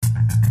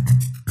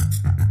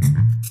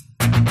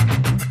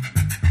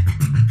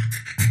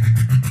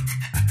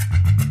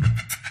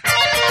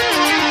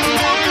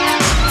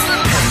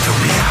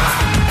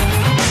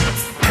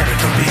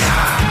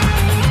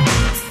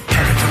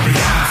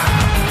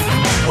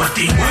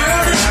The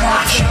world is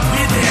watching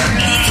with their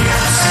ears.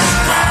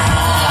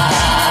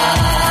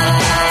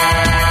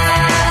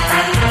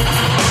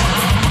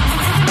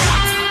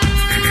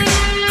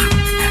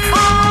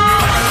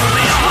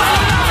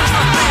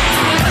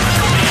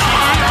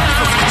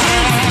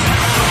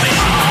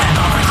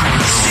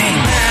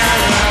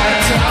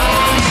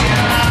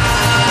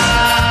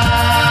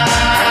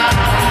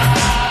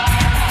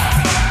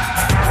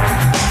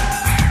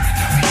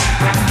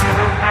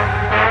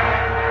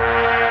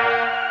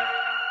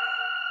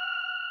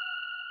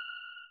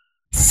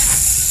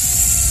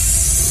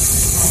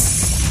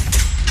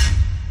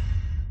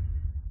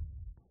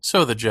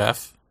 So the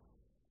Jeff.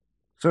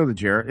 So the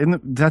Jer.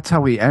 That's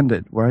how we end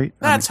it, right?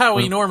 That's how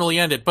we normally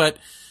end it, but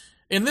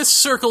in this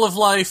circle of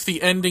life,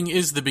 the ending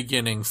is the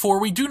beginning.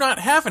 For we do not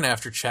have an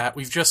after chat.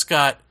 We've just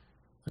got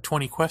a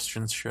 20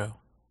 questions show.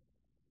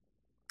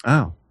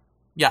 Oh.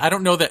 Yeah, I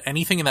don't know that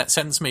anything in that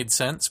sentence made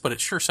sense, but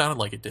it sure sounded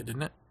like it did,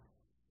 didn't it?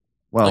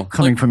 Well,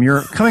 coming from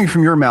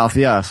your mouth,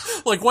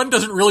 yes. Like one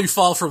doesn't really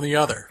fall from the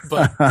other,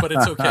 but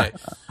it's okay.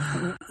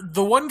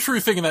 The one true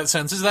thing in that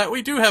sense is that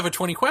we do have a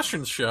 20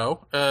 questions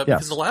show.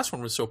 Because the last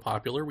one was so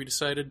popular, we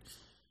decided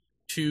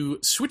to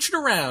switch it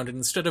around. And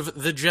instead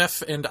of the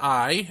Jeff and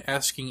I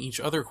asking each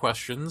other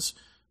questions,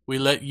 we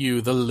let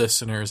you, the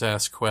listeners,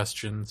 ask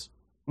questions.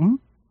 Mm-hmm.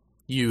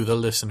 You, the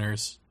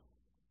listeners.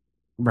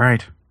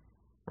 Right.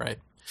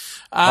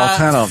 All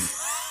 10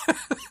 of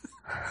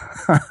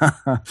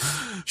them.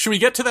 Should we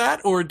get to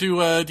that, or do you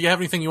have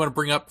anything you want to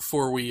bring up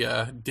before we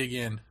dig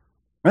in?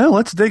 Well,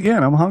 let's dig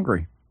in. I'm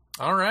hungry.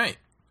 All right.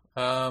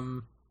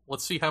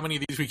 Let's see how many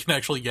of these we can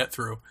actually get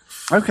through.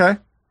 Okay.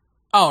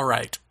 All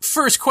right.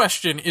 First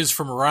question is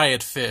from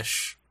Riot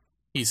Fish.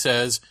 He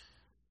says,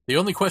 "The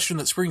only question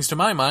that springs to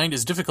my mind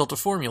is difficult to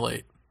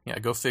formulate." Yeah,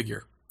 go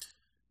figure.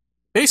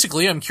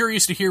 "Basically, I'm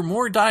curious to hear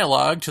more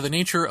dialogue to the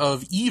nature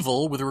of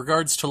evil with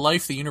regards to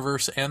life, the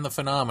universe, and the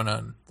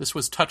phenomenon. This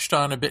was touched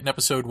on a bit in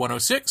episode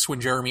 106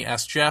 when Jeremy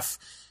asked Jeff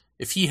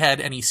if he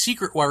had any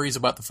secret worries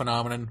about the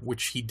phenomenon,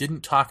 which he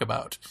didn't talk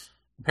about.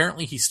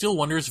 Apparently, he still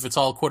wonders if it's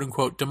all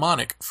quote-unquote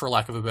demonic, for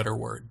lack of a better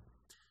word.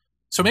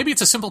 So maybe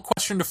it's a simple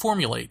question to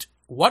formulate.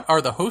 What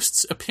are the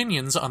host's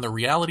opinions on the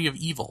reality of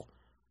evil?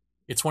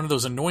 It's one of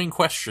those annoying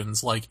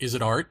questions like, is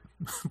it art?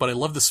 But I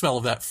love the smell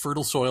of that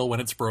fertile soil when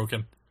it's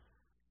broken."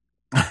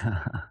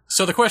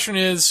 So the question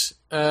is,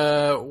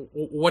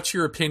 what's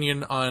your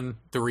opinion on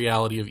the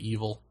reality of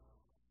evil?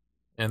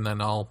 And then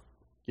I'll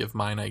give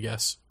mine, I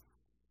guess.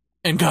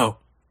 And go.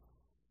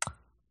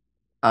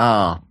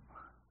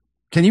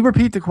 Can you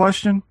repeat the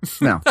question?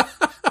 No.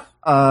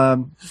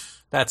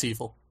 That's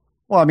evil.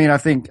 Well, I mean, I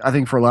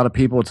think for a lot of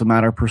people, it's a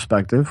matter of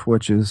perspective,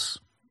 which is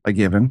a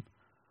given.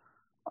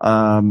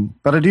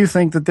 But I do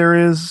think that there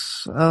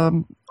is,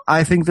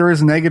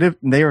 there's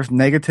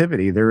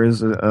negativity. There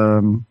is,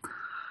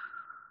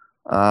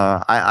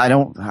 I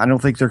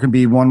don't think there can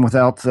be one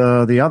without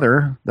the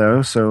other,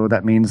 though. So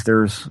that means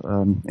there's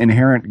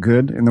inherent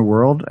good in the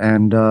world,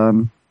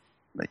 and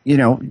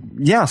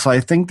yes, I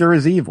think there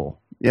is evil.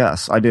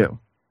 Yes, I do.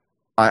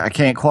 I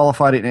can't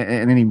qualify it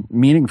in any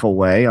meaningful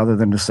way, other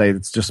than to say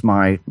it's just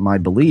my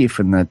belief,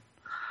 and that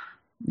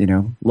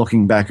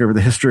looking back over the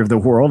history of the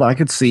world, I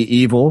could see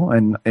evil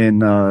in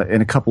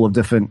a couple of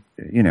different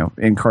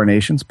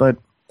incarnations. But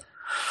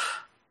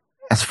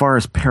as far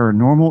as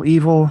paranormal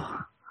evil,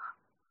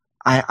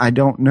 I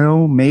don't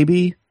know.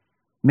 Maybe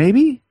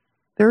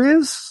there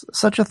is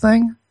such a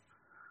thing.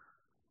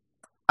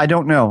 I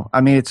don't know.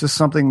 I mean, it's just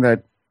something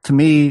that to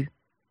me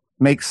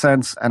makes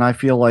sense, and I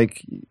feel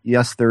like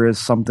yes, there is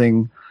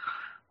something.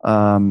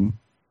 I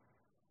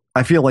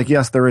feel like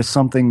yes, there is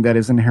something that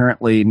is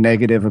inherently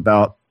negative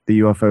about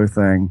the UFO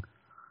thing.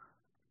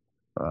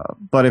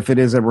 But if it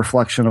is a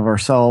reflection of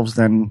ourselves,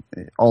 then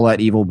all that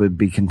evil would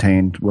be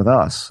contained with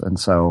us, and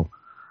so.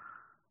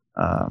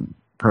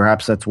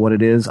 Perhaps that's what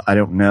it is. I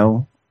don't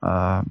know.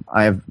 I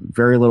have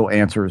very little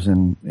answers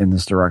in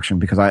this direction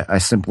because I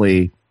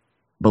simply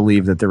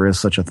believe that there is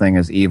such a thing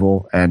as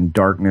evil and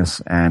darkness,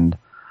 and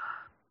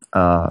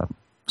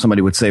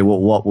somebody would say, well,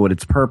 what would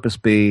its purpose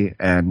be?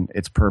 And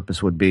its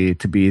purpose would be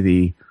to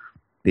be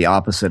the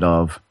opposite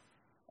of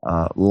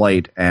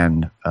light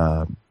and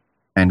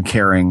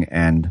caring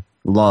and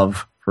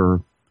love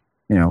for,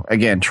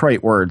 again,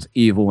 trite words,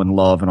 evil and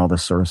love and all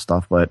this sort of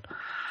stuff, but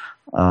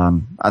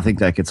I think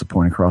that gets a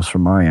point across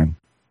from my end.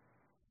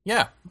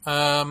 Yeah.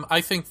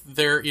 I think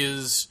there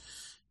is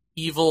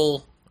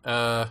evil,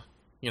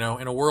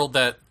 in a world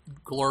that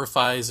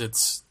glorifies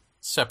its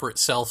separate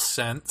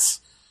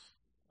self-sense.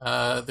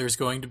 There's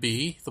going to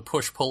be the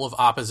push-pull of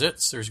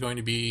opposites. There's going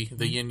to be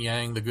the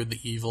yin-yang, the good,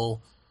 the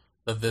evil,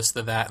 the this,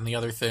 the that, and the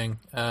other thing.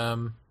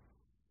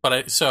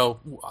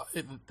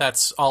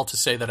 That's all to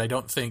say that I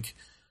don't think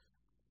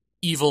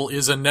evil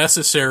is a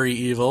necessary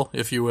evil,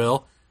 if you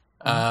will.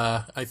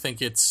 I think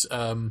it's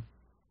an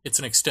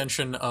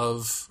extension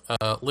of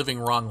living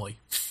wrongly.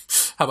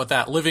 How about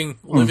that? Living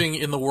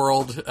in the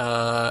world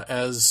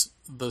as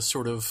the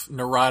sort of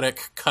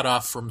neurotic, cut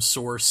off from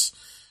source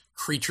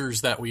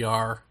creatures that we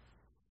are.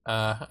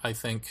 I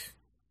think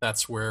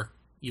that's where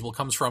evil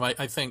comes from.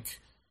 I think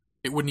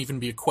it wouldn't even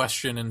be a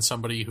question in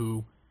somebody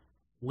who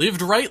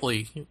lived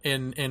rightly.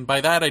 And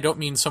by that, I don't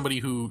mean somebody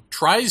who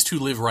tries to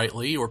live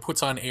rightly or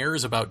puts on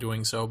airs about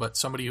doing so, but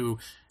somebody who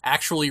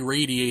actually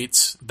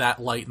radiates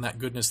that light and that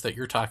goodness that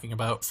you're talking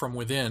about from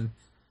within.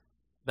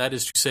 That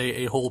is to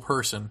say, a whole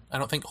person. I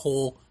don't think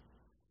whole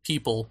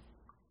people,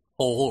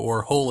 whole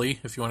or holy,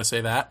 if you want to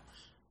say that,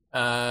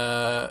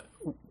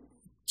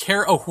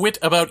 care a whit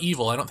about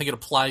evil. I don't think it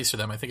applies to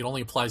them. I think it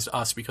only applies to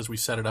us because we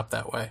set it up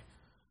that way.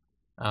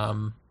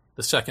 The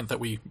second that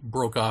we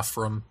broke off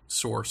from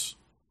source.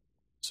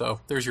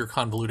 So there's your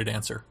convoluted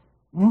answer.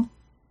 Mm-hmm.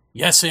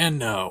 Yes and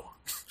no.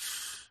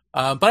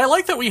 But I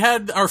like that we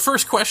had our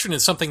first question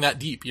is something that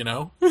deep, you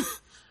know?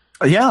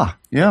 Yeah.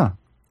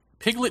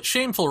 Piglet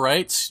Shameful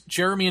writes,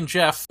 Jeremy and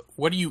Jeff,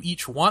 what do you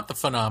each want the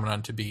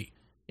phenomenon to be?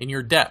 In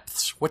your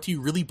depths, what do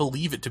you really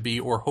believe it to be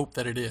or hope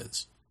that it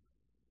is?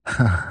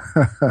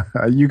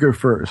 You go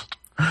first.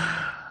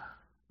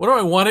 What do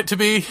I want it to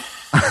be?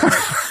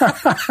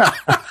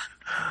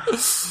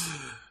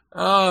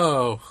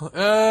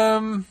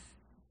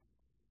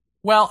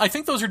 Well, I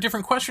think those are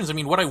different questions. I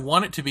mean, what I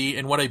want it to be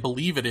and what I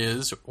believe it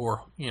is,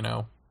 or, you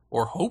know,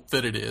 or hope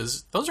that it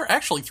is, those are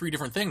actually three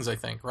different things, I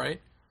think,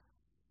 right?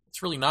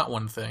 It's really not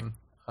one thing.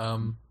 I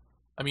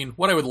mean,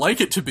 what I would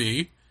like it to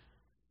be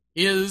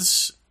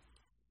is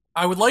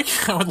I would like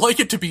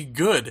it to be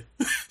good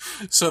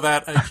so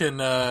that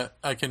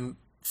I can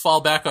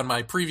fall back on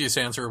my previous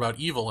answer about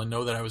evil and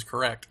know that I was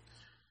correct.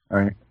 All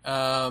right.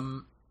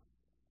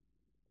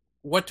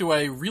 What do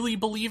I really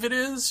believe it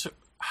is?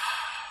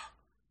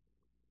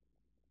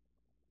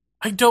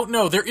 I don't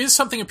know. There is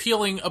something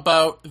appealing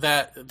about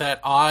that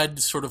odd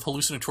sort of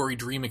hallucinatory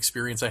dream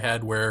experience I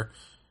had where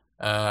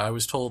I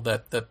was told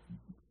that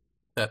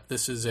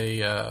this is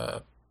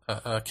that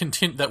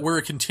we're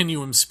a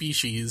continuum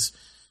species,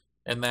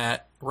 and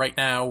that right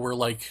now we're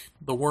like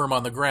the worm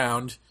on the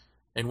ground,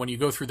 and when you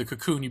go through the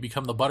cocoon, you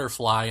become the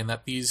butterfly, and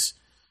that these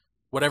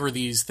whatever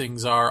these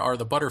things are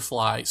the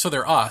butterfly. So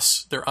they're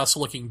us. They're us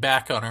looking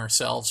back on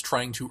ourselves,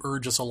 trying to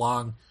urge us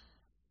along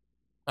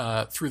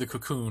through the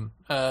cocoon.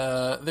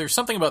 There's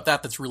something about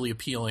that that's really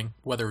appealing,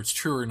 whether it's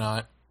true or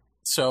not.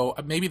 So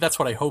maybe that's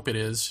what I hope it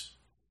is.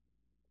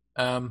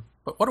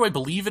 But what do I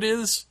believe it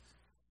is?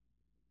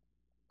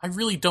 I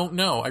really don't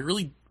know. I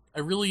really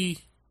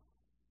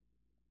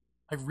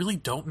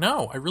don't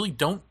know. I really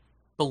don't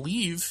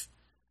believe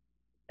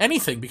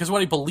anything, because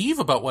what I believe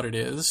about what it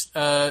is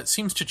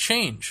seems to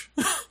change.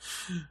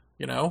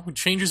 You know, it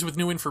changes with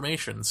new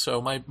information.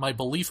 So my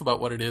belief about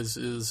what it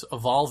is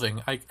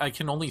evolving. I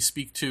can only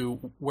speak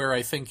to where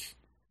I think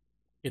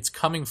it's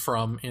coming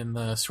from in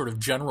the sort of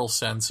general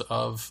sense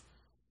of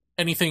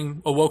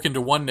anything awoken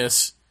to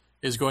oneness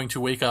is going to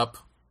wake up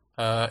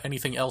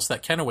anything else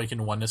that can awaken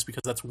to oneness,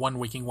 because that's one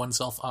waking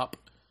oneself up.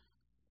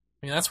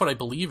 I mean, that's what I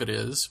believe it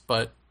is,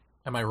 but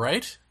am I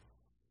right?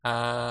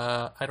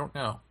 I don't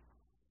know.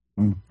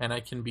 And I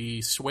can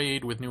be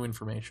swayed with new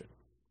information.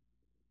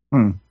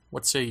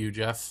 What say you,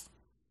 Jeff?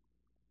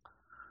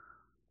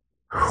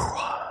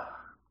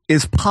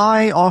 Is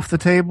pie off the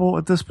table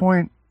at this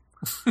point?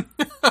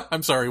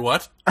 I'm sorry,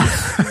 what?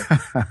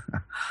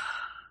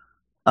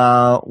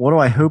 What do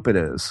I hope it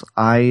is?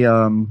 I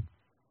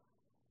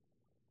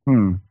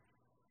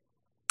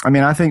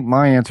mean, I think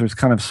my answer is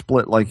kind of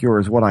split like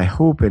yours. What I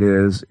hope it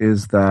is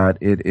that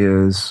it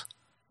is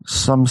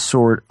some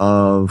sort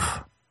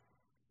of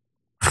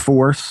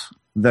force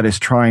that is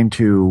trying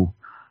to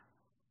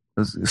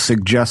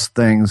suggest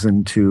things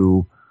and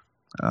to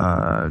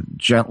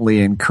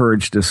gently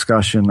encourage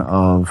discussion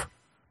of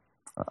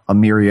a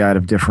myriad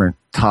of different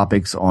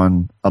topics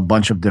on a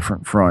bunch of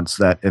different fronts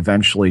that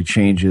eventually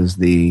changes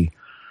the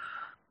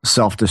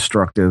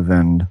self-destructive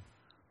and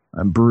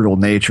brutal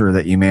nature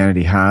that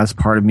humanity has.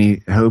 Part of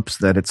me hopes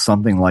that it's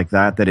something like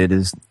that it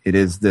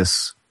is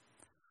this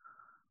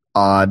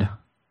odd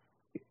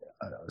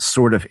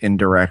sort of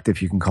indirect,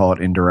 if you can call it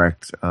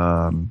indirect,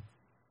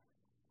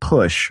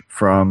 push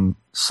from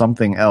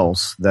something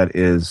else that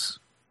is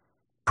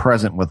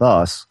present with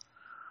us.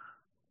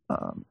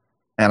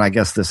 And I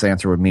guess this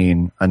answer would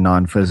mean a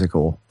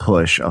non-physical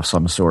push of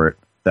some sort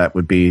that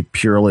would be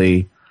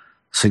purely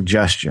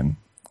suggestion.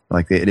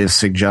 Like it is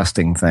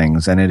suggesting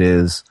things, and it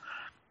is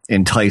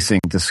enticing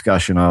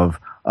discussion of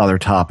other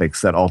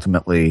topics that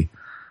ultimately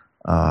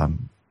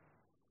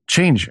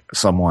change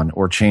someone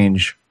or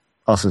change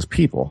us as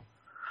people.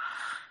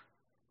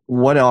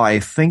 What do I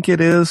think it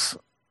is?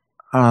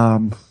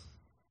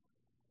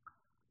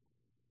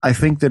 I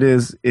think that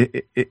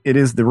it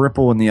is the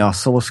ripple in the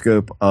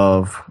oscilloscope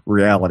of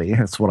reality.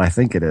 That's what I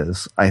think it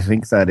is. I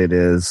think that it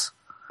is,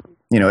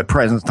 at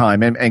present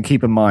time, and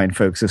keep in mind,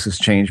 folks, this has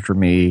changed for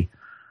me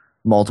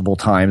multiple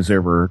times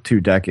over 2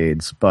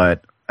 decades,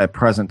 but at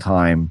present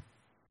time,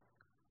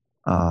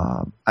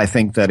 I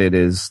think that it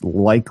is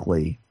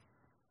likely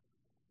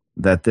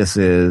that this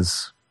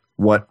is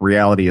what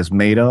reality is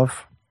made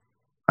of.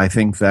 I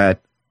think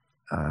that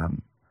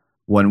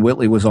when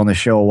Whitley was on the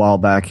show a while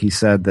back, he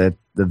said that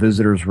the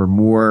visitors were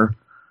more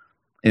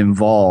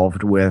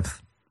involved with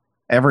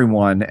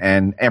everyone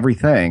and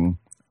everything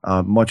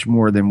much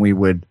more than we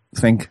would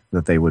think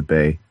that they would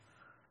be.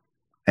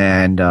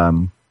 And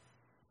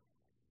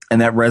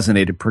that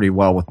resonated pretty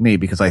well with me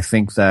because I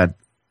think that,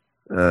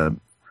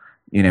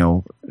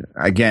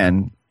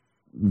 again,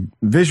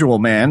 visual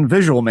man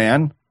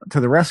to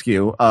the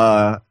rescue.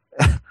 I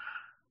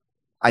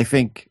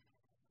think,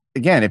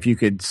 again, if you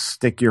could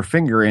stick your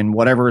finger in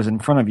whatever is in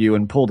front of you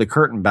and pull the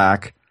curtain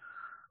back,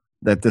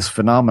 that this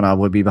phenomena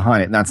would be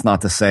behind it. And that's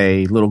not to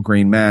say little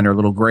green men or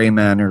little gray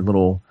men or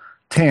little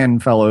tan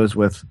fellows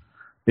with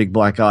big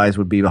black eyes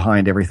would be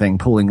behind everything,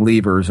 pulling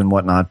levers and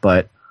whatnot.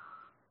 But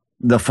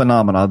the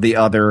phenomena, the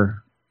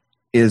other,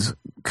 is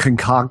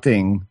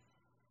concocting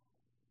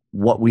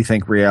what we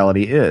think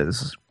reality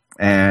is.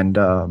 And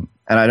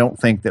I don't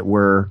think that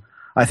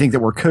I think that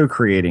we're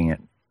co-creating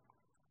it.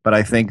 But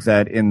I think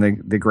that in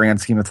the grand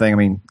scheme of things, I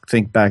mean,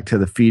 think back to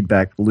the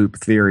feedback loop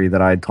theory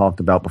that I had talked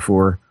about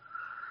before,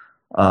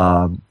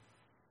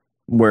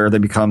 where there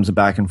becomes a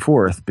back and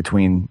forth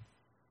between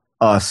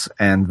us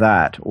and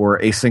that,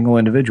 or a single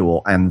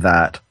individual and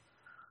that,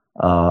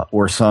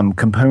 or some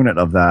component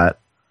of that.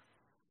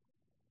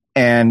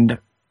 And,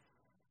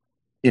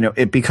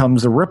 it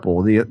becomes a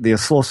ripple. The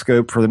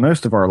oscilloscope for the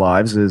most of our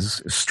lives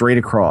is straight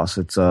across.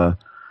 It's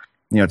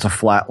it's a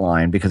flat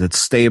line because it's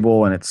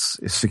stable and it's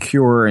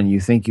secure, and you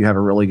think you have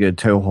a really good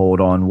toehold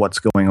on what's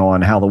going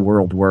on, how the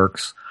world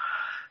works,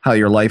 how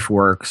your life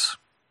works.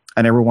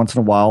 And every once in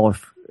a while,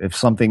 if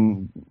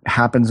something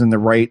happens in the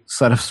right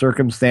set of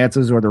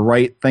circumstances or the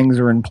right things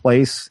are in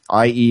place,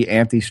 i.e.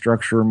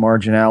 anti-structure,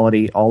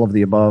 marginality, all of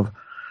the above,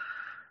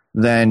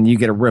 then you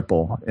get a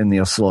ripple in the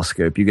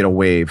oscilloscope. You get a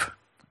wave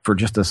for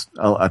just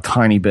a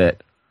tiny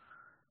bit.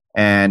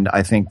 And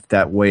I think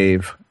that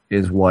wave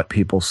is what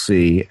people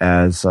see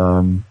as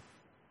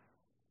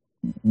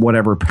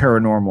whatever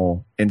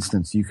paranormal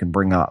instance you can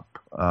bring up.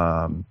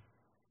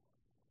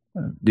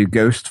 Do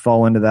ghosts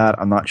fall into that?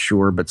 I'm not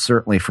sure, but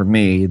certainly for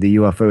me, the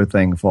UFO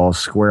thing falls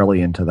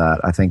squarely into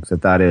that. I think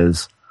that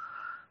is,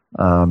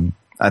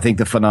 I think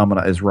the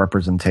phenomena is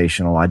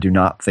representational. I do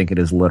not think it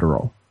is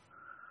literal.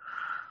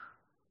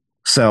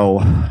 So,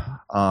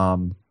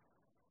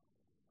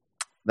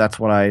 that's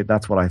what I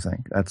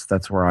think.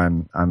 That's where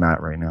I'm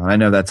at right now. And I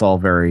know that's all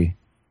very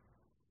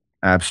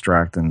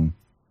abstract and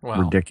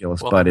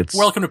ridiculous, but it's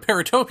welcome to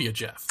Paratopia,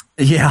 Jeff.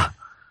 Yeah,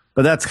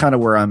 but that's kind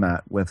of where I'm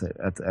at with it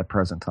at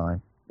present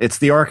time. It's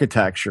the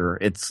architecture.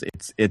 It's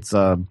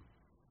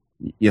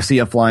you see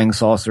a flying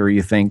saucer,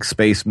 you think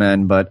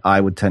spacemen, but I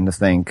would tend to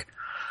think,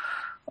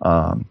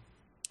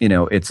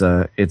 it's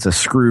a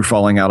screw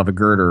falling out of a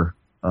girder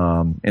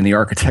in the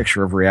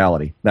architecture of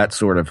reality. That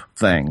sort of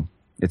thing.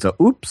 It's a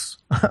oops,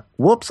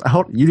 whoops,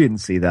 you didn't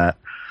see that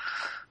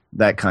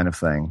kind of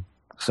thing.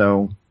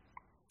 So,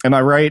 am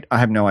I right? I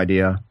have no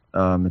idea.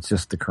 It's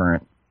just the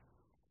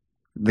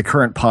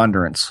current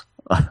ponderance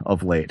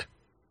of late.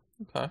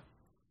 Okay.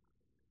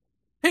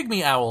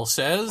 Pygmy Owl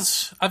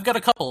says, I've got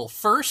a couple.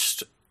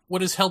 First,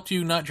 what has helped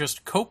you not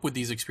just cope with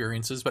these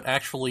experiences, but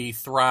actually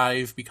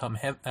thrive, become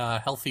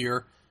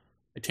healthier,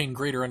 attain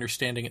greater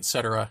understanding,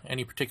 etc.?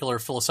 Any particular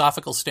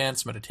philosophical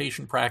stance,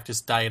 meditation practice,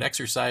 diet,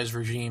 exercise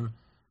regime,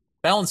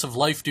 balance of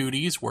life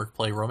duties, work,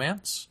 play,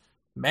 romance,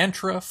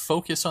 mantra,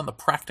 focus on the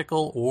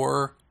practical,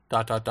 or ...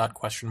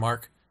 question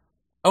mark.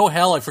 Oh,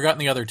 hell, I've forgotten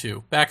the other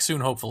two. Back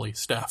soon, hopefully.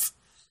 Steph.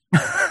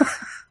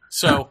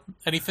 So,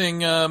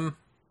 anything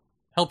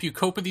help you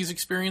cope with these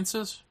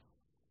experiences?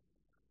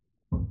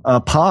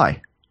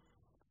 Pie.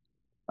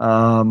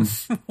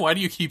 Why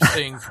do you keep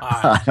saying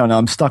pie? I don't know.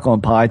 I'm stuck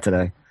on pie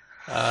today.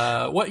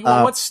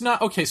 What's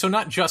not... Okay, so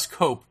not just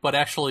cope, but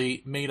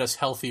actually made us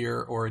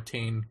healthier or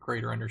attain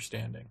greater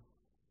understanding.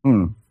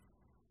 Doing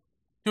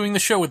the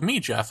show with me,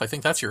 Jeff. I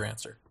think that's your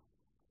answer.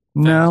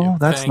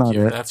 That's not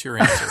it. That's your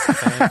answer.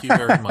 Thank you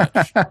very much.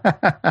 It's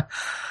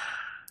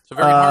a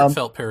very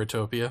heartfelt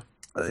Paratopia.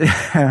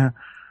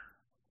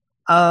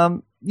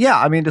 Yeah,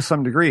 I mean, to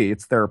some degree,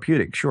 it's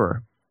therapeutic,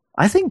 sure.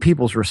 I think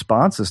people's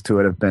responses to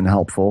it have been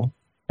helpful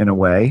in a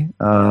way.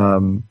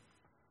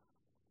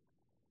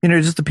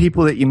 Just the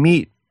people that you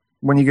meet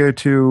when you go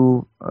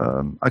to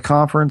a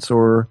conference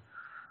or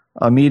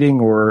a meeting,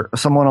 or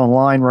someone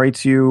online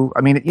writes you.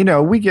 I mean,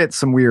 we get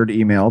some weird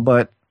email,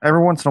 but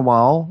every once in a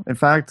while, in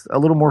fact, a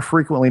little more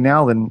frequently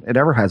now than it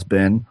ever has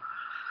been,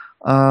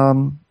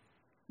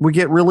 we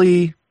get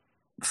really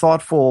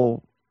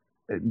thoughtful,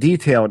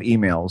 detailed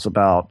emails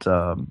about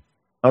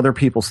other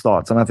people's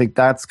thoughts. And I think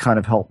that's kind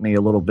of helped me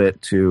a little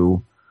bit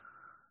to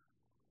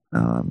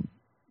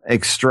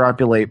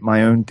extrapolate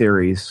my own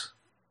theories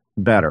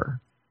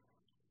better.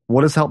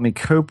 What has helped me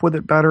cope with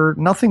it better?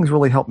 Nothing's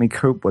really helped me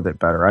cope with it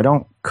better. I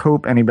don't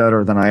cope any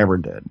better than I ever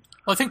did.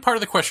 Well, I think part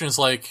of the question is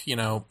like,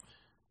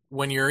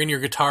 when you're in your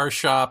guitar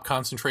shop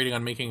concentrating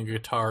on making a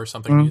guitar or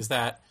something, do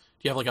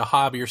you have like a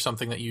hobby or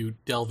something that you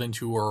delve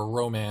into, or a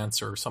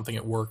romance or something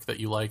at work that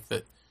you like,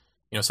 that,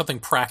 something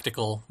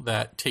practical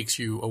that takes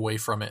you away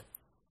from it,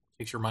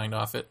 takes your mind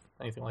off it,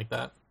 anything like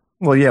that?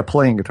 Well, yeah,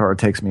 playing guitar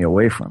takes me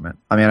away from it.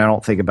 I mean, I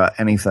don't think about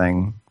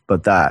anything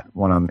but that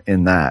when I'm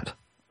in that.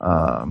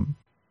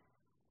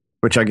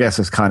 which I guess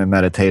is kind of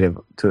meditative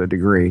to a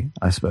degree,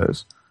 I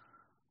suppose.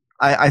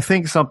 I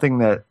think something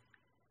that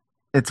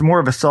it's more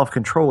of a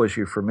self-control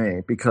issue for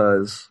me,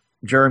 because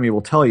Jeremy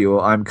will tell you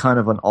I'm kind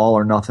of an all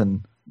or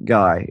nothing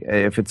guy.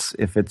 If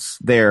it's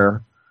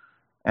there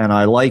and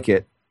I like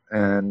it,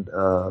 and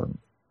to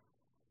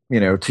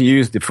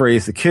use the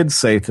phrase the kids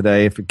say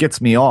today, if it gets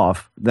me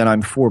off, then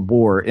I'm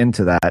forebore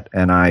into that,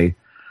 and I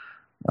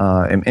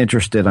am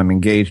interested, I'm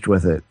engaged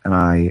with it, and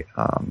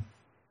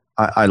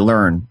I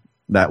learn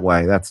that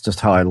way. That's just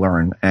how I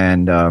learn,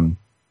 and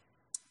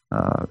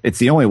it's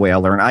the only way I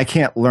learn. I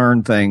can't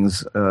learn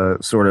things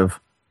sort of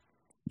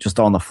just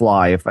on the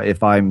fly.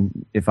 If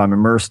I'm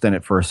immersed in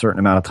it for a certain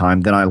amount of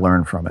time, then I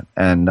learn from it,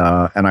 and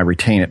I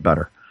retain it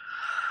better.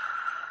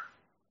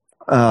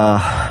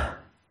 I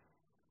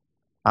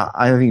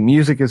think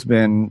music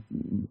and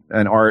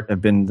art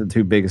have been the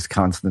two biggest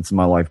constants in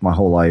my life, my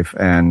whole life,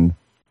 and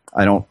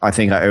I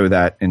think I owe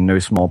that in no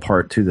small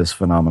part to this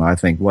phenomenon. I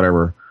think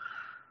whatever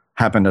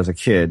happened as a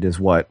kid is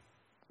what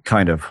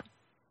kind of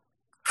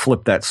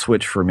flipped that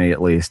switch for me,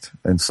 at least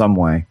in some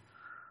way.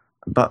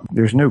 But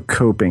there's no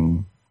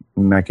coping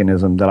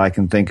mechanism that I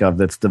can think of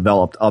that's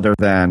developed other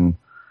than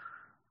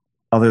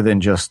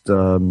just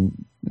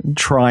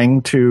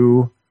trying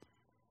to.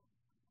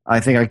 I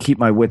think I keep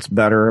my wits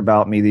better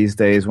about me these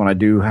days when I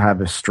do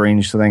have a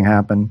strange thing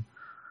happen.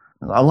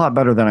 A lot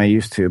better than I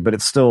used to, but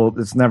it's not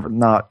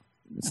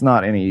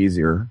any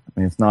easier. I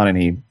mean, it's not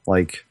any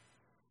like,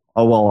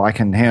 oh, well, I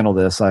can handle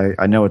this.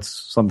 I know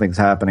something's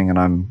happening and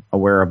I'm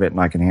aware of it and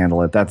I can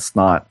handle it.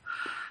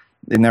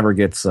 It never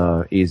gets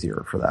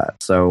easier for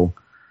that. So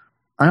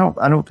I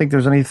don't think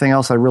there's anything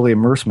else I really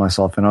immerse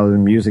myself in other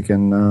than music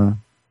and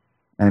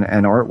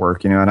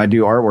artwork, and I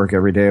do artwork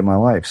every day of my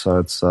life. So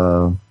it's,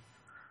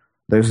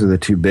 those are the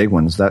two big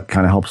ones that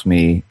kind of helps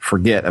me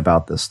forget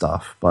about this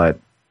stuff. But,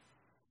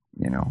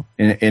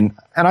 and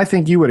I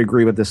think you would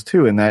agree with this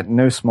too, in that in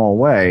no small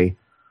way,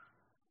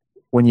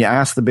 when you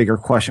ask the bigger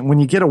question, when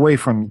you get away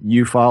from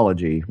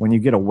ufology, when you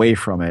get away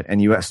from it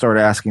and you start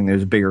asking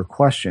those bigger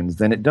questions,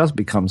 then it does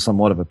become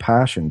somewhat of a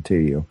passion to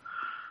you.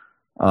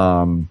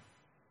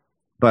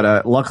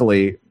 But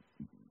luckily,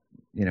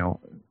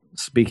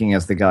 speaking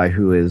as the guy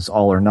who is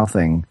all or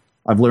nothing,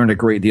 I've learned a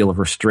great deal of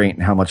restraint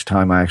in how much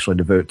time I actually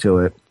devote to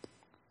it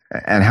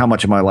and how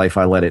much of my life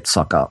I let it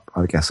suck up,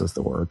 I guess is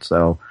the word.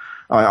 So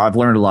I've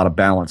learned a lot of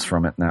balance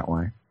from it in that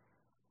way.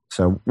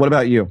 So what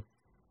about you?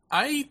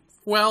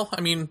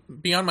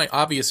 Beyond my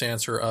obvious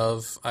answer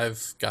of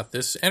I've got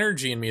this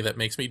energy in me that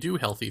makes me do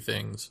healthy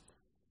things.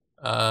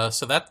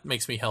 So that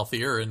makes me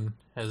healthier and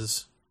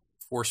has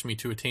forced me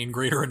to attain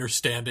greater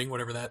understanding,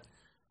 whatever that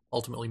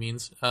ultimately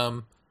means.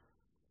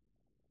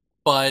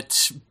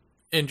 But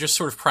in just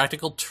sort of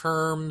practical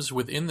terms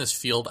within this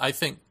field, I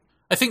think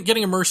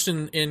getting immersed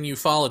in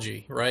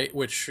ufology, right,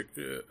 which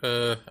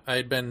I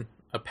had been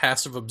a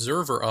passive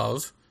observer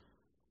of,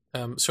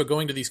 so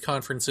going to these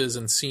conferences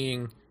and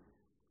seeing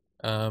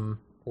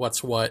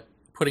what's what,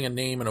 putting a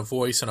name and a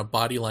voice and a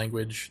body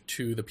language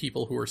to the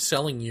people who are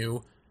selling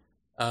you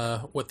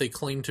what they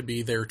claim to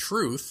be their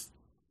truth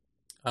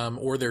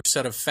or their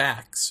set of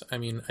facts. I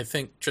mean, I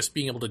think just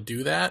being able to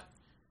do that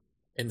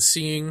and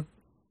seeing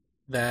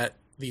that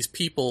these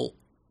people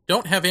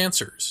don't have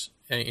answers,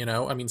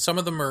 some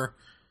of them are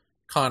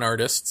con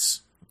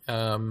artists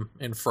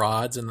and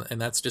frauds,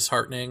 and that's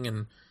disheartening,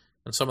 and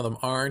some of them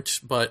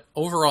aren't. But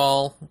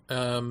overall,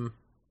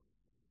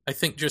 I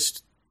think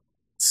just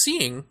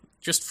seeing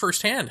just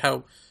firsthand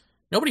how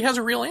nobody has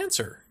a real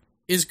answer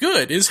is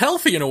good, is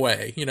healthy in a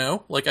way,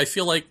 Like, I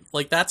feel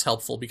like that's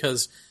helpful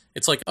because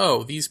it's like,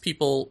 oh, these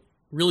people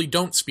really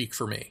don't speak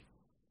for me.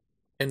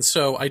 And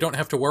so I don't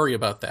have to worry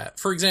about that.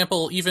 For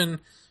example, even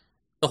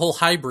the whole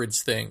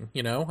hybrids thing,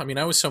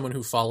 I was someone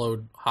who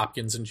followed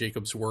Hopkins and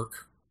Jacobs'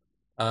 work,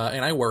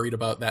 and I worried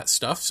about that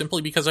stuff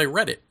simply because I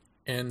read it.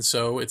 And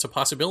so it's a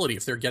possibility.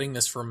 If they're getting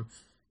this from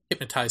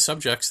hypnotized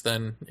subjects,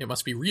 then it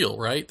must be real,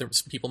 right?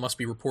 People must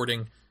be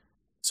reporting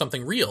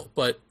something real.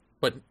 But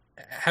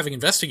having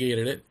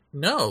investigated it,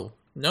 no,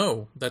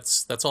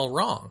 that's all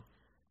wrong.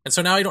 And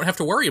so now I don't have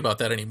to worry about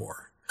that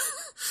anymore,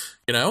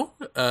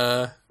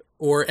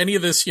 or any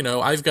of this,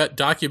 I've got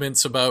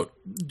documents about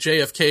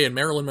JFK and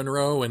Marilyn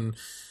Monroe and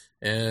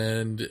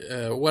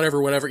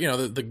whatever,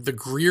 the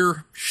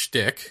Greer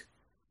shtick,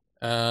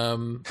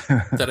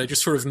 that I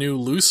just sort of knew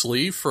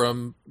loosely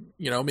from,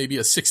 maybe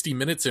a 60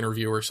 Minutes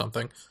interview or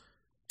something.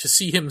 To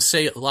see him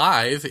say it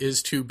live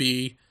is to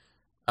be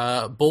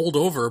bowled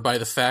over by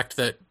the fact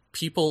that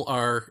people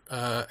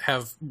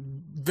have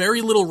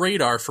very little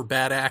radar for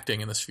bad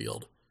acting in this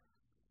field.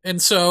 And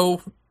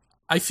so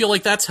I feel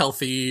like that's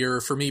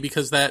healthier for me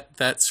because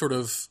that sort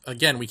of,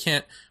 again, we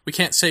can't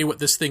say what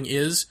this thing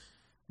is,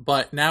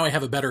 but now I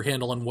have a better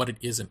handle on what it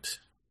isn't.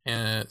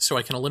 So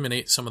I can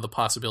eliminate some of the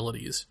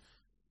possibilities.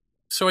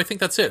 So I think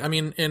that's it. I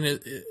mean,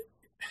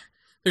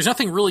 there's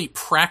nothing really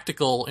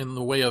practical in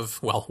the way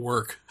of,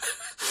 work,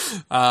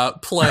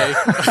 play,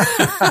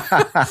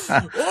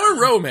 or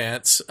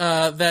romance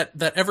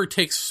that ever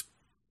takes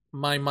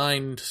my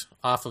mind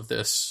off of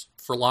this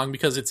for long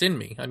because it's in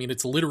me. I mean,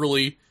 it's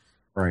literally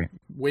Right.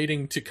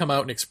 waiting to come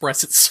out and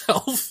express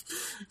itself.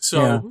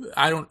 So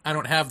I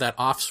don't have that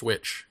off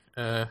switch,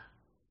 but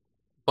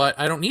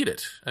I don't need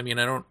it. I mean,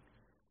 I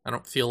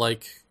don't feel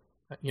like,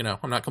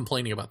 I'm not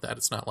complaining about that.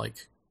 It's not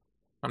like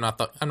I'm not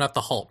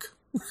the Hulk.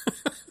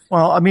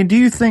 Well, I mean, do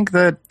you think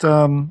that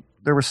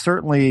there was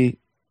certainly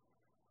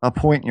a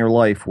point in your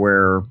life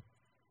where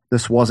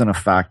this wasn't a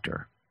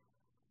factor?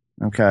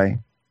 Okay.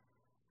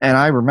 And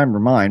I remember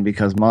mine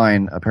because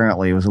mine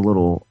apparently was a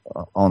little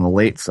on the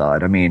late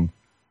side. I mean,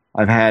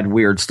 I've had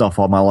weird stuff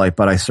all my life,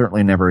 but I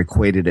certainly never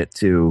equated it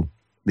to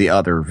the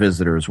other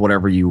visitors,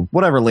 whatever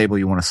label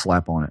you want to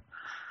slap on it.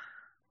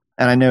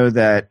 And I know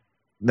that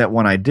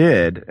when I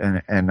did,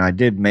 and I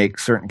did make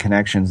certain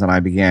connections, and I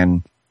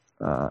began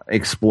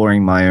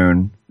exploring my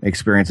own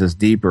experiences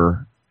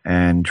deeper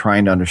and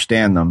trying to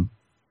understand them,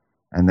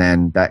 and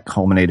then that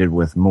culminated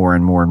with more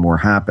and more and more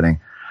happening.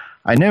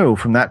 I know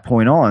from that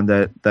point on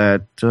that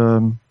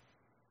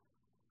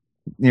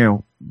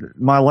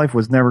my life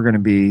was never going to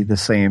be the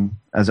same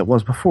as it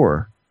was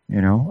before,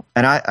 and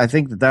I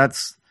think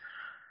that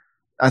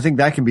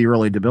can be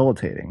really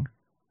debilitating,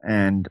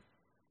 and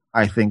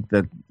I think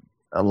that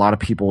a lot of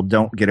people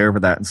don't get over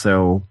that, and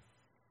so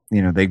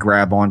they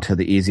grab onto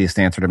the easiest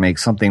answer to make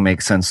something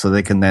make sense so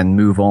they can then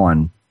move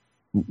on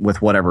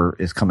with whatever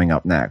is coming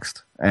up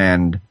next.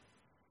 And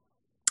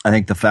I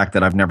think the fact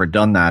that I've never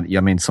done that, I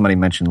mean, somebody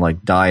mentioned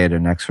like diet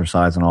and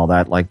exercise and all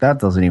that, like that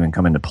doesn't even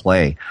come into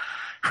play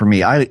for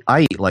me. I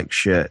eat like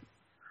shit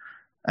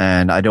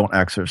and I don't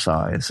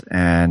exercise.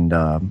 And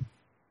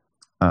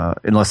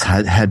unless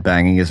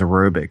headbanging is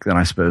aerobic, then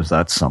I suppose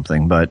that's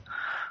something. But,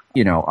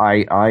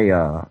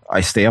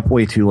 I stay up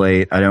way too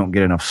late. I don't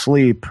get enough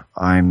sleep.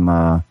 I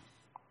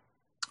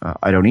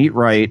don't eat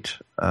right.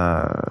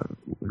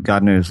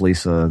 God knows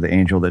Lisa, the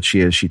angel that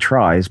she is, she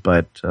tries,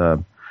 but,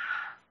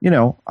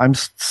 I'm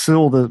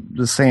still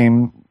the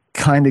same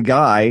kind of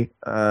guy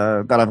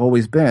that I've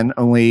always been,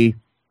 only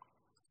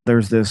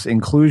there's this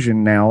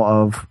inclusion now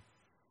of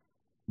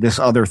this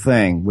other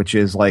thing, which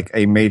is like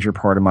a major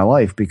part of my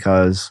life,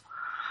 because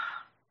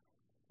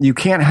you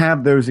can't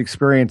have those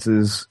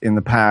experiences in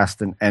the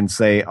past and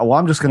say, oh,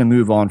 I'm just going to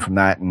move on from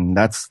that, and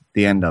that's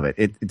the end of it.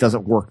 It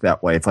doesn't work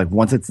that way. It's like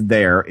once it's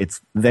there,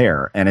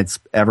 and it's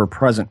ever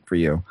present for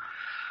you.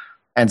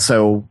 And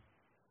so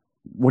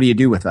what do you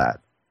do with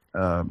that?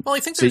 Well, I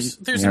think there's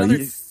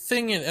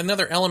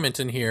another element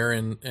in here,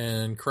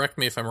 and correct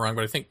me if I'm wrong,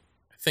 but I think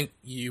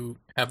you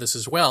have this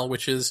as well,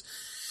 which is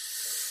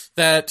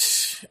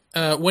that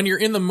when you're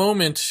in the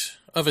moment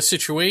of a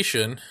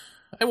situation,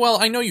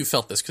 well, I know you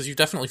felt this because you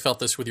definitely felt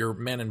this with your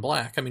Men in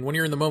Black. I mean, when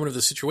you're in the moment of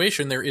the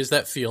situation, there is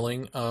that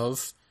feeling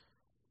of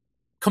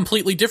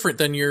completely different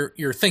than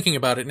you're thinking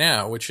about it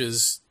now, which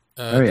is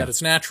that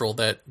it's natural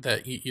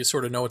that you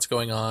sort of know what's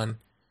going on.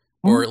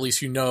 Or at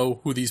least you know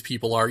who these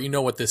people are. You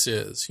know what this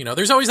is.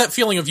 There's always that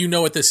feeling of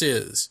what this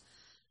is.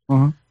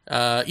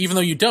 Mm-hmm. Even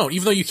though you don't.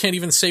 Even though you can't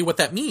even say what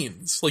that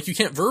means. Like, you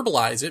can't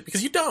verbalize it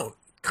because you don't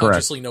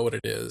consciously know what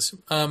it is.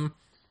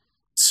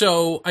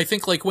 So I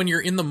think, like, when you're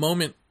in the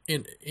moment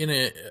in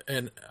a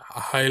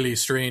highly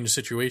strange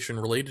situation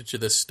related to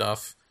this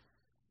stuff,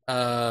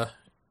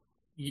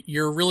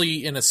 you're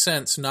really, in a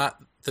sense,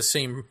 not the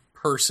same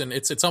person.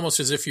 It's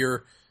almost as if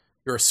you're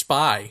a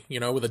spy,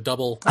 with a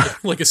double,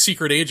 like a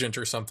secret agent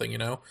or something,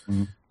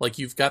 Mm-hmm. Like,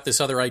 you've got this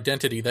other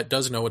identity that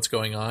does know what's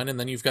going on, and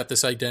then you've got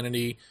this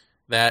identity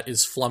that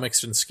is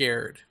flummoxed and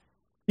scared.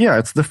 Yeah,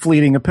 it's the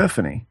fleeting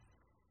epiphany.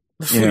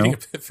 The fleeting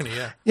epiphany,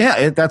 yeah.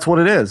 Yeah, that's what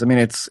it is. I mean,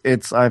 it's.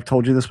 I've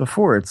told you this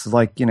before. It's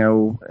like,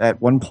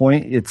 at one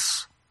point,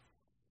 it's,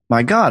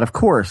 my God, of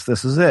course,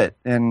 this is it,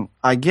 and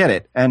I get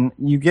it, and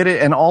you get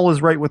it, and all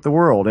is right with the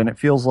world, and it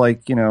feels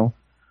like,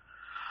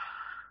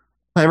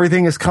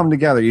 everything has come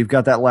together. You've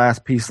got that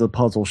last piece of the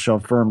puzzle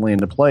shoved firmly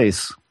into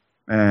place,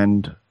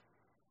 and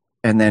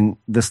then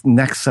this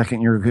next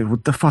second you're,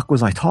 what the fuck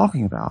was I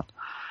talking about?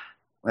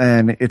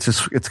 And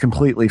it's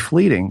completely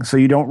fleeting. So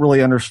you don't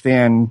really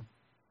understand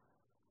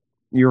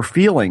your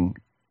feeling.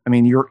 I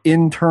mean, your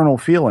internal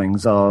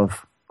feelings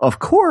of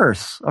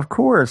course,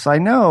 I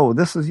know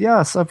this is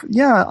yes,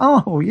 yeah,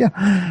 oh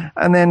yeah,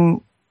 and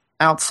then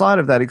outside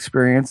of that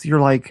experience,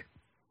 you're like,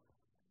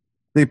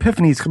 the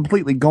epiphany is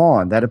completely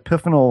gone. That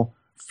epiphanal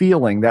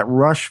feeling, that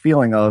rush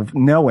feeling of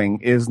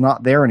knowing, is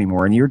not there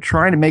anymore, and you're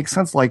trying to make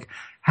sense, like,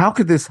 how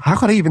could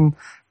I even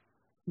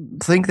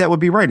think that would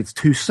be right? It's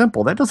too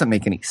simple. That doesn't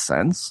make any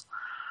sense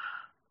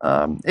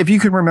if you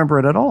can remember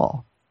it at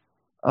all.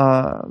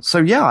 So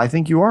yeah, I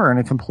think you are in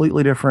a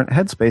completely different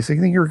headspace. I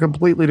think you're a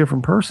completely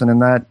different person in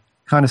that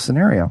kind of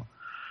scenario.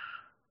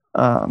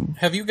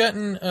 Have you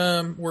gotten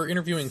we're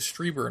interviewing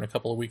Strieber in a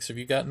couple of weeks, have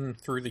you gotten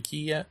through the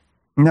key yet?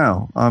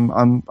 No,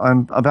 I'm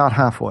about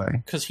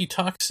halfway. Because he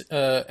talks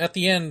at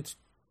the end.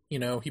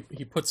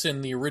 He puts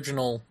in the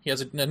original. He has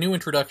a new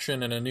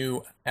introduction and a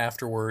new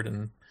afterword,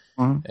 and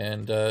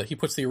he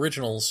puts the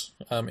originals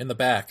in the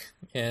back.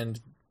 And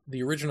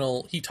the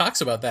original, he talks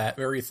about that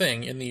very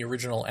thing in the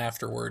original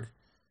afterword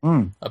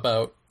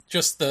about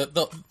just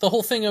the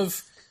whole thing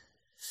of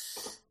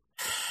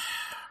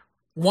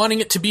wanting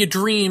it to be a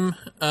dream,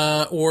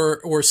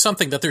 or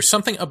something, that there's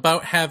something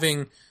about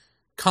having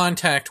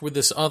contact with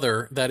this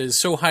other that is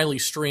so highly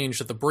strange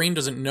that the brain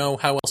doesn't know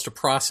how else to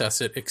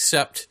process it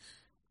except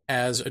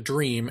as a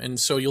dream, and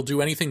so you'll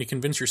do anything to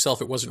convince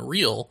yourself it wasn't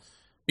real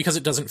because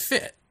it doesn't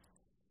fit.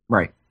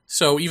 Right.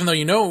 So even though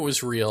you know it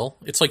was real,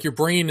 it's like your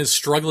brain is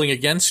struggling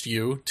against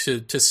you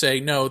to say,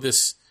 no,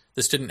 this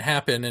didn't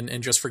happen,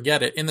 and just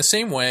forget it. In the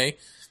same way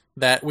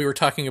that we were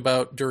talking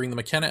about during the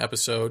McKenna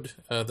episode,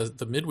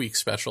 the midweek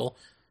special,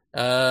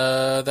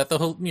 that the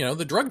whole,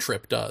 the drug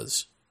trip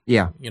does.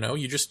 Yeah.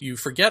 You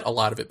forget a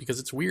lot of it because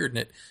it's weird,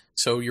 and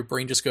so your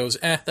brain just goes,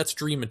 that's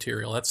dream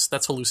material.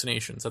 That's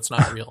hallucinations. That's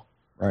not real.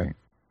 Right.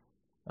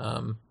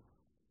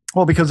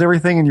 Well, because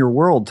everything in your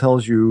world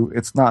tells you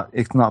it's not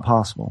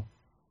possible.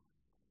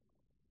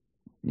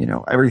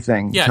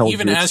 Everything. Yeah, tells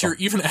even you as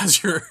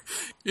you're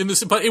in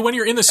this, but when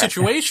you're in the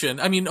situation,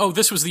 I mean,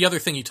 this was the other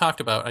thing you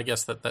talked about. I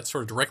guess that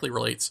sort of directly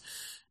relates,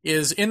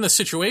 is in the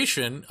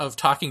situation of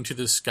talking to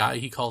this guy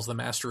he calls the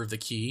Master of the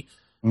Key.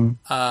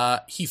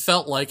 He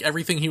felt like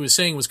everything he was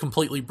saying was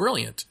completely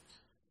brilliant,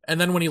 and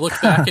then when he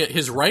looked back at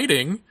his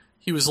writing,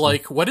 he was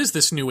like, "What is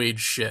this new age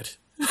shit?"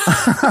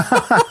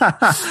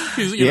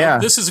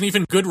 This isn't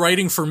even good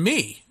writing for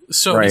me.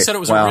 So right. He said it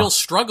was a real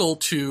struggle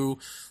to.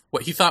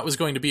 What he thought was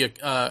going to be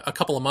a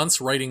couple of months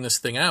writing this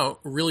thing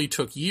out really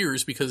took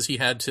years, because he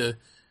had to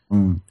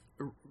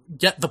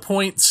get the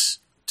points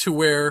to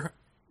where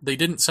they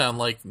didn't sound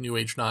like new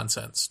age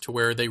nonsense, to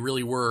where they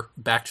really were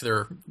back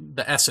to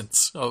the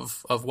essence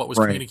of what was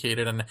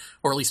communicated,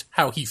 or at least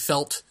how he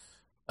felt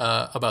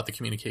about the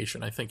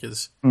communication. I think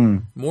is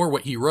more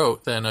what he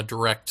wrote than a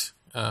direct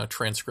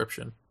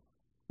transcription.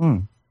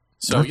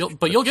 So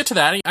you'll get to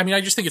that. I mean,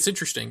 I just think it's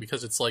interesting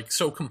because it's like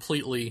so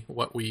completely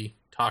what we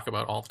talk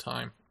about all the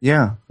time.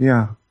 Yeah.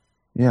 Well,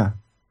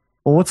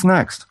 what's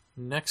next?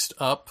 Next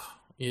up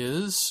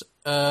is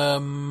JR.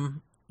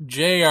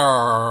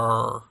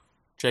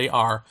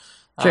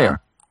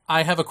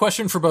 I have a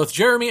question for both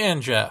Jeremy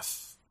and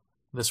Jeff.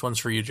 This one's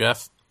for you,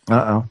 Jeff.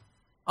 Uh-oh.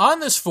 On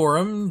this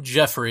forum,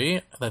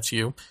 Jeffrey, that's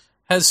you,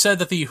 has said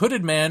that the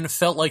hooded man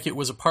felt like it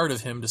was a part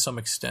of him to some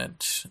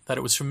extent, that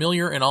it was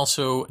familiar and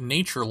also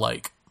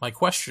nature-like. My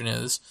question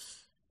is,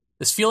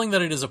 this feeling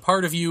that it is a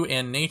part of you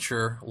and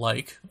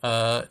nature-like,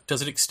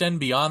 does it extend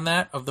beyond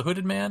that of the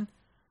hooded man?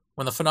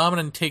 When the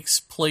phenomenon takes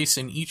place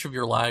in each of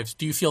your lives,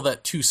 do you feel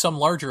that to some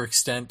larger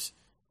extent,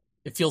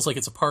 it feels like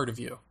it's a part of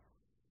you?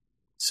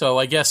 So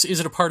I guess, is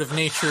it a part of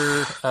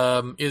nature?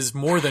 Is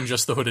more than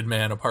just the hooded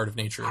man a part of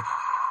nature?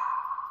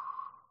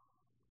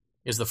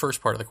 Is the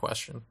first part of the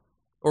question.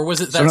 Or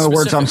was it that so in other specific?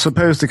 words, I'm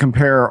supposed to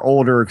compare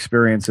older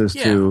experiences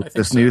to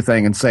this new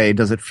thing and say,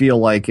 does it feel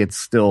like it's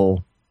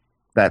still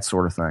that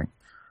sort of thing?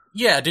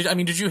 Yeah.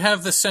 Did you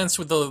have the sense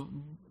with the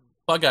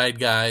bug-eyed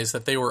guys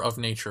that they were of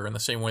nature in the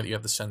same way that you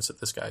have the sense that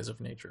this guy is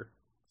of nature?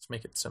 Let's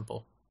make it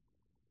simple.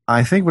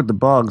 I think with the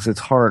bugs, it's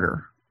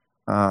harder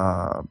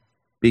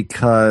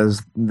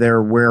because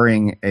they're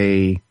wearing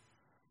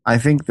I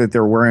think that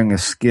they're wearing a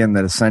skin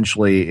that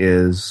essentially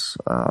is,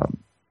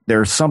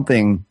 there's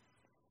something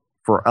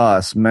for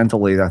us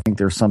mentally. I think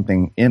there's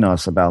something in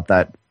us about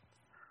that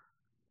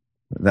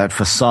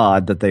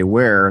facade that they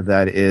wear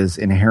that is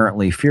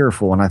inherently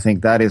fearful, and I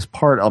think that is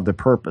part of the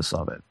purpose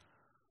of it.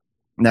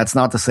 And that's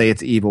not to say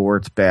it's evil or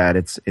it's bad.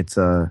 It's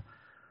like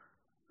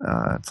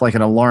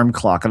an alarm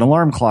clock. An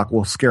alarm clock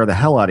will scare the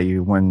hell out of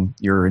you when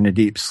you're in a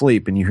deep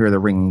sleep and you hear the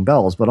ringing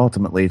bells, but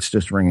ultimately it's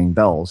just ringing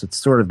bells. It's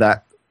sort of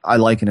that. I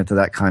liken it to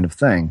that kind of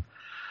thing.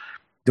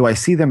 Do I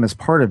see them as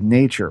part of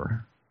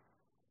nature?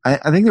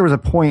 I think there was a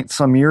point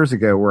some years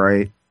ago where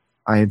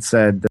I had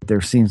said that there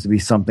seems to be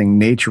something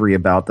naturey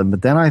about them,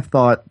 but then I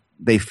thought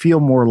they feel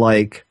more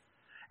like,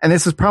 and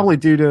this is probably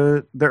due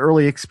to the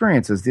early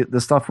experiences,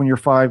 the stuff when you're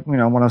 5, when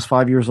I was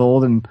 5 years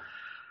old, and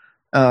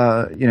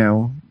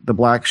the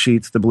black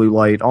sheets, the blue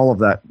light, all of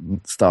that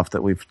stuff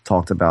that we've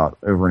talked about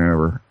over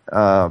and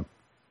over.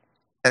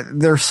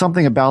 There's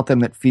something about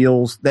them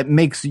that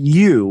makes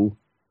you,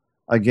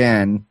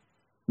 again,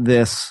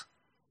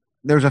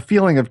 there's a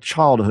feeling of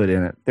childhood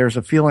in it. There's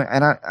a feeling,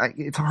 and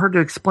it's hard to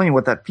explain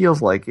what that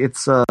feels like.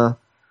 It's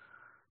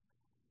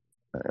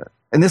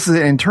and this is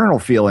an internal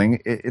feeling.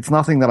 It's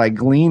nothing that I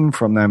glean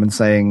from them and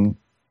saying,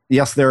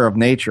 yes, they're of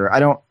nature. I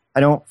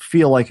don't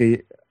feel like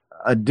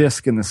a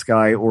disc in the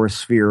sky or a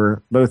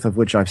sphere, both of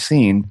which I've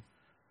seen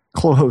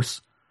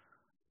close,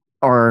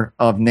 are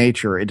of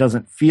nature. It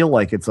doesn't feel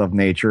like it's of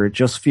nature. It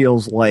just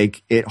feels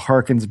like it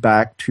harkens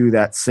back to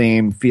that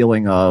same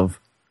feeling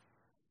of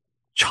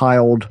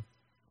child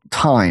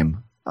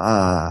time.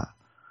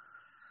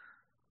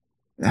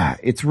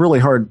 It's really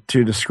hard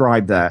to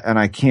describe that, and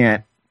I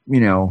can't,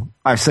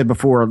 I've said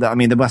before that,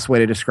 the best way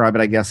to describe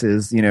it, I guess,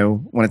 is,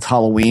 when it's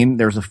Halloween,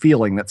 there's a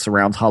feeling that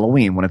surrounds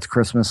Halloween. When it's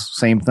Christmas,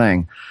 same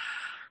thing.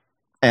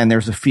 And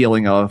there's a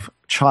feeling of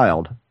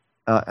child,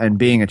 and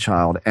being a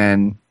child.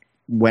 And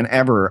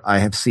whenever I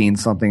have seen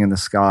something in the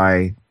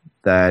sky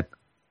that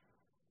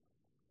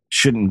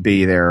shouldn't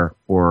be there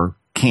or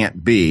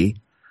can't be,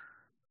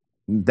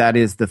 that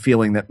is the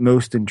feeling that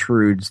most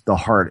intrudes the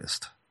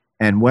hardest.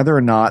 and whether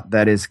or not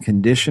that is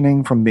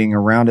conditioning from being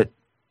around it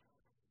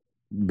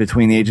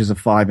between the ages of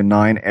 5 and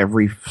 9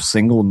 every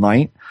single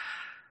night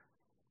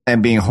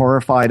and being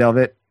horrified of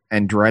it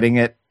and dreading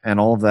it and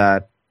all of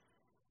that.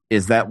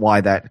 Is that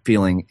why that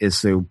feeling is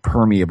so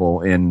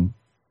permeable in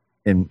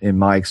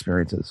my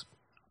experiences?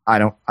 I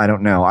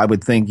don't know. I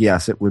would think,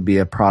 yes, it would be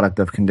a product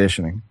of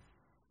conditioning.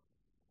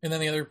 And then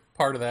the other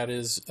part of that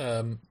is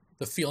the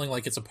feeling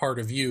like it's a part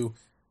of you.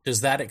 Does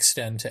that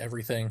extend to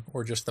everything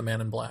or just the Man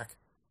in Black?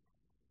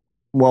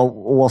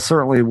 Well,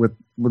 certainly with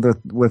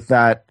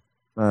that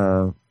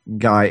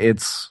guy,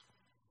 it's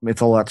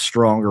a lot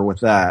stronger with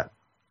that.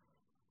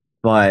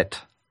 But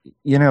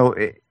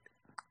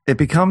it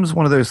becomes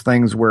one of those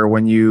things where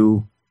when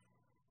you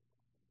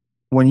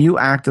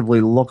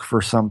actively look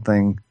for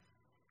something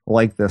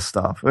like this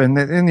stuff, and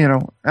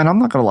I'm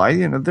not gonna lie,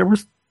 there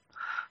was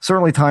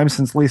certainly times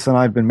since Lisa and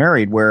I have been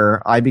married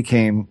where I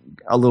became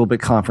a little bit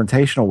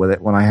confrontational with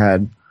it when I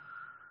had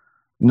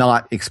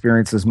not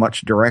experienced as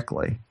much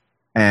directly.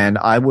 And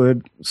I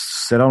would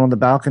sit on the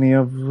balcony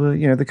of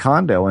the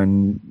condo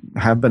and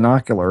have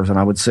binoculars, and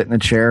I would sit in a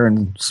chair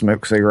and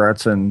smoke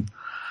cigarettes and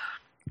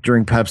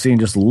drink Pepsi and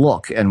just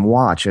look and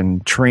watch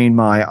and train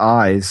my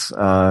eyes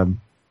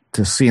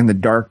to see in the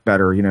dark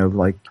better.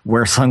 Like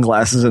wear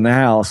sunglasses in the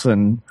house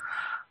and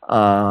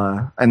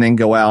then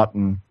go out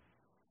and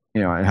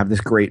I have this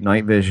great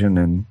night vision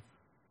and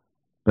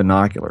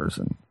binoculars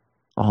and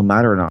all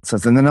matter of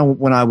nonsense. And then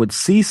when I would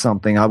see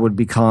something, I would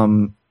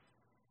become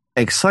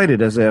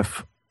excited as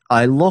if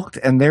I looked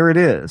and there it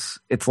is.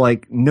 It's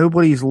like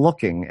nobody's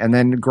looking. And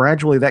then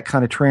gradually that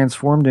kind of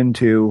transformed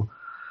into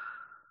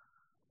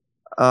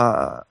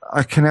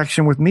a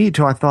connection with me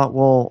too. I thought,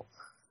 well,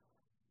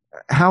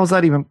 how is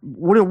that even,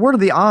 what are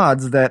the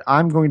odds that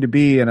I'm going to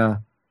be in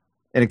a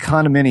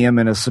condominium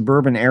in a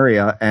suburban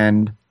area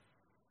and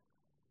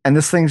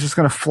this thing's just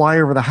going to fly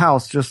over the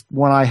house just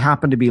when I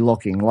happen to be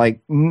looking? Like,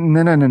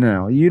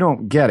 no. You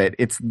don't get it.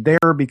 It's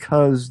there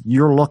because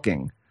you're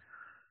looking.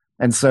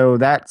 And so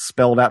that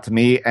spelled out to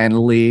me and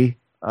Lee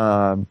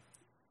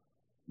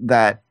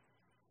that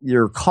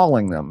you're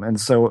calling them. And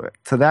so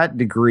to that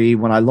degree,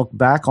 when I look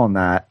back on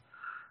that,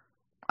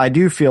 I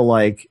do feel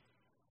like,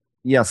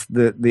 yes,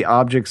 the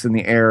objects in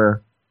the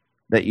air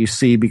that you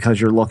see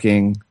because you're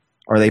looking,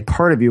 are they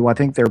part of you? I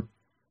think they're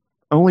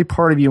only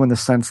part of you in the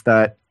sense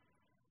that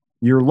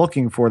you're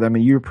looking for them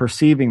and you're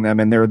perceiving them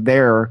and they're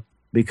there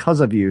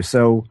because of you.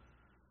 So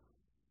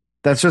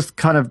that's just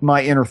kind of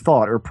my inner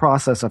thought or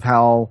process of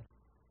how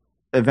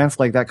events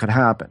like that could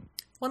happen.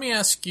 Let me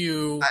ask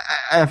you...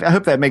 I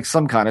hope that makes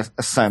some kind of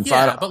sense.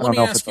 Yeah, but let me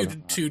ask you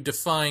to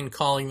define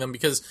calling them,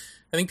 because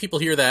I think people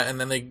hear that and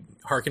then they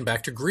harken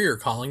back to Greer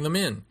calling them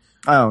in.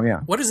 Oh,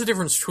 yeah. What is the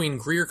difference between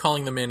Greer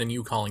calling them in and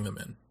you calling them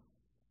in?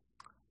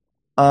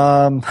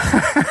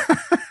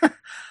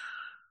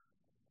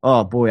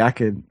 Oh, boy, I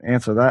could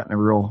answer that in a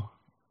real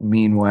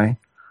mean way.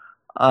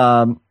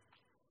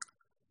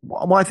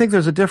 Well, I think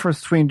there's a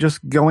difference between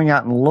just going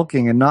out and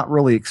looking and not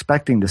really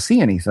expecting to see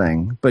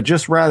anything, but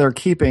just rather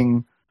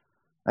keeping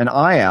an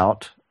eye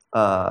out.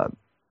 I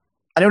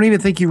don't even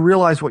think you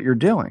realize what you're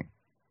doing.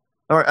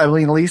 Or, I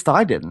mean, at least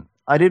I didn't.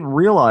 I didn't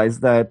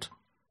realize that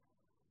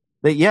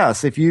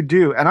yes, if you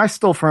do, and I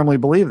still firmly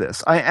believe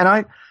this.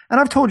 I've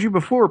told you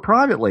before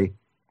privately.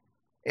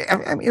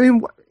 I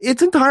mean,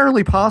 it's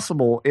entirely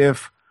possible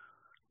if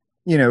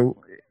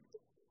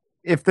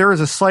there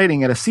is a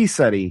sighting at a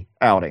CSETI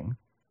outing,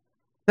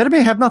 that it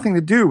may have nothing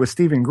to do with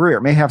Stephen Greer.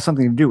 It may have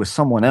something to do with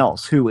someone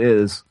else who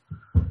is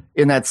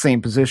in that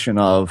same position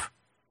of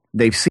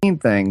they've seen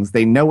things,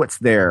 they know it's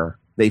there,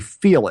 they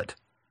feel it,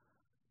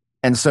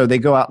 and so they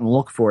go out and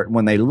look for it. And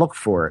when they look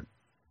for it,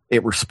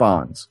 it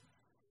responds.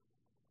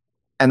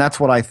 And that's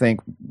what I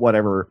think,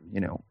 whatever,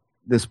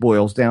 this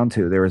boils down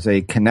to. There is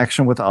a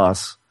connection with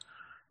us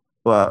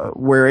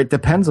where it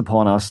depends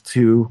upon us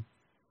to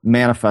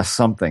manifest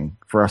something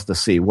for us to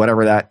see,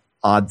 whatever that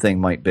odd thing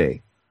might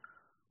be.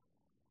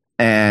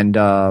 And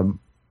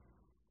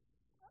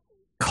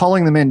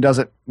calling them in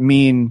doesn't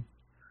mean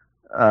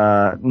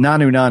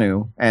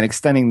nanu and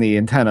extending the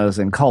antennas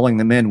and calling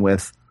them in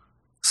with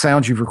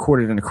sounds you've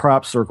recorded in a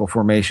crop circle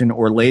formation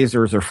or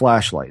lasers or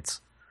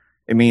flashlights.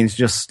 It means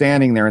just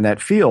standing there in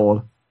that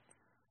field.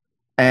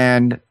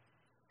 And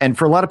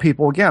for a lot of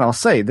people, again, I'll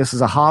say this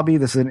is a hobby,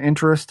 this is an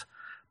interest,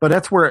 but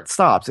that's where it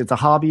stops. It's a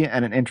hobby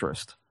and an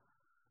interest.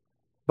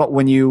 But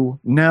when you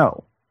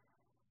know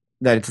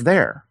that it's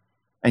there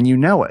and you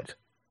know it,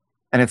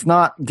 and it's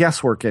not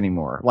guesswork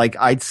anymore, like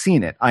I'd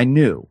seen it, I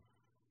knew.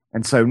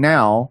 And so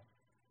now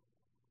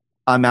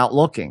I'm out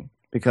looking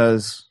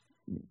because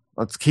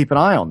let's keep an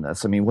eye on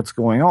this. I mean, what's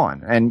going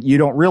on? And you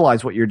don't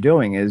realize what you're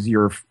doing is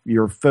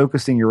you're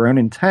focusing your own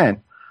intent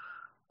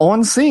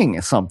on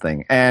seeing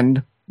something.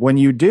 And when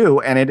you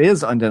do, and it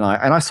is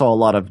undeniable, and I saw a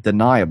lot of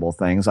deniable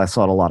things, I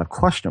saw a lot of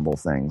questionable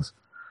things.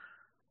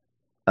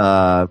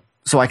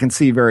 So I can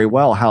see very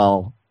well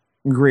how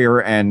Greer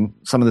and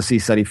some of the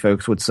CSETI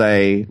folks would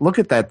say, look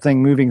at that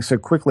thing moving so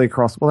quickly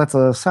across. Well, that's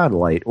a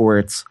satellite, or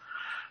it's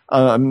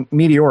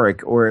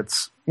meteoric, or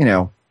it's,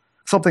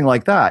 something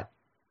like that.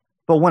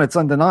 But when it's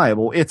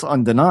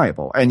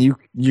undeniable, and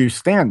you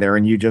stand there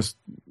and you just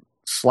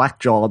slack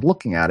jawed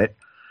looking at it,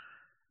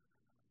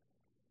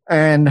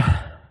 and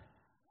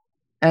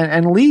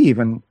leave.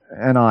 And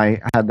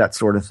I had that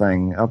sort of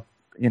thing up,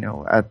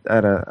 at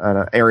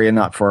a area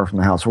not far from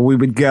the house, where we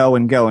would go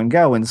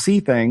and see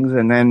things,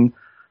 and then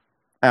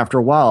after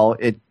a while,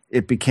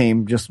 it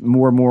became just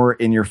more and more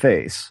in your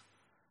face.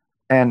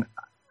 And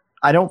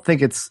I don't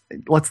think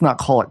let's not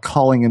call it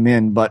calling him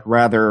in, but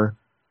rather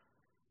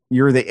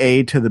you're the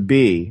A to the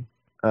B.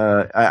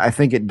 I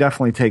think it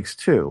definitely takes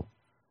two,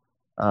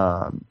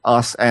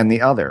 us and the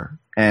other.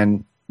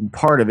 And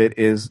part of it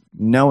is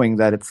knowing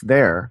that it's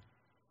there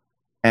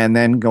and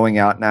then going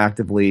out and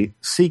actively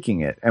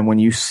seeking it. And when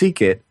you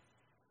seek it,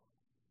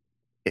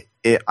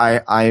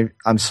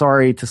 I'm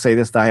sorry to say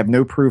this, I have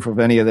no proof of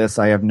any of this.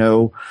 I have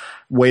no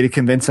way to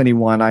convince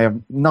anyone. I have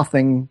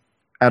nothing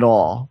at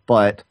all.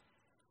 But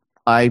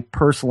I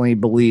personally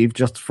believe,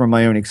 just from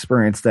my own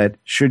experience, that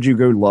should you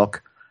go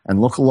look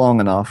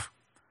long enough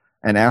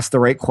and ask the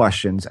right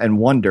questions and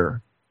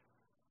wonder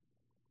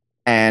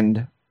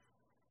and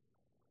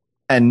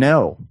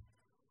know,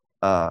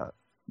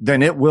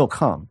 then it will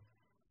come.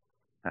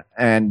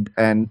 And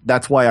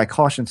that's why I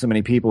caution so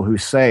many people who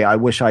say, I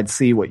wish I'd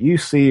see what you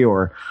see,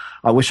 or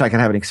I wish I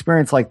could have an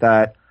experience like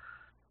that.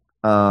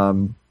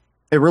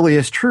 It really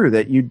is true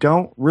that you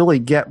don't really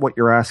get what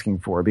you're asking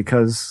for,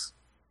 because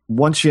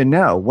once you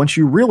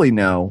really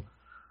know,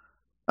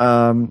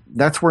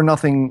 that's where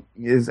nothing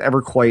is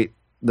ever quite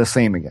the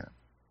same again.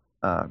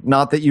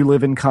 Not that you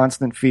live in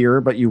constant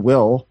fear, but you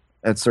will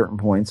at certain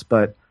points.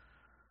 But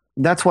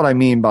that's what I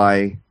mean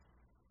by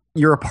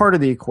you're a part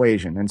of the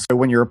equation. And so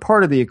when you're a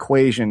part of the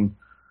equation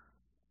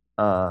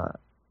to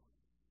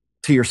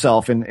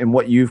yourself and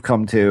what you've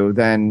come to,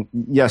 then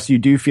yes, you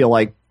do feel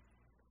like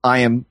I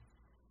am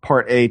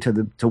part A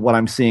to what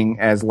I'm seeing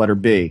as letter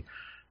B.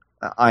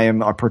 I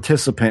am a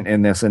participant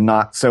in this and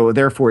not, so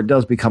therefore it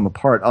does become a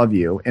part of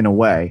you in a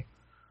way.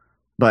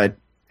 But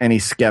any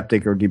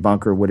skeptic or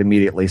debunker would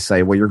immediately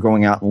say, well, you're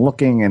going out and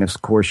looking, and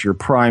of course you're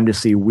primed to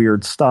see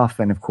weird stuff,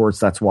 and of course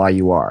that's why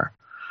you are.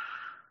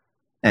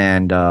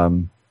 And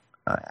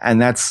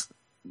that's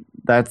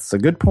a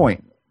good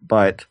point.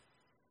 But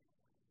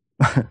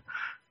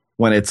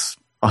when it's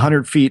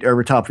 100 feet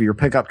over top of your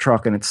pickup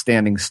truck and it's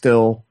standing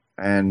still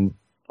and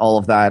all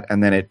of that,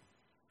 and then it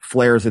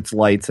flares its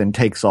lights and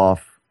takes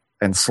off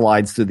and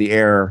slides through the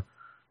air,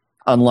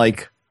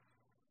 unlike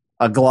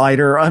a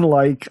glider,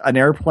 unlike an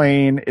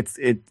airplane,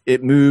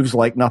 it moves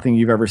like nothing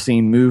you've ever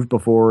seen move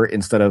before.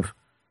 Instead of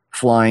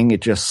flying,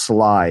 it just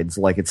slides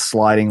like it's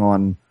sliding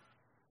on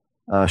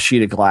a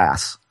sheet of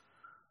glass.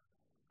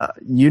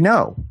 You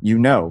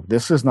know,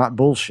 this is not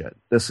bullshit.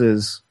 This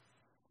is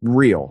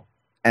real,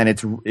 and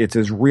it's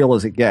as real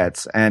as it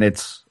gets, and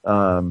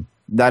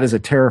that is a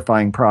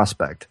terrifying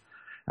prospect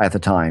at the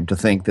time, to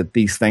think that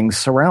these things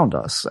surround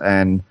us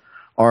and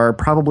are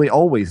probably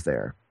always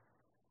there.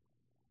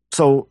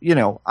 So,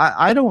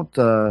 I don't,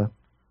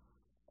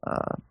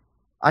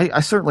 I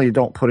certainly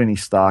don't put any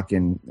stock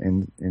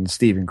in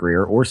Stephen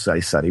Greer or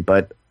SETI,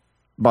 but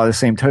by the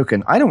same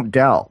token, I don't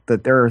doubt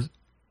that there's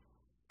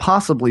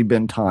possibly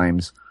been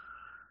times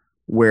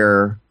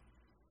where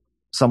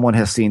someone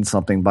has seen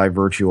something by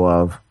virtue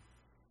of,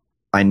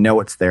 I know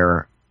it's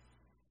there,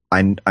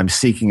 I'm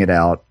seeking it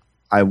out,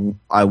 I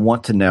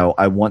want to know,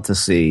 I want to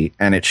see,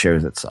 and it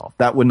shows itself.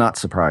 That would not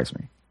surprise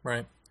me.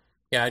 Right.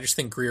 Yeah, I just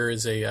think Greer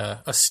is a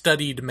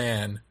studied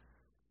man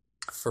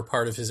for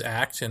part of his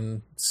act,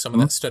 and some of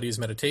that study is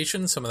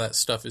meditation, some of that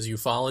stuff is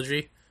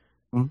ufology.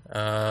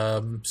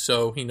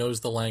 So he knows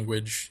the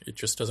language, it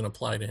just doesn't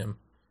apply to him.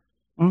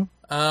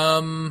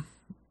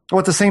 Well,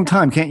 at the same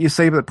time, can't you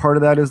say that part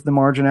of that is the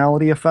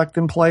marginality effect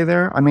in play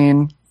there? I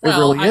mean, it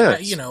really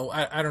is.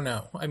 I don't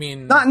know. I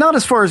mean, not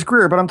as far as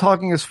Greer, but I'm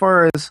talking as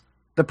far as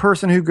the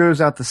person who goes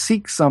out to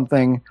seek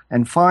something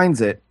and finds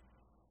it,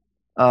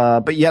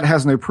 but yet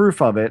has no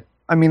proof of it.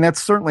 I mean,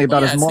 that's certainly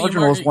about as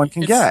marginal as one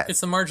can get.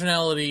 It's the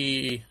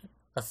marginality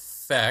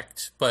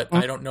effect, but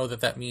I don't know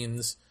that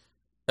means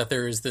that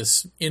there is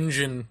this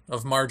engine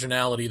of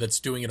marginality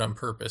that's doing it on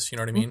purpose. You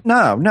know what I mean?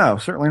 No,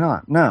 certainly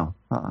not. No.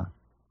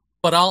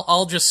 But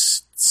I'll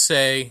just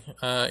say,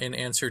 in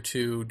answer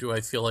to, do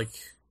I feel like,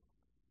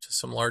 to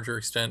some larger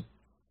extent,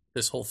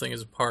 this whole thing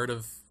is a part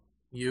of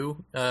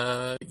you?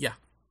 Yeah.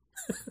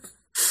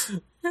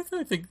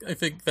 I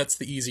think that's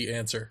the easy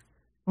answer.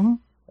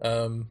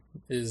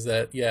 Is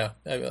that, yeah,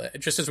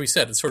 just as we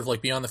said, it's sort of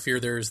like beyond the fear,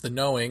 there's the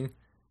knowing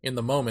in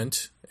the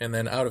moment, and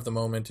then out of the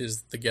moment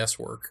is the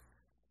guesswork.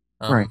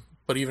 Right.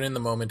 But even in the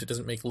moment, it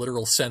doesn't make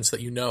literal sense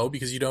that you know,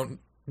 because you don't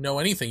know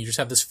anything. You just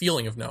have this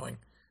feeling of knowing.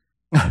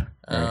 Right.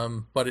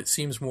 But it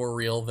seems more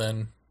real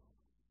than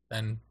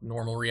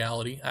normal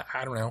reality.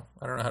 I don't know.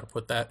 I don't know how to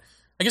put that.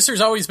 I guess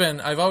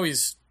I've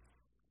always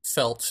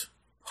felt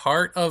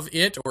part of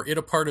it, or it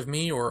a part of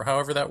me, or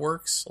however that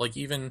works. Like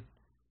even,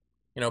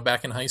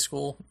 back in high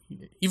school,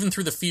 even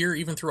through the fear,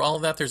 even through all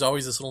of that, there's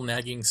always this little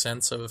nagging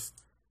sense of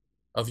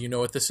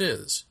what this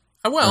is.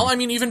 Well, I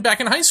mean, even back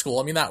in high school,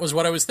 I mean, that was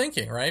what I was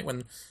thinking, right?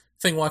 When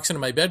Thing walks into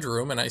my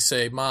bedroom, and I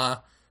say, "Ma,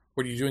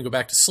 what are you doing? Go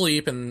back to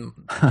sleep." And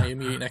my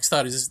immediate next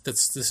thought is,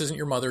 this isn't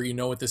your mother. You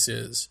know what this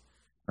is.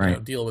 Right. You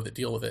know, deal with it.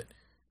 Deal with it.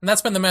 And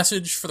that's been the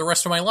message for the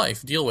rest of my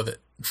life. Deal with it.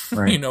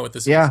 Right. You know what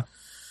this is. Yeah.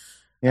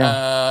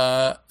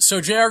 So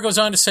JR goes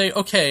on to say,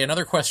 okay,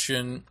 another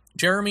question.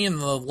 Jeremy, in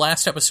the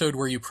last episode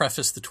where you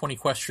prefaced the 20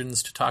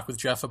 questions to talk with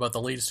Jeff about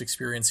the latest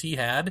experience he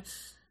had,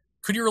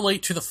 could you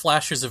relate to the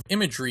flashes of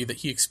imagery that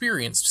he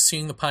experienced,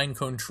 seeing the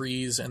pinecone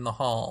trees and the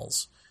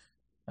halls?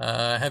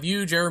 Have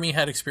you, Jeremy,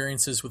 had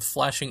experiences with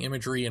flashing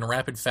imagery in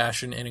rapid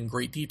fashion and in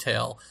great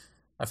detail?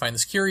 I find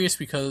this curious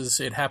because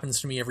it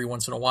happens to me every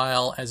once in a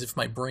while, as if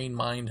my brain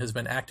mind has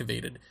been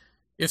activated.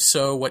 If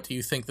so, what do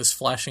you think this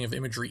flashing of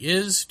imagery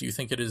is? Do you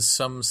think it is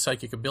some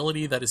psychic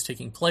ability that is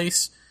taking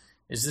place?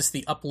 Is this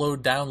the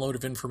upload-download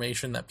of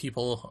information that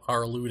people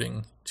are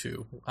alluding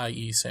to,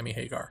 i.e. Sammy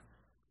Hagar?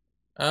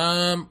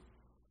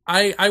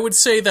 I would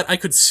say that I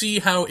could see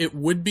how it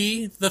would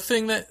be the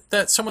thing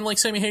that someone like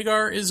Sammy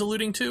Hagar is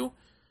alluding to,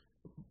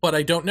 but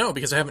I don't know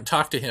because I haven't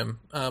talked to him.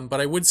 But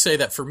I would say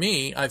that for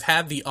me, I've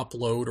had the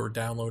upload or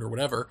download or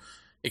whatever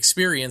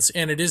experience,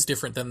 and it is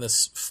different than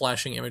this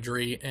flashing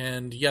imagery,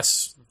 and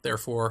yes,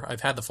 therefore,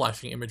 I've had the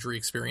flashing imagery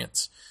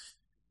experience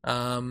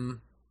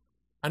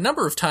a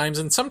number of times,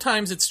 and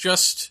sometimes it's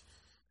just,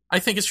 I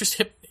think it's just,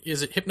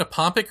 is it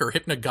hypnopompic or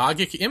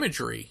hypnagogic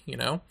imagery, you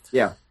know?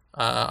 Yeah.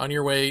 On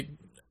your way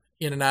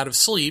in and out of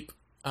sleep,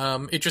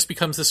 it just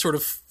becomes this sort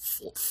of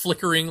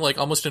flickering, like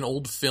almost an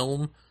old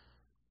film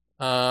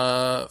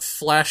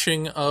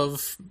flashing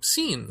of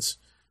scenes.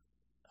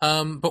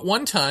 But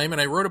one time, and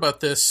I wrote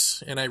about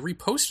this, and I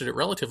reposted it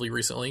relatively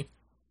recently,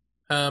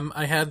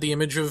 I had the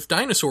image of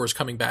dinosaurs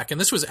coming back,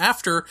 and this was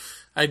after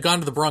I'd gone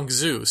to the Bronx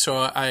Zoo, so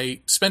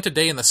I spent a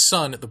day in the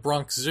sun at the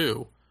Bronx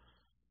Zoo,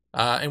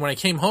 and when I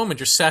came home and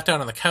just sat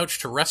down on the couch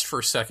to rest for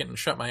a second and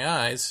shut my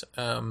eyes,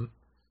 I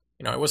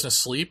wasn't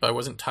asleep, I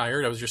wasn't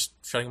tired, I was just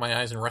shutting my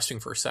eyes and resting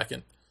for a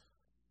second.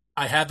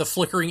 I had the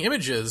flickering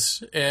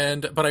images,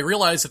 but I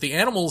realized that the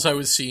animals I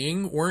was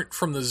seeing weren't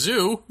from the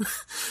zoo.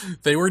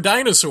 They were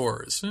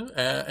dinosaurs,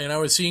 and I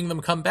was seeing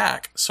them come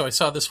back. So I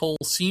saw this whole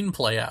scene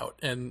play out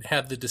and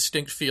had the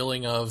distinct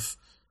feeling of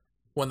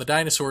when the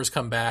dinosaurs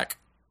come back,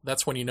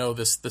 that's when you know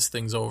this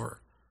thing's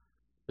over.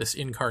 This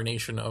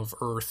incarnation of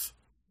Earth.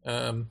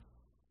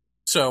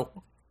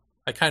 So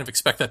I kind of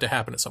expect that to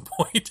happen at some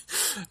point.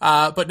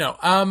 But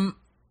no.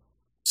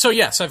 So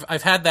yes,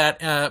 I've had that,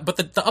 but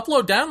the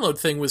upload download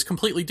thing was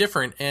completely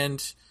different,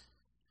 and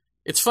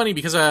it's funny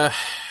because I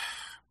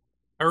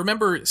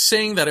remember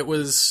saying that it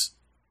was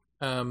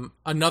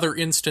another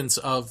instance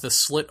of the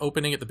slit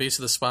opening at the base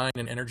of the spine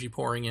and energy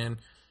pouring in,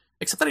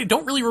 except that I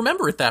don't really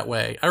remember it that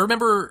way. I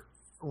remember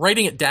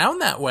writing it down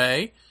that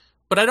way,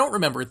 but I don't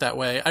remember it that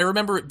way. I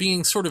remember it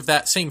being sort of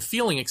that same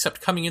feeling,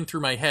 except coming in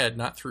through my head,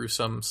 not through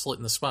some slit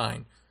in the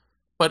spine.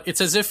 But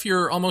it's as if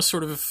you're almost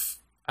sort of,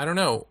 I don't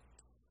know,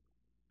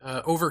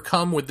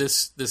 overcome with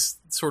this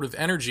sort of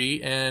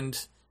energy,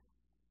 and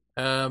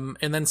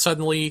then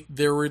suddenly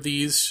there were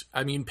these,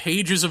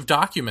 pages of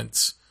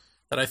documents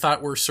that I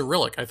thought were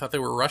Cyrillic. I thought they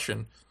were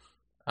Russian,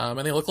 and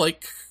they look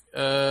like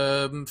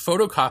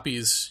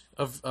photocopies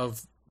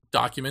of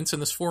documents in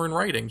this foreign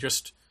writing,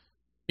 just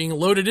being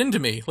loaded into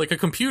me like a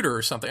computer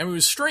or something. It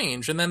was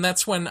strange. And then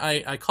that's when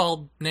I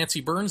called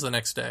Nancy Burns the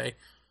next day,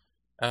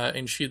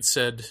 and she had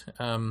said,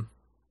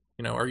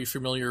 are you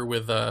familiar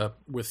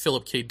with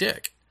Philip K.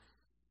 Dick?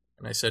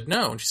 And I said,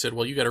 no. And she said,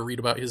 well, you got to read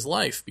about his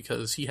life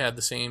because he had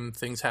the same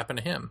things happen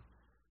to him.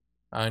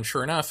 And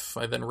sure enough,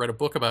 I then read a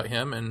book about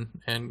him,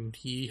 and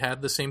he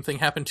had the same thing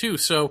happen too.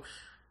 So,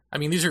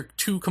 these are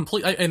two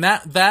complete, and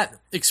that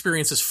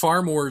experience is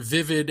far more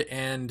vivid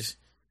and,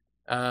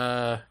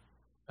 I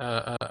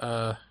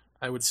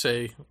would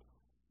say,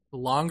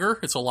 longer.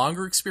 It's a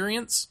longer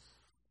experience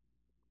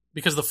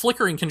because the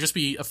flickering can just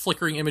be a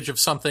flickering image of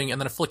something and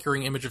then a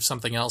flickering image of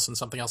something else and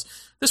something else.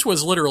 This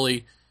was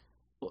literally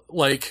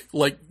like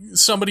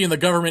somebody in the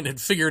government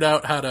had figured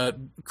out how to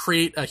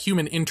create a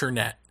human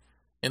internet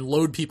and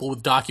load people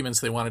with documents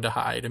they wanted to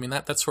hide.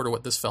 That's sort of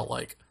what this felt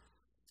like,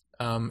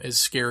 as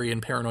scary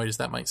and paranoid as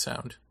that might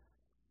sound.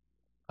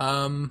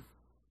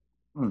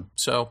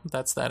 So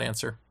that's that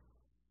answer.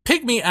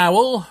 Pygmy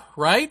Owl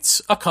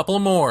writes a couple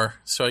more.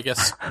 So I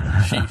guess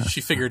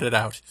she figured it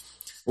out.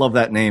 Love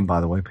that name,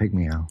 by the way,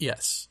 Pygmy Owl.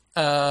 Yes.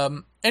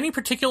 Any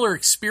particular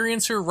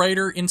experiencer,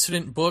 writer,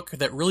 incident, book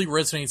that really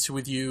resonates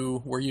with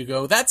you where you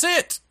go, that's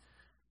it!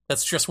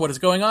 That's just what is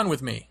going on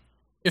with me.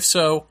 If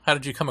so, how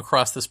did you come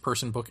across this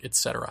person, book,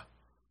 etc.?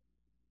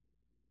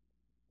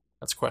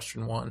 That's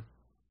question one.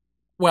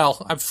 Well,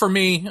 for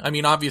me,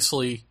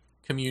 obviously,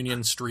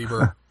 Communion,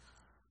 Strieber.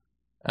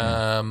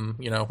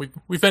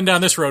 We've been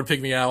down this road,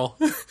 Pygmy Owl.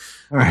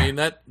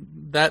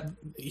 That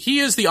he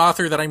is the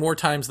author that I more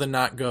times than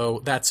not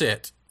go, that's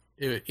it,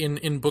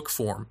 in book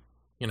form.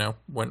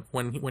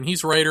 When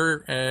he's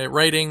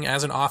writing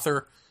as an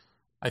author,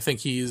 I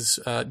think he's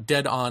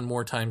dead on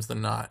more times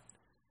than not.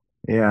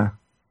 Yeah.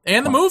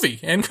 And the movie,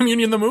 and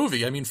Communion the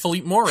movie.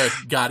 Philippe Mora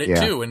got it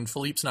too, and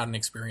Philippe's not an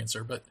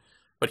experiencer,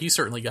 but he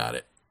certainly got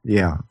it.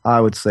 Yeah,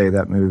 I would say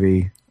that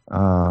movie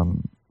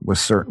was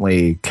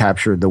certainly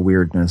captured the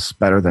weirdness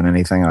better than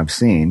anything I've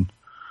seen.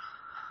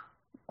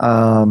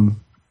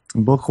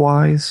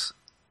 Book-wise,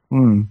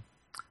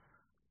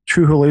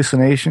 True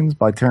Hallucinations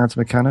by Terence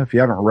McKenna. If you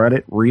haven't read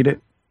it, read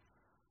it.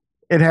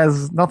 It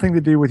has nothing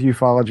to do with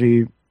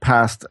ufology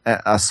past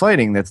a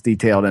sighting that's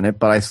detailed in it,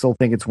 but I still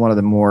think it's one of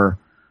the more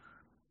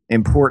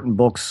important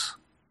books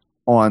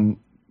on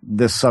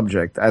this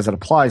subject as it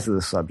applies to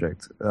this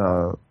subject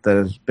that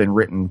has been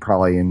written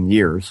probably in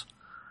years.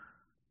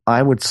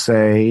 I would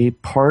say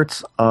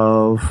parts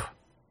of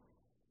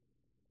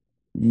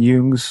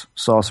Jung's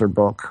saucer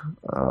book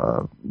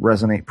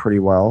resonate pretty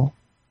well,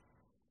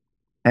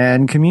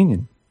 and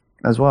Communion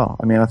as well.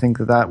 I mean, I think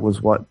that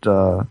was what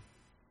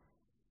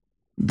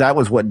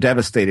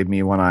devastated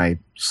me when I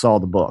saw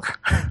the book.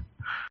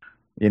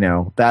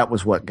 That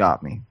was what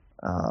got me,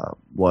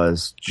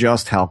 was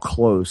just how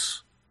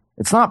close.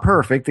 It's not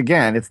perfect.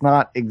 Again, it's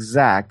not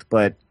exact,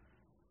 but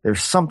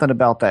there's something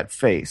about that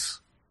face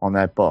on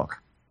that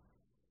book.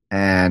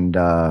 And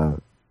I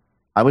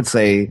would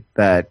say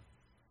that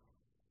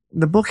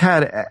the book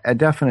had a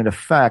definite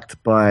effect,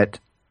 but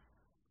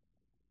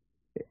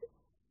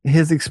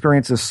his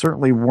experiences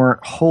certainly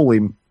weren't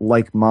wholly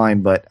like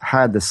mine, but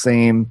had the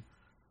same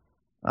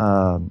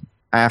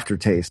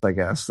aftertaste, I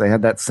guess. They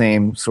had that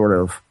same sort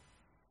of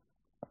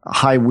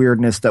high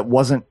weirdness that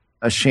wasn't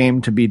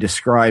ashamed to be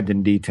described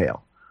in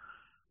detail.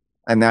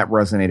 And that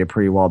resonated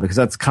pretty well, because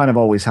that's kind of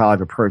always how I've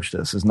approached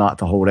this, is not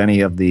to hold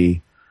any of the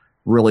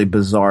really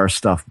bizarre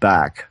stuff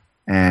back.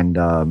 And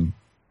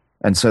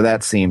so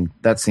that seemed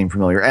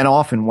familiar. And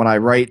often when I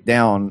write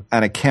down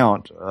an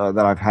account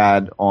that I've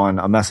had on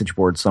a message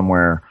board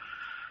somewhere,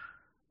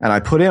 and I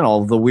put in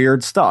all the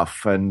weird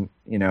stuff and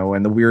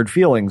the weird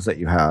feelings that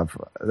you have,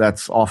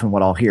 that's often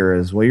what I'll hear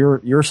is, well,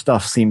 your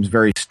stuff seems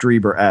very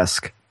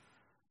Strieber-esque.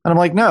 And I'm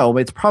like, no,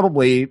 it's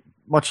probably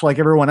much like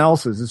everyone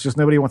else's. It's just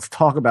nobody wants to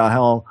talk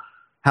about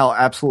how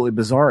absolutely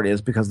bizarre it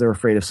is because they're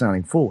afraid of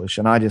sounding foolish.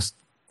 And I'm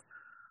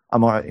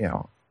already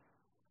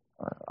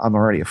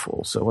a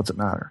fool, so what's it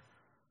matter?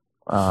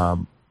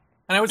 And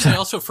I would say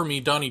also for me,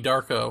 Donnie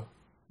Darko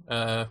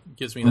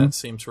gives me that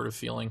same sort of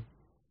feeling,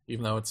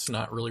 even though it's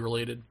not really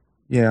related.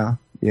 Yeah.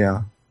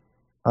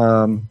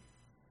 In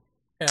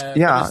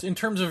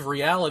terms of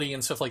reality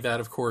and stuff like that,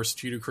 of course,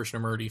 Jiddu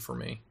Krishnamurti for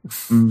me.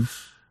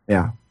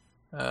 Yeah.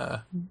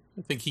 I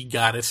think he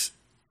got it.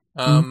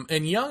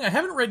 And Jung, I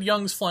haven't read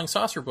Jung's Flying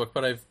Saucer book,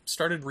 but I've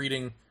started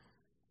reading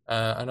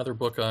another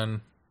book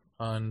on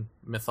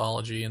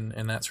mythology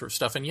and that sort of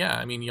stuff. And yeah,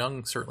 I mean,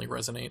 Jung certainly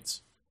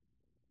resonates.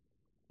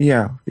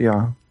 Yeah.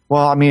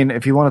 Well, I mean,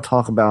 if you want to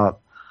talk about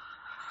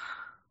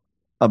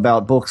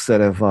books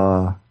that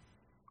have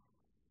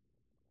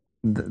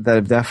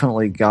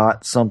definitely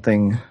got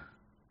something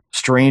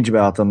strange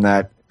about them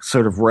that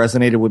sort of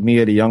resonated with me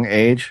at a young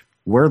age,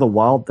 Where the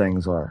Wild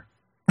Things Are.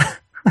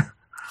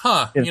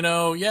 Yeah.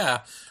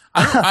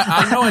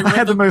 I know I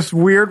had the most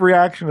weird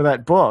reaction to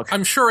that book.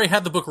 I'm sure I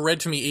had the book read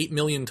to me 8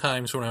 million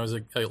times when I was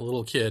a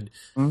little kid.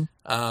 But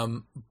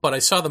I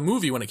saw the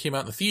movie when it came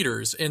out in the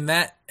theaters, and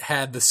that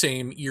had the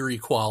same eerie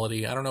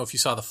quality. I don't know if you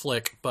saw the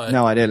flick, but...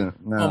 No, I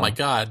didn't. No. Oh my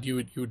God. You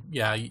would,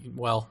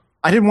 well...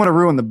 I didn't want to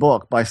ruin the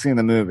book by seeing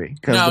the movie.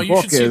 No, the you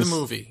book should see the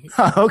movie.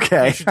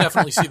 Okay. You should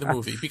definitely see the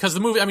movie. Because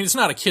the movie, I mean, it's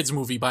not a kid's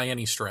movie by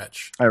any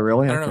stretch. Oh,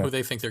 really? I don't know who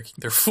they think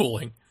they're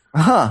fooling.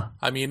 Huh.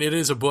 I mean, it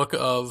is a book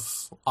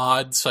of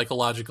odd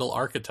psychological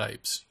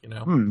archetypes,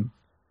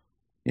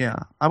 Yeah.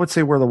 I would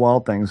say Where the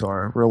Wild Things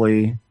Are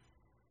really,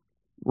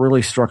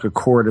 really struck a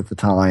chord at the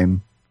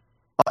time.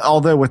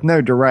 Although with no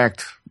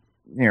direct,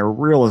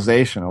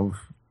 realization of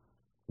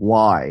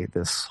why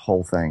this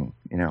whole thing,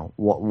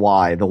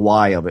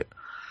 why of it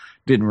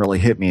didn't really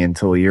hit me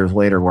until years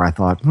later, where I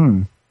thought,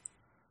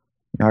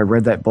 I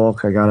read that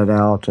book, I got it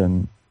out,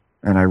 and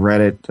I read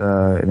it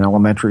in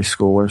elementary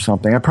school or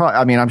something.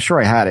 I'm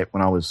sure I had it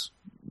when I was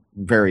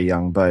very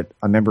young, but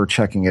I remember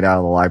checking it out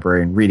of the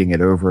library and reading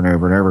it over and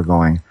over and over,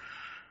 going,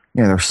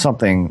 there's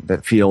something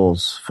that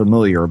feels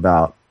familiar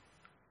about,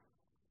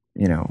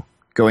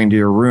 going to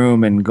your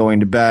room and going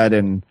to bed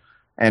and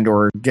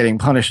or getting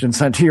punished and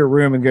sent to your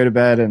room and go to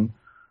bed and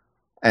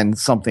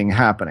something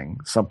happening,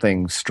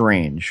 something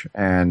strange,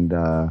 and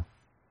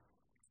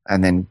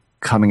then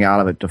coming out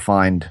of it to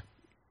find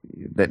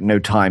that no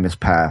time has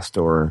passed,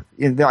 or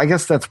I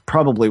guess that's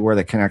probably where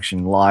the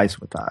connection lies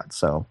with that.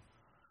 So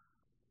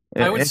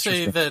I would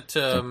say that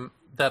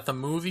that the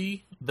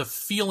movie, the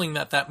feeling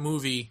that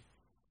movie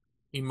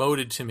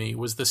emoted to me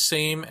was the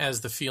same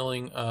as the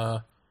feeling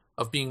of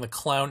being the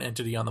clown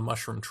entity on the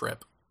mushroom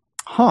trip.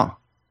 Huh.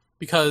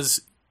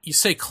 Because you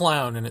say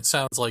clown and it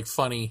sounds like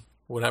funny,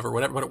 whatever,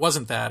 but it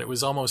wasn't that. It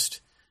was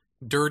almost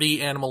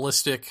dirty,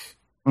 animalistic,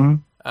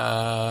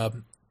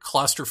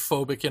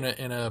 claustrophobic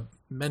in a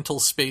mental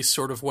space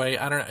sort of way.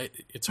 I don't know.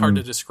 It's hard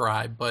to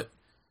describe, but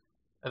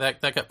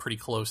that got pretty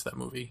close, that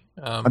movie.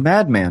 A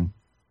madman.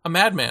 A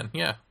madman,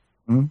 yeah.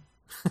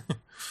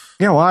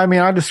 Yeah, well, I mean,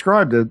 I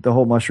described the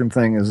whole mushroom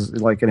thing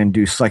as like an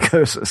induced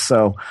psychosis,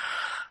 so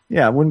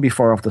yeah, it wouldn't be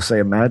far off to say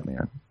a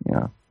madman.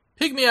 Yeah.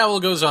 Pygmy Owl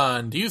goes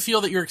on. Do you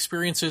feel that your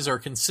experiences are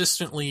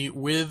consistently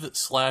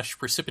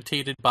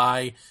with/precipitated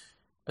by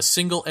a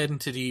single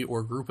entity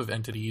or group of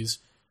entities?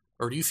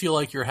 Or do you feel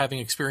like you're having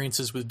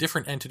experiences with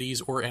different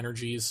entities or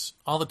energies,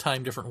 all the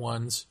time different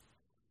ones?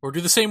 Or do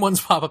the same ones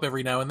pop up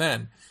every now and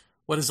then?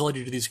 What has led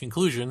you to these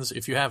conclusions,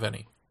 if you have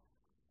any?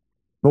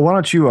 But why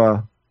don't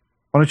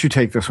you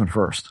take this one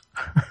first?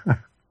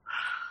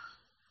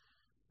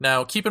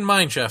 Now, keep in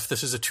mind, Jeff,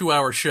 this is a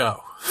 2-hour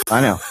show.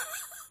 I know.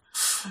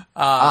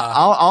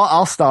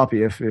 I'll stop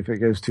you if it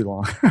goes too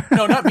long.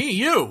 No, not me,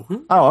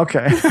 you. Oh,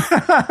 okay.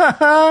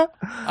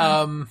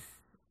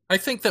 I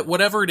think that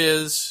whatever it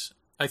is,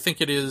 I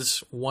think it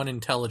is one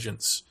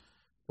intelligence.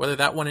 Whether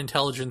that one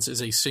intelligence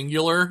is a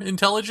singular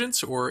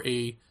intelligence or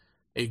a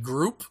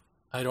group,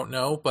 I don't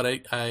know.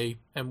 But I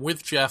am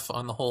with Jeff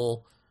on the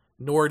whole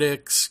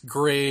Nordics,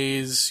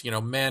 Greys,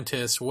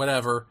 Mantis,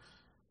 whatever.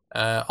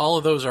 All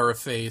of those are a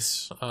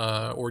face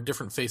or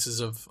different faces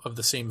of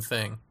the same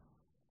thing.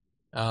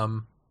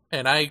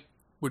 And I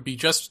would be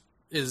just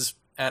as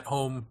at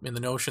home in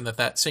the notion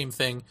that same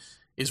thing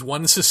is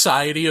one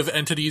society of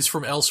entities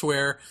from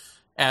elsewhere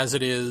as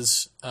it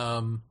is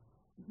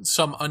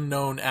some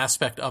unknown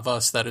aspect of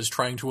us that is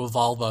trying to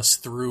evolve us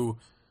through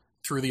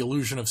the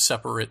illusion of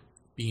separate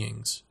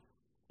beings.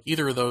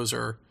 Either of those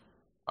are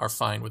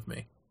fine with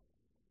me,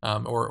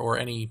 or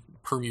any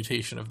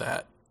permutation of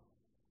that.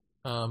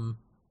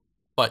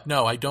 But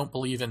no, I don't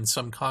believe in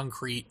some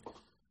concrete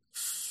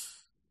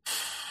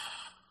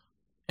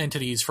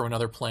entities from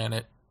another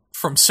planet,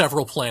 from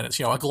several planets.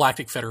 A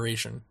galactic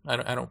federation. I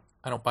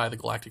don't buy the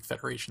galactic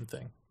federation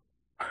thing.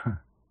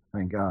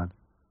 Thank God.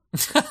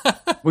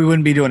 We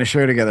wouldn't be doing a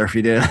show together if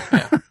you did.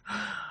 Yeah.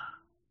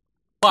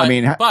 But,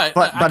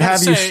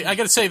 I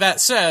got to say, that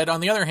said, on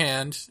the other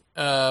hand,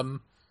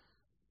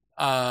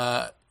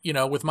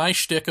 with my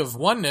shtick of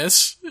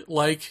oneness,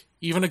 like,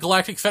 even a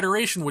galactic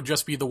federation would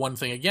just be the one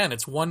thing again.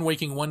 It's one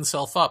waking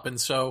oneself up, and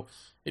so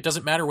it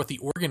doesn't matter what the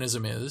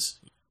organism is.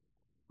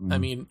 I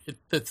mean,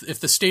 if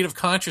the state of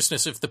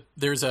consciousness,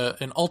 there's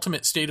an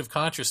ultimate state of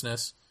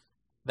consciousness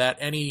that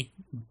any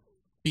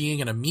being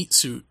in a meat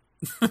suit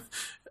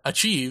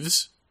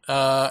achieves,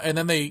 and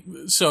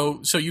then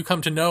so you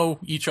come to know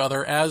each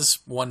other as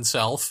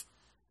oneself,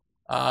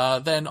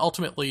 then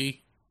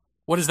ultimately,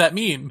 what does that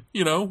mean?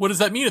 What does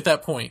that mean at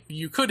that point?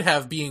 You could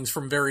have beings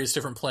from various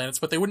different planets,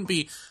 but they wouldn't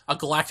be a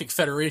galactic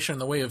federation in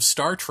the way of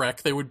Star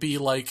Trek. They would be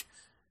like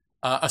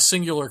a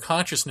singular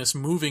consciousness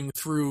moving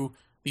through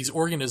these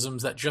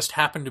organisms that just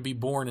happen to be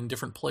born in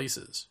different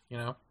places,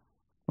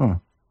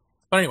 But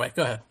anyway,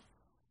 go ahead.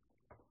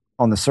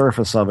 On the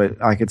surface of it,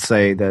 I could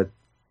say that,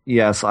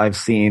 yes, I've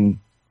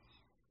seen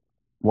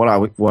what I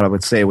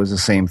would say was the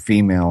same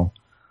female,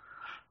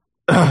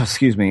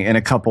 excuse me, in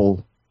a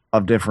couple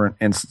of different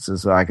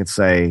instances. I could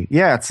say,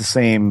 yeah, it's the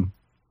same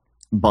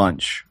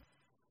bunch.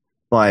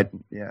 But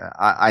yeah,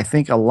 I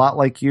think a lot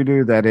like you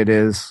do that it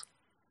is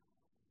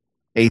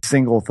a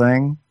single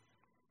thing,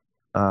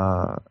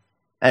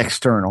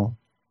 external,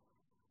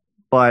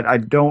 but I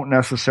don't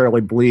necessarily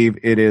believe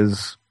it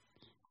is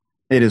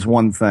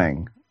one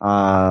thing,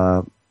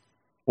 or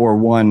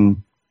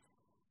one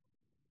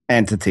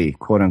entity,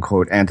 quote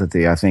unquote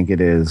entity. I think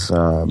it is,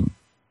 I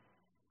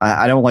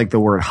don't like the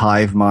word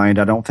hive mind.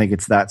 I don't think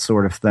it's that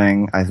sort of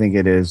thing. I think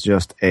it is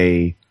just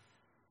I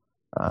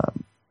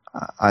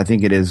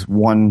think it is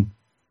one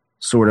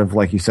sort of,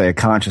 like you say, a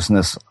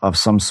consciousness of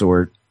some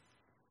sort.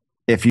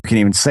 If you can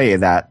even say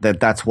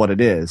that's what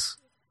it is.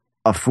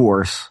 A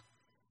force,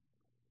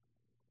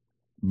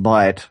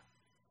 but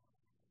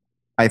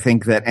I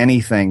think that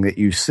anything that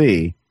you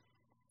see,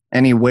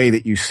 any way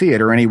that you see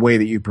it or any way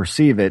that you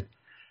perceive it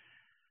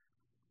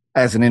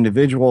as an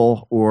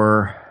individual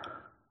or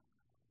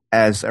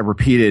as a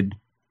repeated,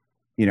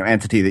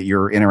 entity that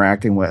you're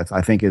interacting with,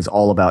 I think is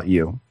all about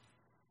you.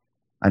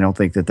 I don't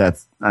think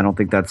that's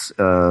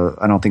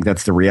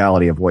the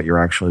reality of what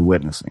you're actually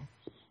witnessing.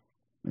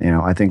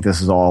 I think this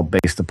is all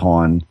based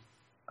upon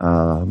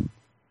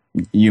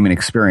human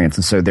experience,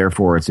 and so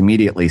therefore it's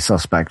immediately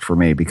suspect for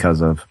me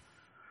because of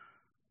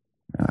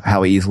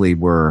how easily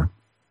we're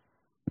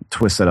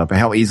twisted up,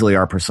 how easily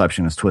our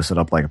perception is twisted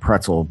up like a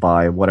pretzel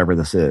by whatever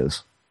this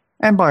is,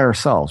 and by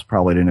ourselves,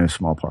 probably to no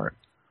small part.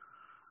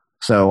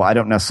 So I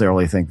don't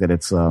necessarily think that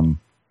it's a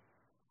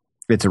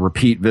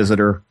repeat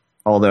visitor,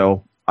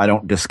 although I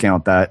don't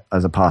discount that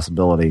as a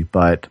possibility,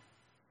 but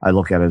I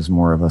look at it as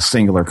more of a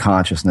singular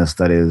consciousness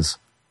that is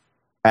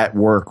at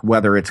work,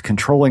 whether it's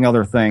controlling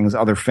other things,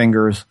 other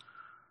fingers,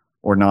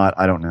 or not,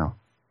 I don't know.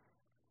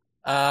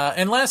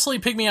 And lastly,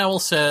 Pygmy Owl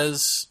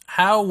says,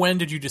 when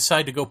did you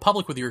decide to go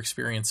public with your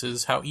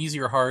experiences? How easy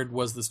or hard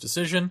was this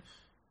decision?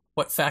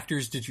 What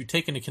factors did you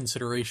take into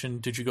consideration?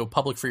 Did you go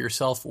public for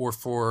yourself or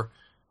for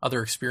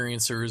other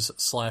experiencers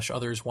 /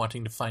 others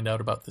wanting to find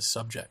out about this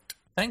subject?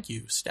 Thank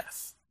you,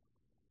 Steph.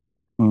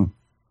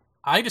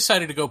 I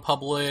decided to go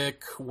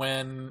public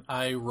when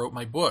I wrote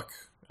my book,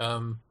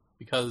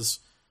 because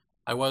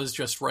I was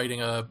just writing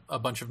a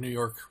bunch of New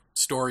York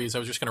stories. I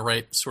was just going to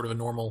write sort of a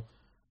normal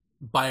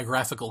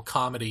biographical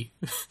comedy.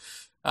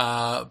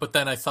 But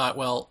then I thought,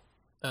 well,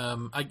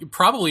 I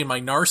probably in my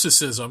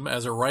narcissism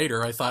as a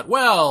writer, I thought,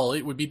 well,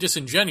 it would be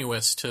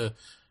disingenuous to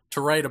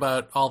write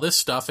about all this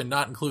stuff and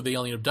not include the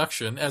alien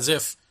abduction, as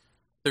if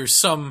there's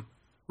some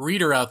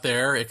reader out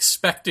there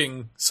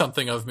expecting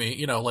something of me.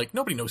 You know, like,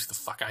 nobody knows who the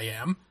fuck I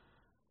am.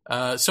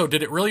 So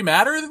did it really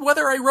matter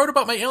whether I wrote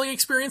about my alien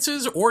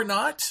experiences or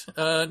not?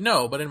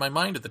 No, but in my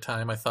mind at the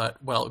time, I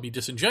thought, well, it would be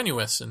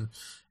disingenuous and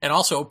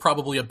also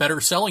probably a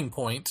better selling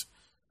point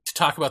to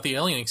talk about the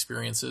alien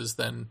experiences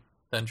than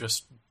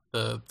just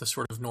the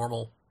sort of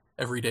normal,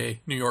 everyday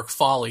New York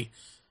folly.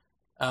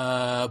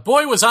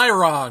 Boy, was I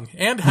wrong.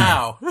 And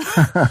how?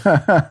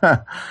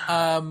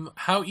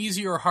 How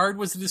easy or hard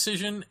was the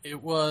decision?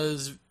 It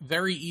was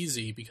very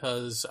easy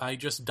because I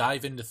just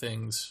dive into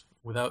things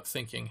without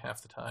thinking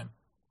half the time.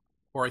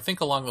 Or I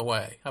think along the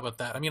way. How about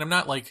that? I mean, I'm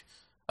not like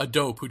a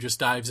dope who just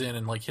dives in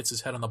and like hits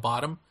his head on the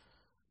bottom.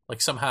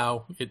 Like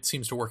somehow it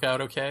seems to work out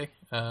okay.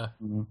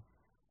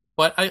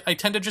 But I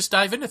tend to just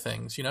dive into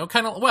things, you know,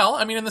 kind of, well,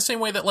 I mean, in the same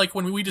way that like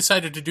when we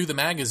decided to do the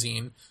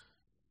magazine,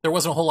 there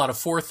wasn't a whole lot of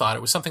forethought.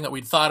 It was something that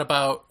we'd thought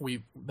about.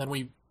 Then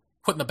we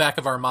put in the back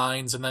of our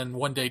minds and then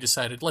one day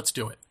decided, let's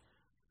do it.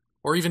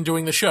 Or even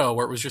doing the show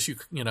where it was just,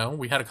 you know,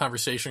 we had a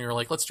conversation and you're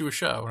like, let's do a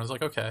show. And I was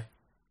like, okay,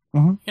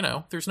 you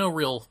know, there's no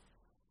real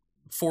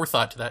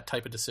forethought to that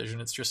type of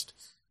decision. It's just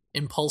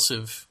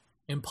impulsive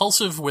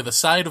with a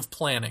side of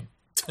planning.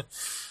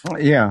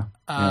 Yeah.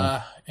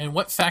 And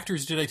what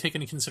factors did I take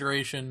into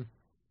consideration?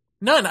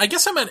 None. I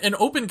guess I'm an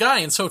open guy,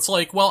 and so it's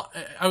like, well,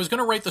 I was going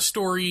to write the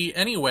story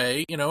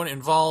anyway, you know, and it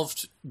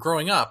involved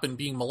growing up and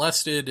being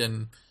molested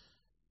and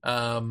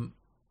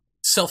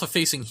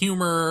self-effacing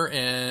humor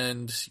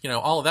and, you know,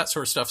 all of that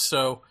sort of stuff.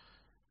 So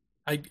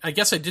I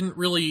guess I didn't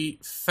really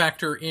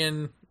factor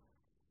in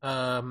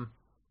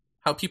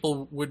how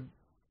people would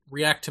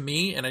react to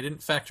me, and I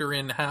didn't factor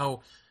in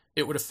how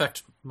it would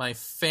affect my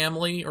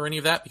family or any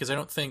of that, because I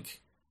don't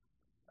think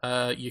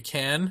you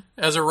can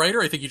as a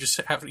writer. I think you just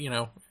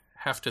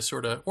have to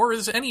sort of, or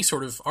as any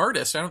sort of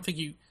artist, I don't think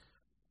you,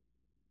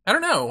 I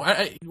don't know.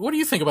 What do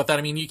you think about that?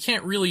 I mean, you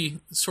can't really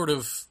sort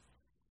of,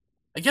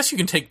 I guess you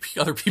can take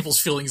other people's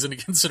feelings into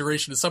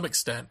consideration to some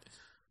extent,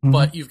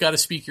 but you've got to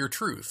speak your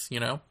truth,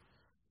 you know?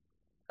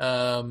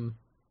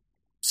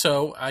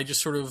 So I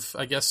just sort of,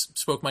 I guess,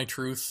 spoke my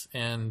truth,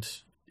 and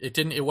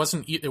it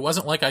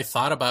wasn't like I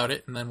thought about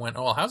it and then went,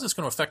 oh, how's this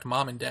going to affect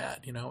mom and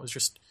dad? You know, it was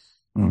just,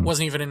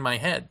 wasn't even in my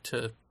head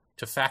to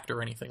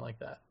factor anything like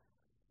that.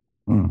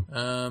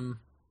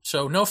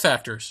 So no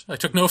factors. I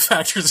took no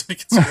factors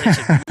into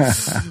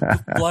consideration.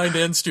 Blind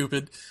and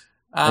stupid.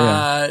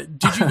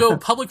 Did you go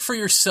public for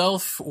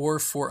yourself or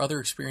for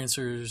other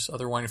experiencers,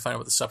 other wanting to find out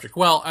about the subject?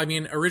 Well, I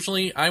mean,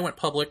 originally I went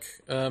public,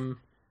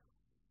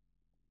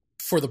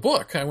 for the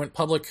book. I went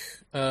public,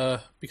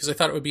 because I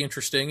thought it would be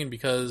interesting and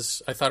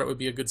because I thought it would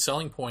be a good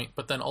selling point.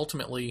 But then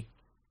ultimately,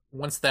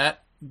 once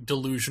that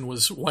delusion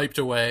was wiped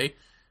away,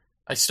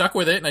 I stuck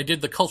with it and I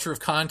did the culture of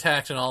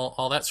contact and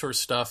all that sort of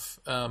stuff,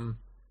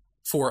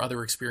 for other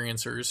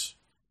experiencers,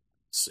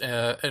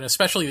 and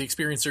especially the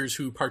experiencers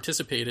who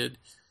participated,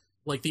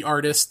 like the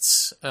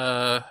artists.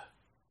 I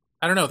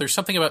don't know, there's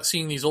something about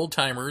seeing these old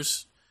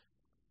timers,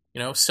 you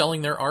know,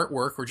 selling their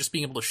artwork or just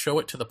being able to show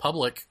it to the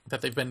public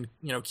that they've been,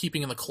 you know,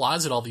 keeping in the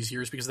closet all these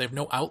years because they have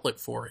no outlet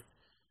for it.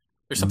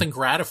 There's something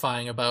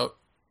gratifying about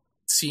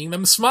seeing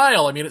them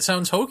smile. I mean, it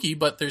sounds hokey,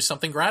 but there's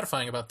something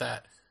gratifying about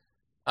that.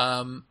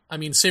 I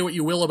mean, say what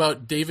you will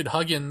about David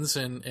Huggins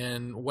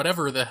and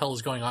whatever the hell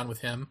is going on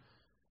with him.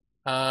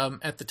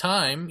 At the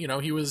time, you know,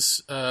 he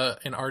was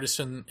an artist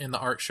in the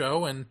art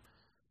show, and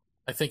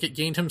I think it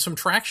gained him some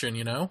traction,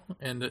 you know,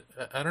 and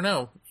I don't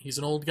know, he's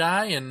an old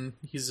guy and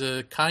he's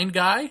a kind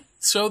guy,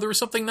 so there was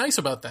something nice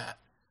about that.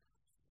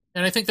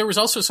 And I think there was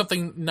also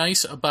something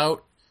nice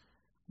about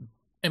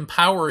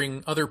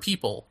empowering other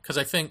people, because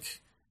I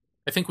think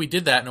we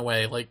did that in a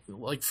way,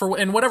 like for,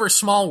 in whatever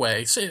small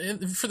way,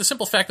 for the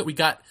simple fact that we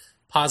got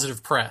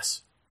positive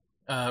press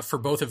for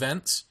both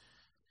events.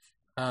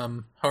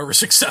 However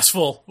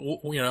successful,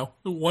 you know,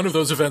 one of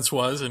those events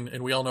was,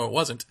 and we all know it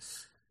wasn't,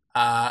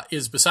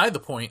 is beside the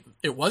point.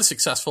 It was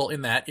successful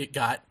in that it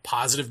got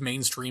positive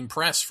mainstream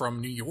press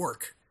from New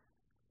York.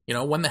 You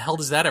know, when the hell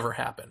does that ever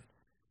happen?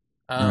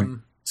 Right.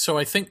 So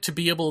I think to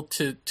be able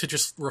to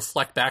just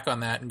reflect back on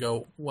that and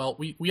go, well,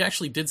 we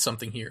actually did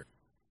something here.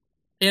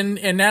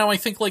 And now I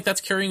think like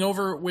that's carrying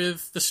over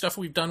with the stuff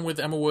we've done with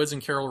Emma Woods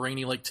and Carol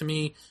Rainey. Like, to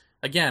me,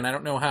 again, I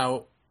don't know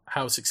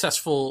how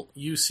successful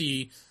you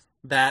see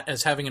that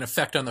as having an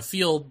effect on the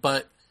field,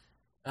 but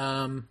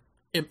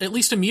at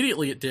least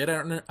immediately it did.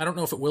 I don't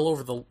know if it will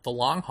over the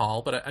long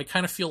haul, but I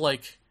kind of feel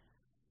like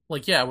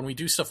yeah, when we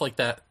do stuff like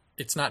that,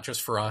 it's not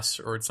just for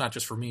us, or it's not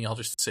just for me. I'll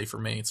just say for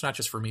me. It's not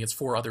just for me. It's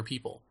for other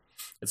people.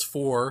 It's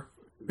for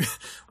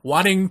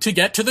wanting to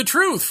get to the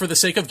truth for the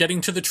sake of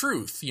getting to the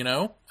truth, you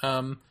know?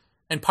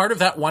 And part of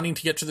that wanting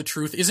to get to the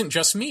truth isn't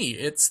just me.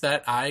 It's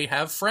that I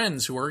have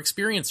friends who are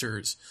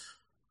experiencers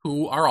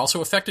who are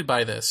also affected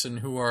by this, and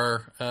who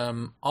are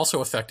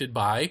also affected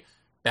by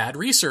bad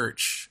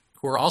research,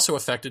 who are also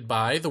affected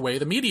by the way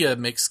the media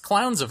makes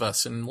clowns of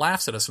us and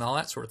laughs at us and all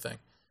that sort of thing.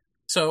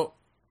 So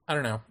I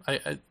don't know.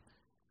 I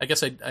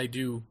guess I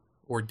do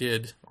or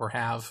did or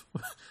have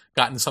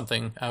gotten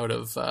something out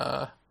of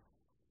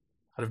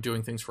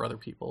doing things for other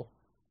people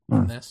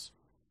in this.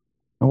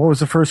 What was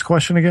the first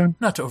question again?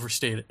 Not to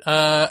overstate it.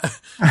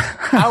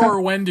 How or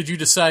when did you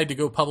decide to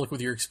go public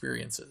with your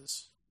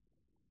experiences?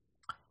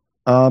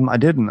 I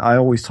didn't. I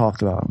always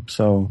talked about them.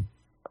 So,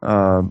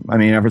 I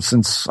mean, ever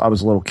since I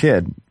was a little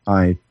kid,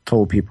 I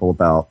told people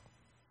about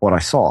what I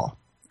saw,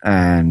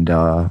 and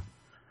a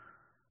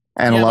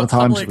lot of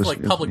times public, it was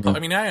like public. I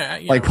mean,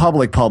 like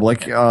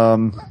public.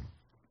 Yeah.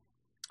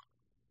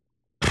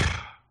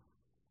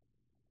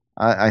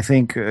 I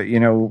think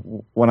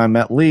when I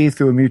met Lee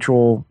through a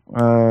mutual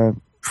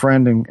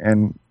friend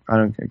and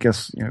I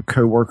guess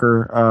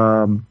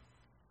coworker,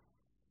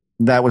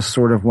 that was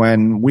sort of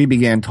when we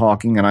began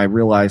talking, and I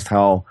realized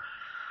how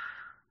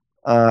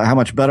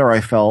much better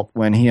I felt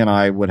when he and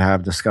I would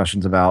have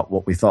discussions about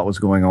what we thought was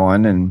going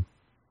on,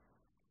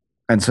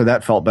 and so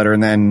that felt better.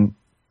 And then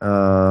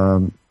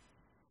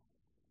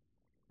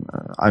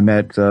I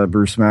met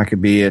Bruce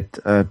Maccabee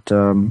at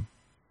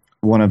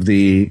one of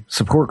the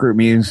support group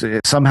meetings.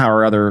 Somehow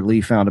or other,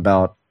 Lee found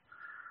about.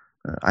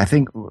 I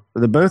think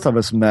the both of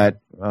us met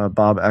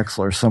Bob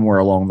Exler somewhere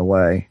along the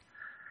way,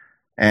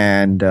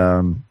 and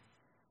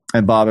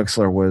Bob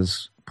Exler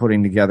was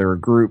putting together a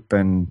group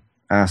and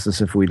asked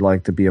us if we'd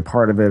like to be a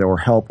part of it or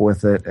help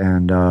with it,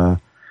 and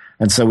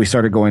so we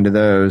started going to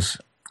those.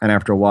 And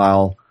after a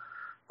while,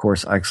 of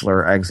course,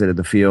 Exler exited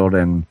the field,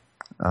 and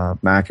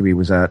Maccabee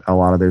was at a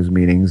lot of those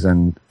meetings,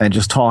 and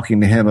just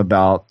talking to him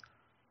about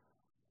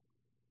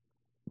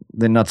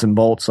the nuts and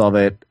bolts of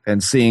it,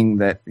 and seeing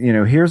that,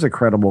 here's a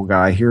credible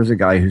guy. Here's a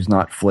guy who's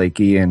not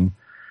flaky and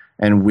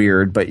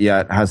weird, but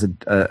yet has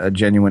a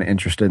genuine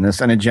interest in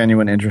this and a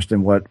genuine interest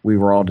in what we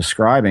were all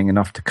describing,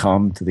 enough to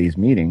come to these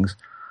meetings.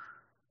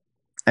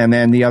 And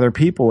then the other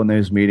people in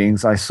those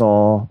meetings, I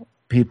saw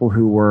people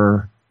who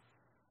were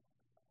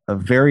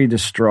very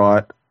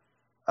distraught,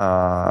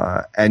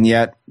 and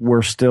yet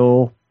were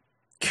still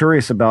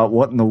curious about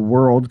what in the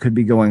world could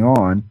be going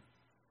on.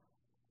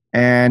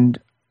 And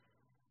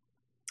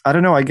I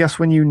don't know, I guess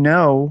when you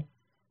know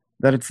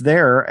that it's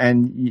there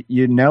and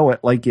you know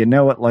it like you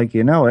know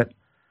it,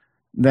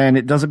 then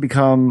it doesn't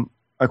become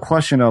a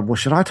question of, well,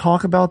 should I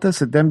talk about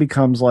this? It then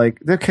becomes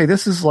like, okay,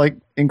 this is like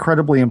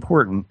incredibly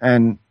important.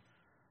 And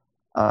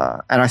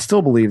I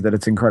still believe that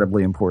it's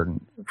incredibly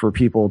important for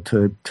people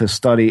to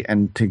study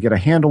and to get a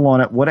handle on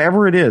it,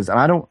 whatever it is. And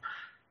I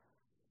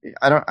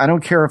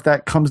don't care if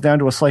that comes down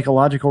to a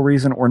psychological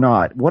reason or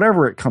not,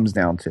 whatever it comes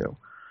down to,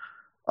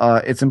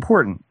 it's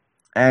important.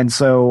 And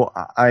so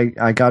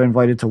I got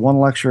invited to one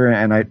lecture,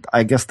 and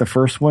I guess the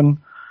first one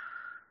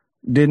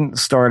didn't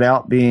start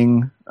out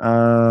being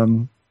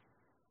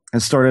it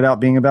started out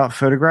being about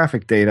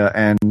photographic data,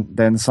 and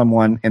then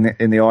someone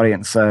in the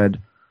audience said,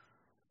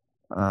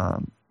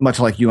 much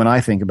like you and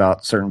I think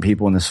about certain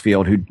people in this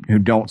field who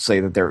don't say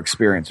that they're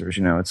experiencers.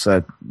 It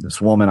said,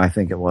 this woman, I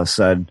think it was,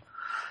 said,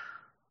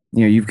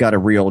 you've got a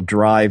real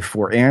drive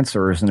for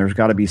answers, and there's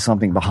got to be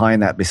something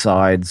behind that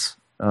besides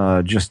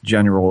just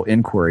general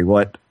inquiry.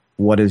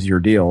 What is your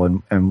deal,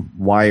 and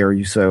why are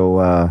you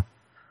so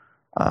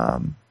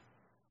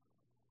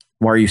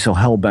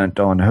hell bent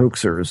on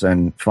hoaxers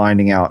and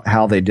finding out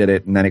how they did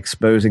it and then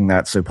exposing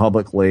that so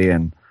publicly?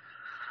 And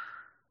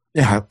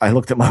yeah, I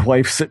looked at my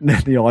wife sitting in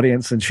the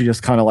audience, and she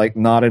just kind of like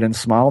nodded and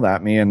smiled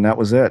at me, and that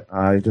was it.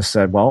 I just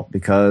said, well,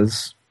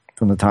 because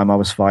from the time I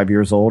was 5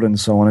 years old, and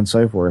so on and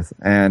so forth,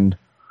 and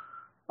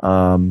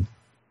I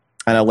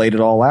laid it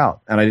all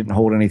out, and I didn't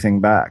hold anything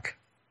back,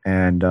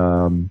 and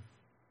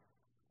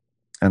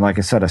like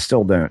I said, I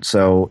still don't.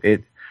 So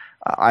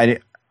I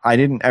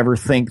didn't ever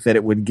think that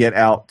it would get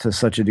out to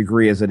such a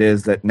degree as it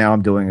is, that now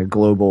I'm doing a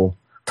global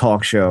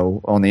talk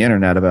show on the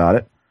internet about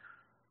it.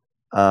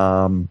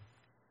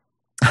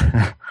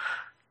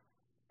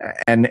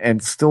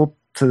 And still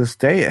to this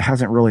day, it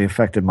hasn't really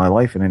affected my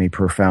life in any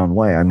profound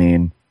way. I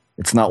mean,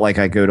 it's not like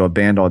I go to a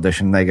band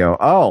audition and they go,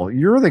 "Oh,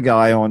 you're the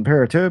guy on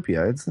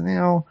Paratopia." It's,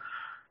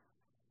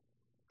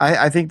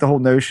 I think the whole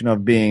notion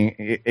of being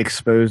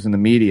exposed in the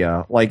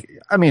media, like,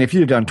 I mean, if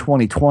you'd done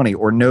 2020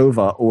 or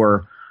Nova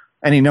or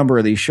any number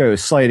of these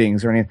shows,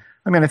 Sightings or anything,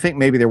 I mean, I think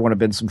maybe there would have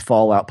been some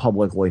fallout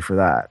publicly for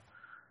that.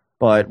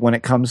 But when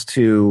it comes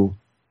to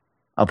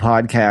a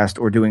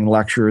podcast or doing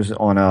lectures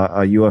on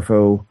a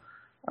UFO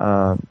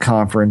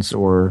conference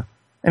or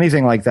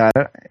anything like that,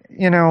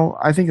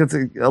 I think it's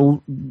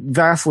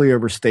vastly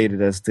overstated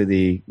as to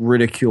the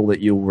ridicule that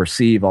you'll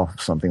receive off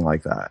of something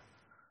like that.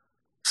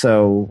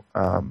 So,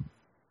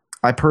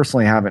 I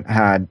personally haven't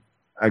had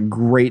a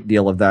great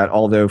deal of that,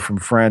 although from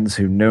friends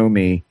who know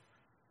me,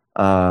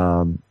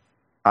 I'll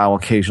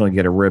occasionally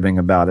get a ribbing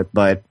about it,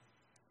 but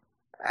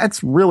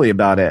that's really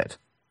about it.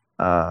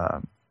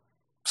 So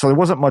there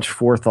wasn't much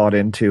forethought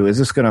into, is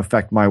this going to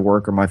affect my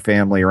work or my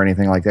family or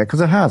anything like that?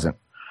 Because it hasn't.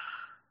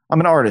 I'm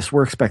an artist.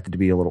 We're expected to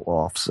be a little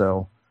off.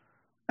 So,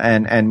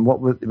 and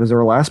what was there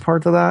a last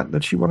part to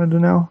that she wanted to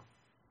know?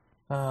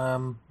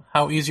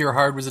 How easy or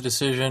hard was the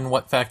decision?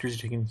 What factors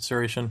did you take into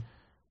consideration?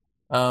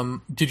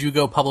 Did you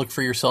go public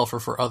for yourself or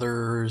for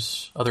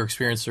others, other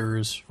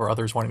experiencers, or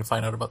others wanting to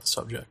find out about the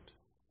subject?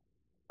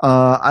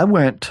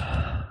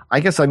 I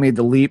guess I made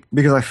the leap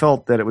because I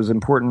felt that it was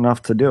important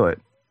enough to do it.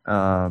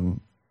 And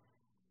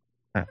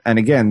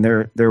again,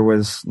 there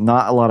was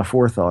not a lot of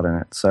forethought in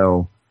it.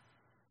 So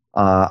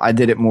I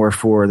did it more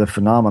for the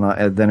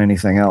phenomena than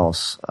anything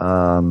else.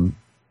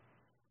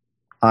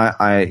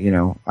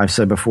 I've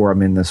said before,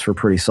 I'm in this for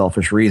pretty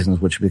selfish reasons,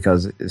 which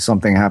because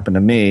something happened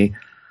to me,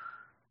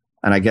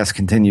 and I guess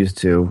continues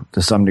to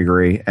some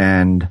degree,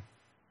 and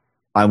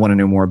I want to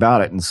know more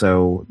about it. And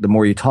so the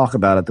more you talk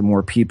about it, the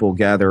more people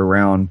gather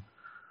around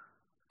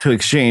to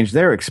exchange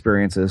their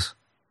experiences.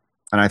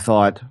 And I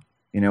thought,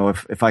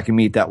 if I can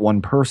meet that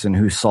one person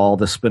who saw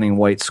the spinning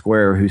white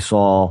square, who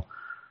saw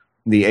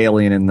the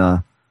alien in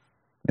the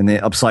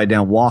upside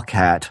down walk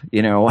hat,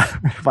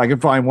 if I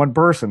could find one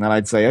person, then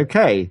I'd say,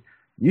 okay,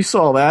 you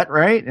saw that,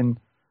 right? And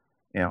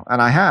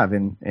and I have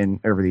in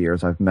over the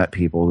years, I've met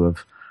people who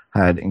have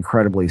had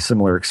incredibly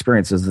similar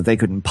experiences that they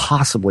couldn't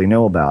possibly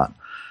know about.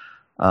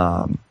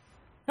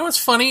 What's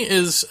funny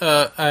is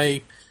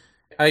I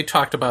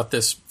talked about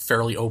this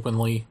fairly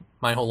openly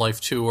my whole life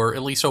too, or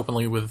at least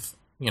openly with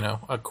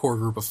a core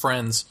group of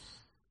friends.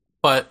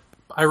 But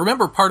I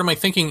remember part of my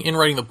thinking in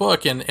writing the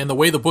book, and the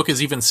way the book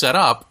is even set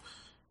up,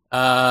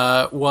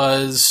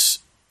 was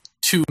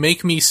to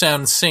make me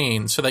sound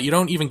sane, so that you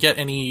don't even get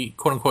any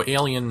quote unquote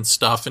alien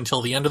stuff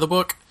until the end of the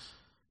book.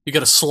 You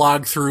got to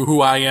slog through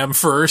who I am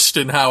first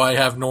and how I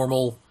have a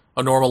normal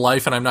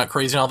life and I'm not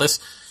crazy and all this,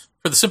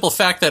 for the simple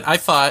fact that I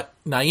thought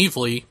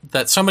naively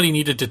that somebody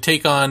needed to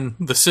take on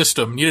the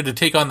system, needed to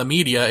take on the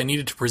media, and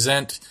needed to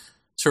present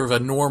sort of a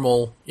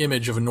normal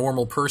image of a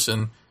normal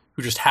person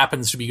who just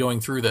happens to be going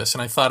through this.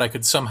 And I thought I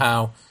could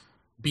somehow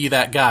be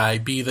that guy,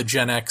 be the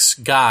Gen X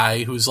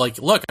guy who's like,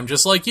 look, I'm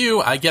just like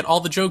you. I get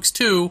all the jokes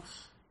too,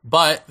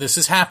 but this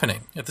is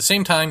happening. At the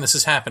same time, this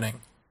is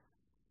happening.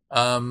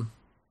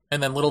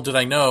 And then little did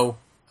I know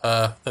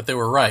that they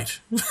were right.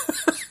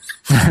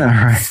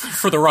 Right.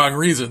 For the wrong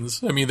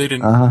reasons. I mean, they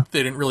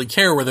didn't really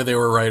care whether they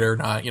were right or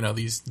not,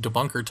 these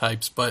debunker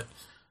types, but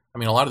I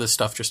mean, a lot of this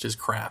stuff just is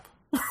crap.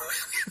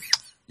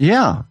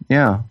 Yeah.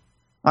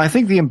 I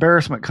think the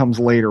embarrassment comes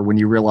later when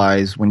you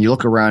realize, when you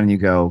look around and you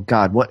go,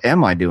 God, what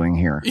am I doing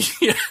here?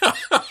 Yeah.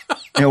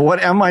 What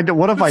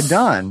have I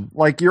done?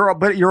 Like you're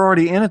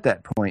already in at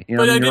that point.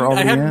 But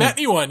I hadn't met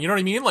anyone, you know what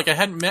I mean? Like I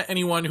hadn't met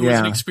anyone who was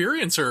an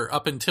experiencer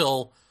up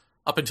until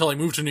I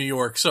moved to New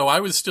York. So I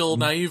was still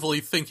naively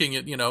thinking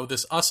it,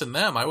 this us and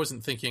them. I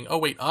wasn't thinking, oh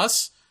wait,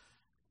 us?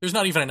 There's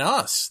not even an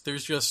us.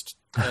 There's just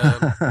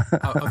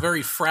a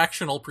very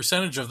fractional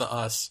percentage of the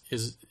us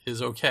is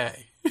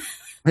okay.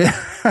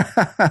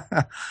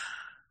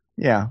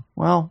 Yeah.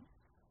 Well,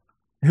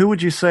 who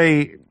would you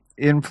say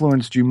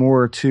influenced you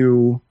more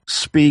to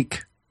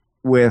speak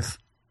with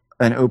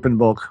an open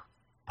book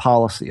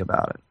policy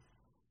about it?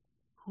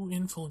 Who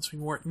influenced me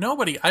more?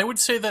 Nobody. I would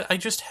say that I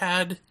just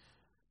had...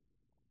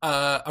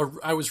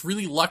 I was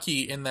really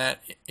lucky in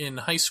that in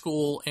high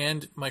school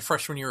and my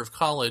freshman year of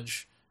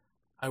college,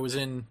 I was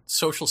in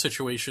social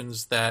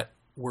situations that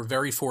were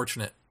very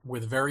fortunate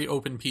with very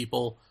open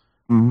people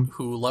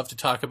who love to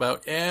talk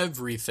about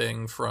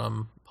everything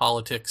from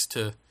politics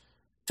to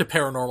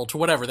paranormal to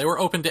whatever. They were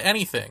open to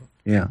anything.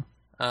 Yeah.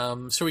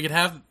 So we could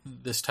have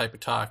this type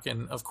of talk.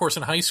 And of course,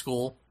 in high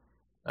school,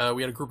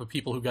 we had a group of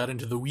people who got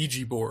into the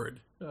Ouija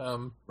board.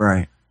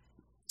 Right.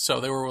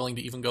 So they were willing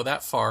to even go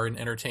that far in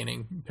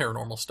entertaining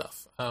paranormal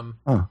stuff. And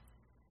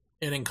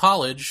in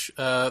college,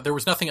 there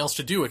was nothing else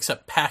to do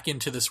except pack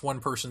into this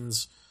one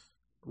person's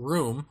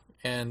room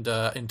and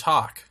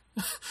talk.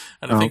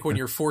 And I think when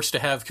you're forced to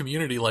have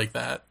community like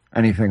that,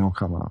 anything will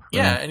come up.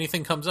 Yeah,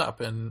 anything comes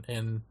up,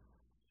 and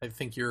I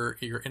think your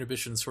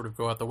inhibitions sort of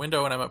go out the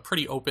window. And I'm a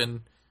pretty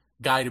open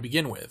guy to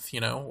begin with,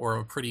 or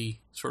a pretty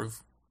sort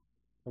of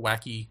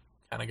wacky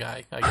kind of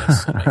guy, I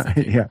guess. In my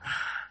thinking.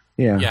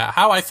 Yeah,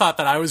 how I thought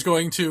that I was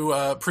going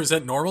to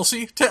present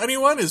normalcy to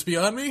anyone is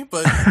beyond me,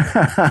 but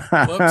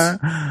whoops.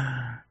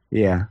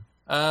 Yeah.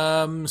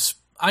 I'm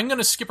going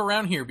to skip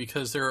around here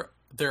because they're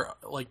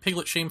like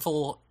Piglet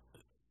Shameful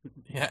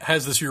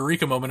has this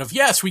eureka moment of,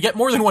 yes, we get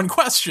more than one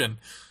question,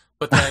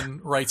 but then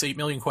writes 8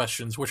 million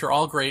questions, which are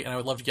all great, and I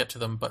would love to get to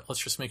them, but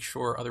let's just make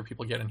sure other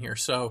people get in here.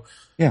 So,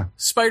 yeah.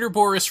 Spider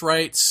Boris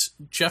writes,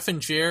 Jeff and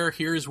Jer,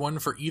 here's one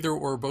for either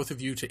or both of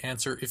you to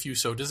answer if you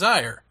so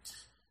desire.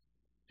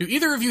 Do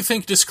either of you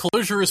think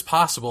disclosure is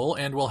possible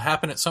and will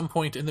happen at some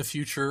point in the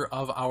future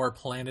of our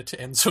planet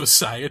and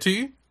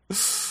society?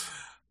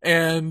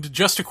 And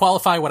just to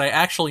qualify what I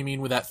actually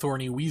mean with that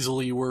thorny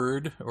weaselly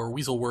word, or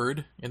weasel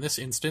word, in this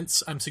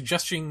instance, I'm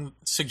suggesting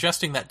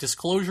that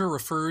disclosure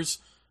refers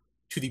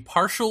to the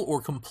partial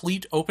or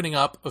complete opening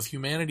up of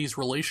humanity's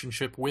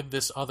relationship with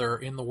this other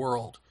in the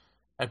world,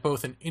 at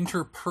both an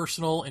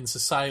interpersonal and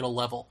societal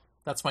level.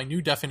 That's my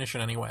new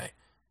definition anyway.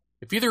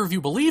 If either of you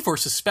believe or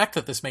suspect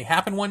that this may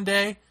happen one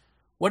day,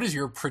 what is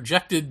your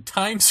projected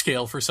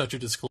timescale for such a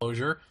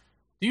disclosure?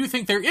 Do you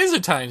think there is a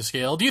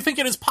timescale? Do you think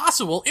it is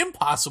possible,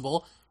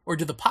 impossible, or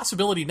did the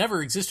possibility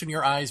never exist in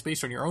your eyes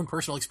based on your own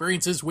personal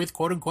experiences with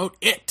quote-unquote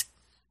it?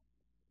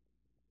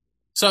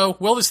 So,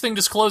 will this thing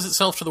disclose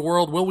itself to the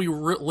world? Will we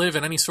live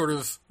in any sort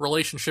of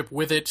relationship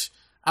with it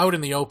out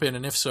in the open,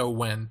 and if so,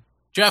 when?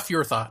 Jeff,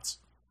 your thoughts?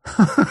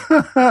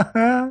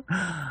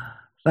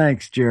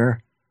 Thanks,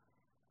 Jer.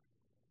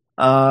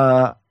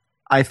 I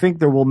think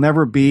there will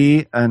never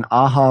be an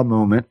aha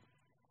moment.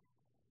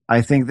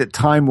 I think that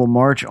time will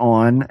march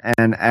on,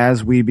 and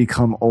as we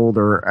become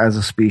older as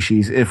a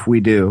species, if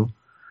we do,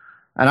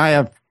 and I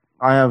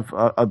have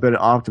a bit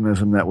of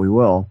optimism that we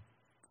will,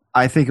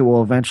 I think it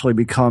will eventually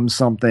become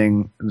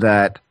something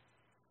that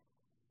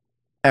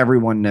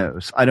everyone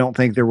knows. I don't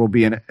think there will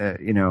be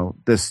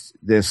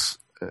this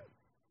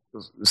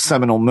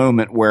seminal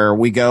moment where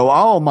we go,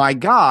 oh my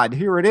God,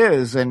 here it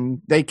is,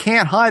 and they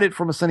can't hide it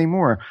from us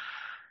anymore.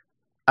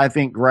 I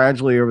think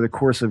gradually over the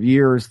course of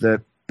years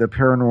that the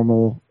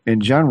paranormal in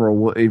general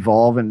will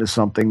evolve into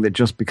something that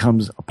just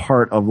becomes a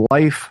part of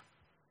life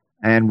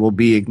and will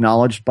be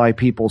acknowledged by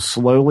people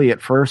slowly at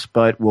first,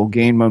 but will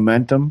gain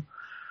momentum.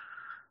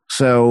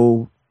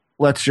 So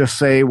let's just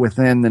say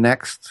within the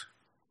next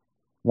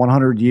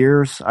 100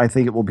 years, I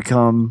think it will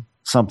become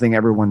something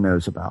everyone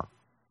knows about.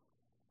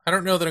 I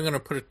don't know that I'm going to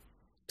put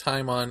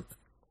a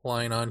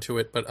line onto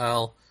it, but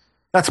I'll.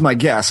 That's my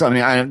guess. I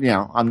mean, I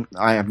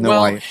have no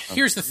idea. Well,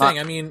 here's the thing.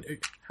 I mean,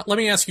 let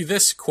me ask you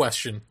this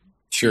question.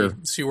 Sure.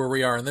 See where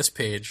we are on this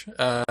page.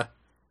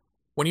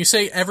 When you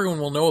say everyone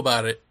will know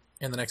about it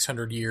in the next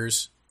 100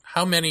 years,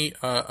 how many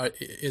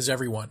is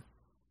everyone?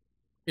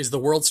 Is the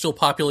world still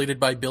populated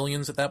by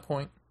billions at that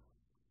point?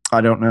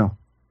 I don't know.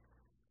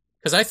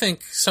 Because I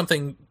think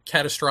something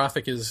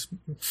catastrophic is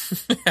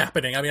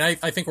happening. I mean,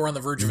 I think we're on the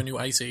verge of a new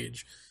ice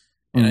age.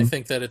 And I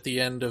think that at the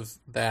end of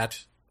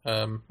that,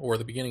 or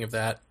the beginning of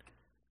that,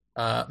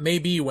 may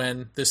be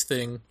when this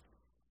thing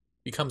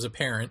becomes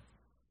apparent.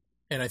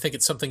 And I think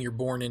it's something you're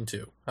born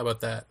into. How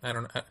about that? I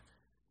don't know.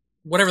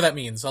 Whatever that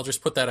means, I'll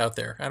just put that out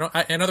there.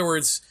 In other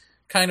words,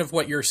 kind of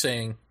what you're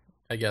saying,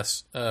 I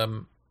guess,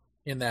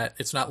 in that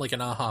it's not like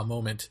an aha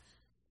moment.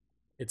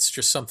 It's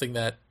just something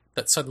that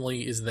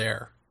suddenly is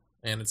there.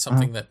 And it's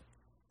something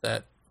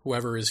that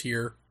whoever is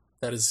here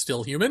that is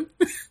still human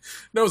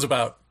knows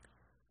about.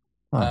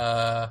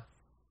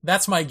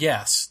 That's my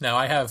guess. Now,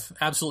 I have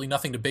absolutely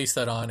nothing to base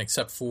that on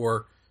except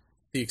for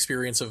the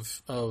experience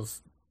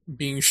of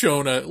being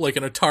shown like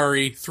an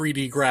Atari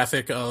 3D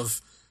graphic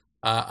of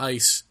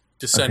ice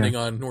descending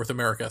on North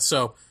America.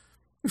 So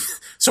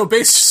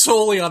based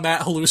solely on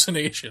that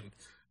hallucination,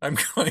 I'm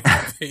going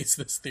to base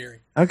this theory.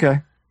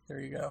 Okay.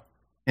 There you go.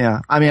 Yeah.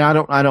 I mean,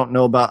 I don't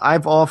know about.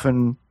 I've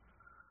often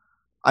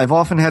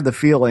had the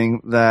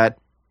feeling that,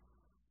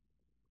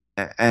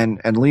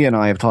 and Lee and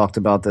I have talked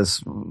about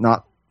this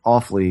not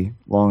awfully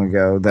long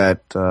ago,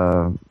 that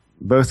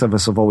both of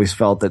us have always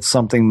felt that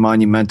something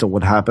monumental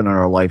would happen in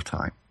our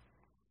lifetime.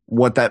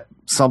 What that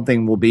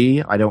something will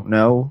be, I don't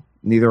know.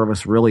 Neither of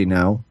us really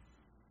know.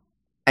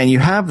 And you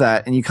have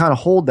that, and you kind of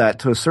hold that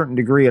to a certain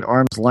degree at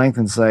arm's length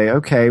and say,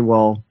 okay,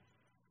 well,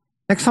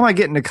 next time I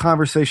get into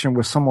conversation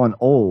with someone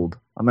old,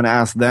 I'm going to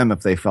ask them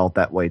if they felt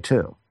that way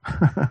too.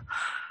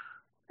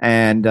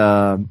 And,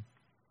 at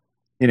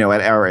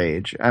our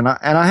age. And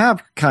I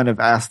have kind of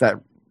asked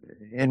that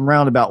in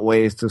roundabout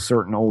ways to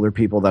certain older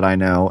people that I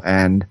know.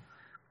 And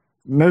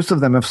most of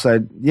them have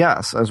said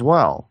yes as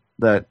well,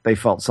 that they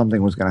felt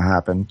something was going to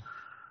happen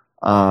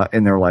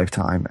in their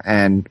lifetime.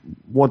 And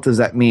what does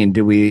that mean?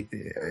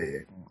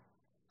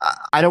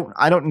 I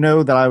don't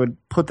know that I would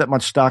put that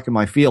much stock in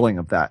my feeling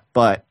of that,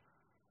 but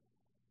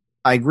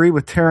I agree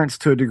with Terrence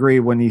to a degree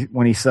when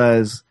he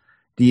says,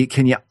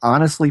 can you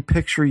honestly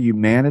picture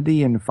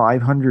humanity in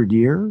 500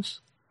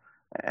 years?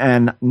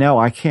 And no,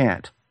 I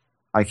can't.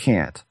 I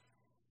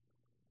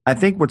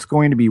think what's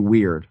going to be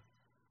weird,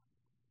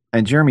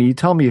 and Jeremy, you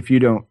tell me if you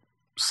don't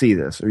see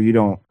this or you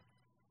don't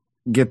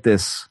get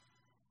this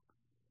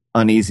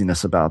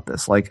uneasiness about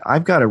this. Like,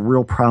 I've got a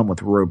real problem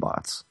with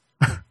robots.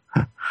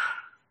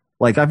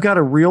 Like, I've got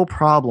a real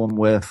problem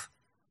with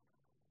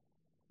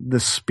the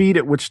speed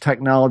at which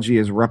technology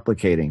is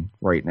replicating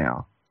right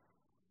now.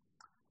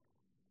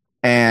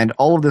 And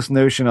all of this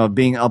notion of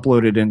being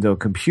uploaded into a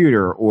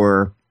computer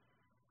or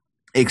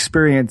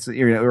experiments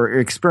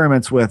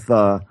with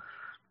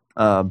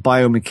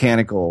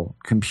biomechanical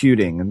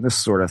computing and this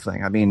sort of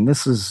thing. I mean,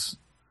 this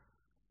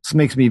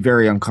makes me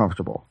very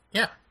uncomfortable.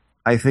 Yeah.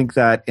 I think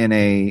that in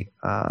a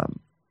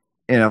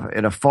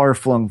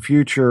far-flung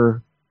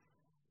future,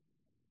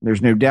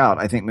 there's no doubt.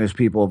 I think most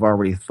people have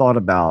already thought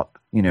about,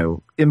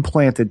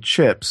 implanted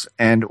chips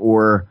and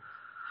or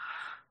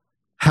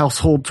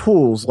household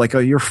tools like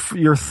your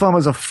thumb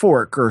is a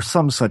fork or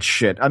some such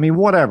shit. I mean,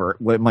 whatever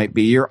it might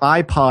be. Your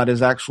iPod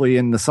is actually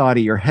in the side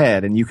of your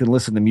head, and you can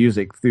listen to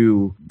music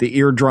through the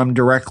eardrum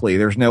directly.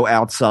 There's no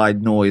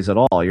outside noise at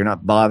all. You're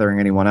not bothering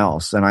anyone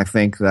else. And I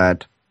think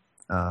that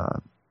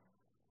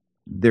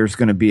there's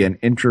going to be an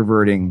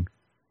introverting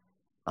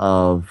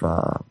of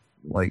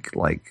like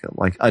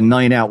a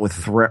night out with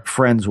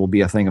friends will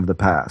be a thing of the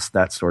past.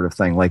 That sort of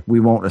thing. Like, we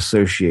won't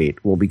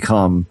associate. We'll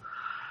become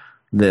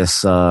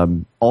this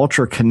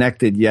ultra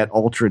connected yet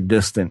ultra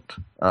distant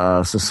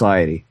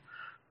society.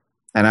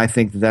 And I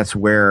think that's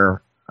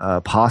where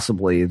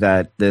possibly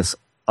that this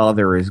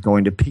other is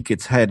going to peek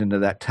its head into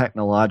that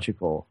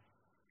technological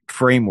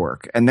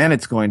framework. And then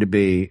it's going to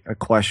be a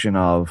question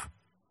of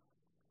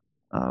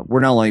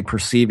we're not only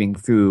perceiving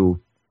through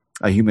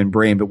a human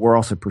brain, but we're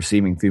also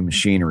perceiving through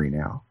machinery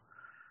now.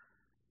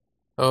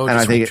 Oh,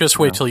 and just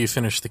wait till you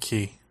finish the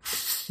key.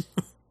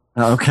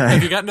 Okay.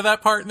 Have you gotten to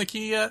that part in the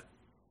key yet?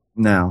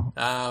 No.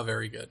 Ah,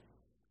 very good.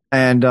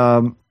 And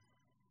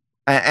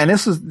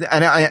this is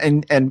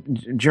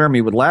and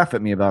Jeremy would laugh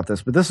at me about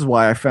this, but this is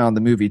why I found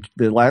the movie,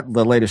 the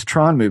latest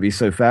Tron movie,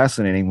 so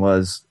fascinating.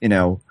 Was,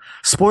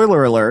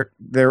 spoiler alert,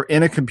 they're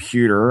in a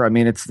computer. I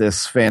mean, it's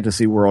this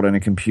fantasy world in a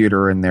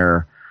computer, and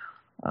they're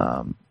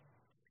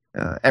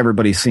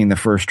everybody's seen the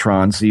first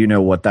Tron, so you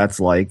know what that's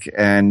like.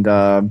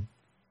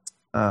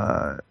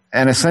 And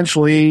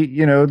essentially,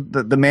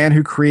 the man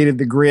who created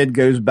the grid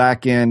goes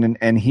back in,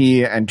 and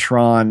he and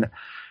Tron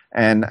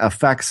and a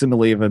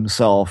facsimile of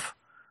himself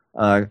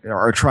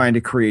are trying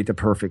to create the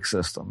perfect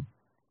system.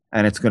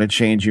 And it's going to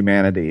change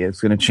humanity. It's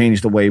going to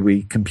change the way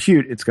we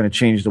compute. It's going to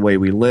change the way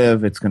we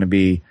live. It's going to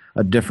be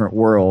a different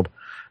world.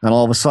 And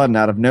all of a sudden,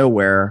 out of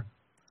nowhere,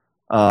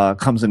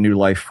 comes a new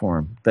life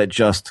form that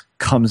just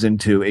comes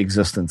into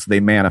existence. They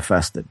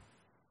manifested.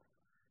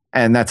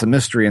 And that's a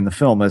mystery in the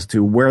film as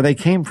to where they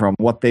came from,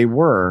 what they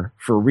were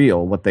for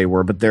real, what they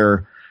were. But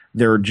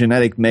their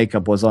genetic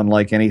makeup was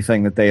unlike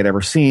anything that they had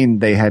ever seen.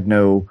 They had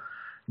no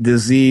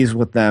disease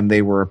with them.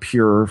 They were a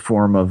pure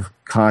form of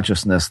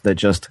consciousness that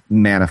just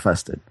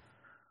manifested.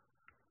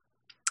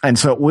 And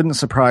so it wouldn't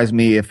surprise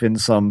me if in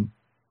some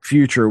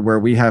future where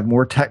we have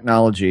more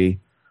technology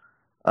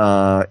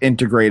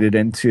integrated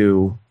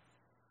into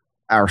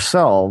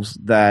ourselves,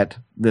 that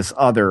this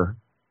other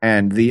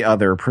and the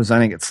other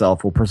presenting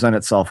itself will present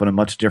itself in a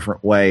much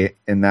different way,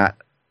 in that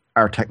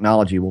our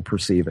technology will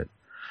perceive it.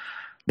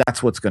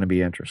 That's what's going to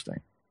be interesting.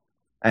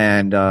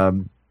 And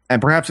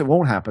perhaps it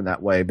won't happen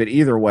that way, but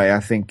either way, I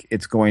think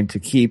it's going to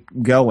keep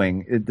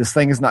going. This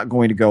thing is not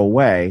going to go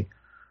away,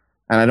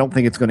 and I don't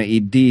think it's going to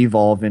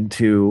de-evolve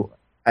into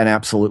an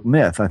absolute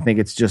myth. I think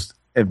it's just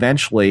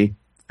eventually,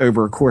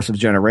 over a course of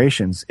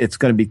generations, it's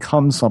going to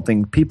become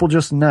something people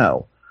just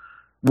know.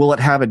 Will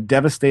it have a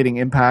devastating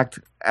impact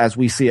as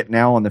we see it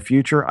now in the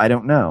future? I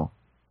don't know.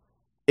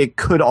 It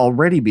could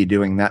already be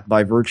doing that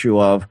by virtue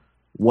of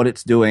what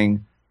it's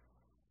doing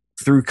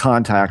through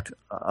contact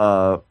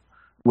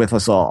with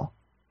us all.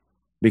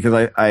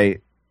 Because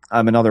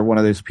I'm another one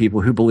of those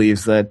people who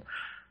believes that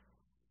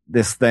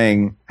this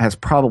thing has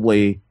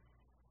probably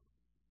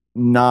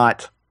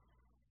it's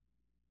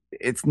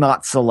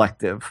not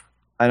selective.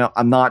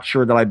 I'm not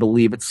sure that I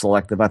believe it's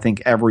selective. I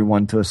think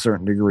everyone to a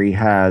certain degree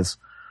has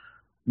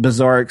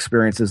bizarre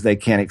experiences they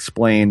can't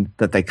explain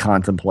that they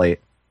contemplate.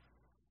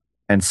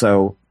 And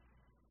so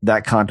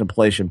that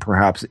contemplation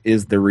perhaps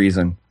is the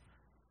reason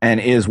and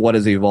is what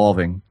is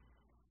evolving.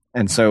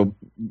 And so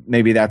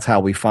maybe that's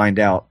how we find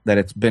out that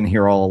it's been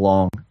here all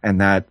along,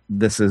 and that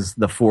this is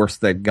the force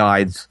that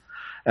guides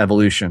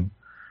evolution.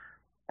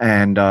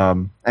 And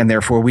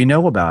therefore we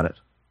know about it.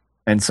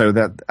 And so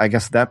that, I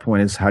guess at that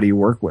point, is how do you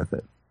work with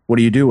it? What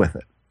do you do with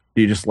it?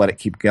 Do you just let it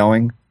keep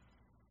going?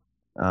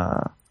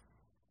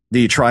 Do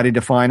you try to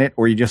define it,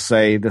 or you just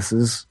say, this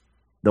is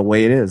the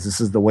way it is.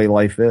 This is the way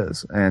life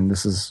is. And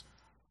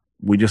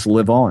we just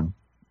live on,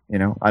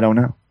 I don't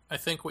know. I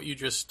think what you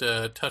just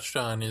touched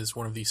on is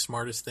one of the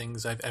smartest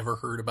things I've ever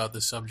heard about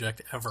this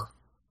subject ever.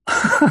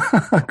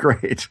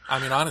 Great. I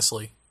mean,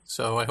 honestly.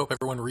 So I hope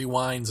everyone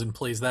rewinds and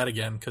plays that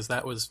again, because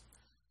that was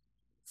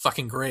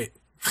fucking great.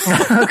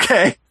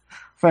 Okay.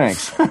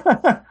 Thanks.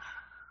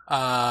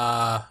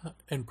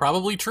 And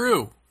probably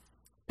true.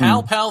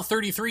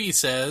 PalPal33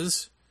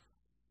 says,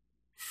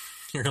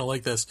 you're going to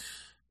like this.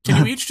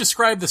 Can you each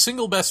describe the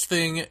single best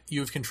thing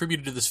you've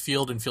contributed to this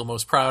field and feel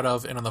most proud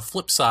of? And on the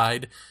flip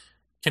side,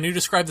 can you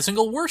describe the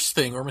single worst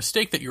thing or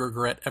mistake that you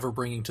regret ever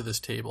bringing to this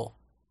table?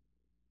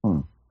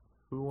 Who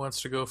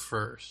wants to go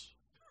first?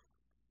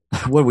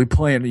 What are we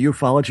playing?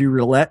 Ufology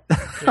roulette? Yeah.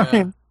 I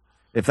mean,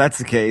 if that's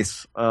the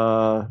case,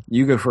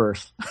 you go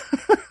first.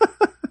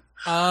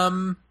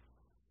 The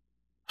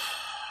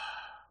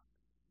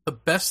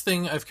best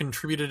thing I've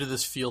contributed to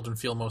this field and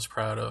feel most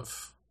proud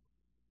of.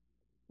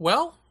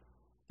 Well,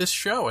 this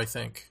show, I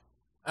think.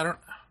 I don't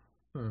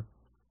know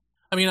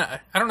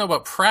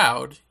about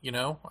proud, I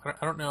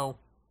don't know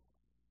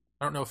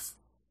if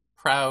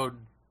pride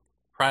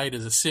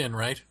is a sin,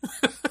 right?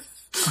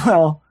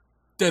 Well,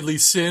 deadly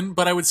sin,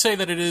 but I would say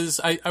that it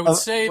is, I would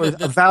say that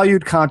a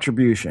valued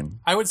contribution.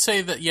 I would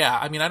say that, yeah,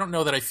 I mean, I don't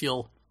know that I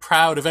feel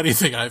proud of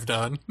anything I've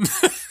done.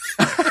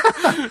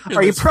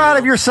 Are you proud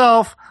of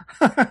yourself?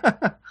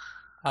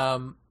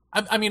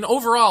 I mean,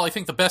 overall, I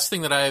think the best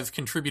thing that I've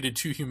contributed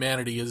to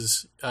humanity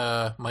is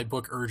my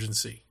book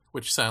Urgency,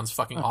 which sounds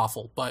fucking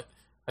awful, but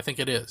I think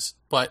it is.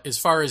 But as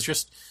far as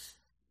just...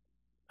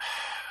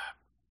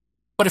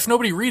 But if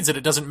nobody reads it,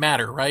 it doesn't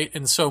matter, right?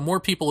 And so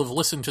more people have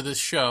listened to this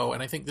show,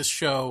 and I think this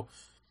show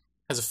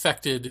has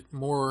affected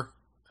more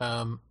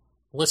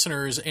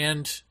listeners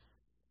and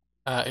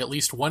at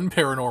least one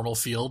paranormal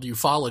field,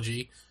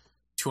 ufology,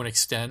 to an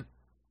extent,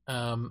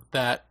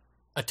 that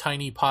a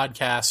tiny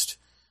podcast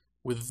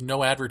with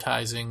no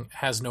advertising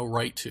has no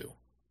right to.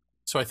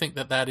 So I think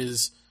that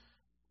is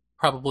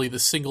probably the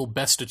single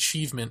best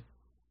achievement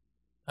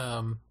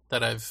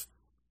that I've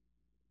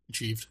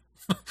achieved,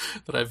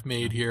 that I've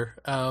made here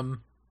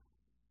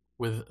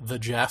with the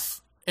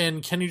Jeff.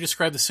 And can you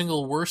describe the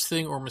single worst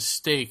thing or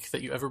mistake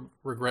that you ever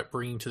regret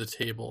bringing to the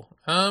table?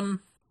 I'm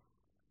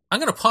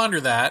going to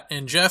ponder that,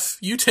 and Jeff,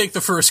 you take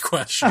the first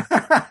question.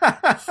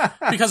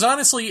 Because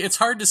honestly, it's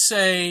hard to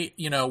say,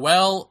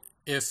 well,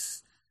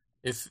 if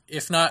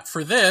not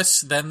for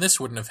this, then this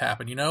wouldn't have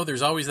happened.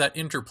 There's always that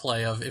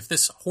interplay of, if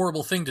this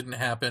horrible thing didn't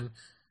happen,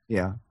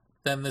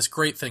 then this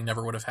great thing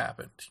never would have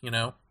happened,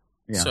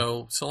 Yeah.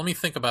 So let me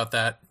think about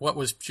that. What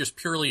was just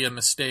purely a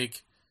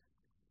mistake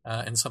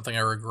and something I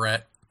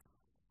regret?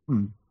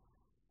 And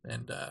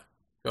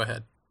go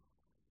ahead.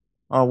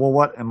 Oh, well,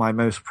 what am I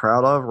most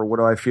proud of, or what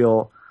do I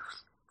feel?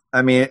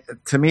 I mean,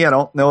 to me, I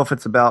don't know if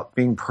it's about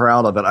being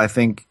proud of it. I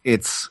think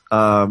it's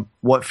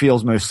what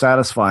feels most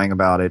satisfying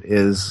about it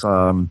is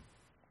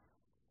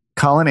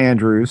Colin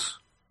Andrews,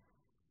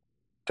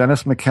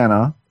 Dennis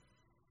McKenna,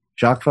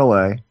 Jacques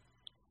Vallée.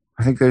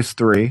 I think those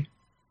three.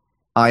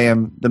 I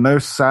am the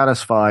most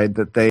satisfied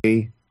that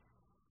they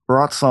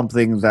brought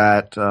something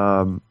that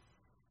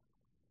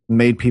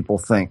made people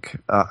think.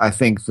 I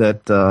think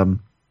that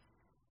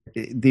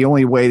the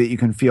only way that you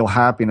can feel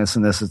happiness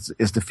in this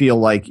is to feel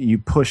like you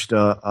pushed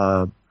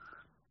a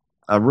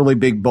really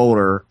big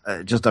boulder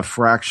just a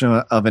fraction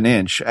of an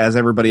inch, as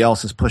everybody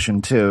else is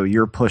pushing too.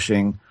 You're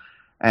pushing,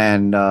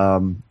 and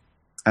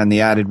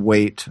the added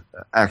weight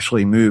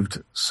actually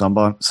moved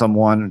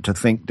someone to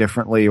think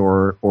differently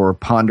or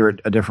ponder it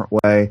a different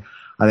way.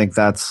 I think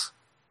that's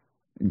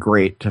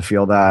great to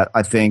feel that.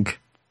 I think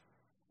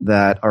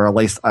that, or at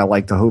least I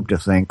like to hope to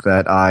think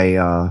that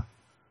I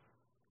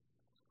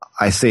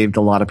saved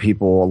a lot of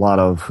people a lot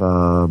of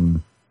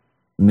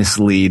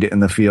mislead in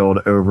the field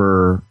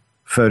over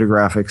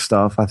photographic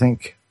stuff. I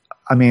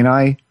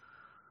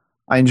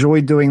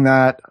enjoyed doing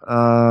that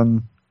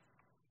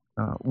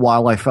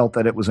while I felt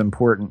that it was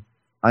important.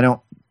 I don't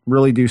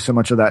really do so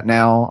much of that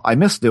now. I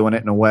miss doing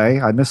it in a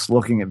way. I miss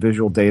looking at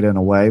visual data in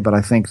a way, but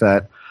I think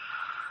that,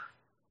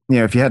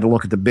 if you had to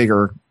look at the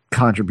bigger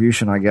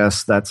contribution, I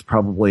guess that's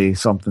probably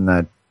something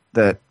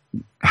that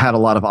had a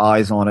lot of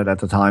eyes on it at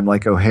the time,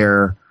 like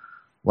O'Hare,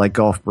 like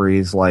Gulf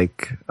Breeze,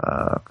 like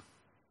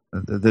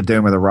the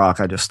Dome of the Rock.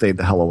 I just stayed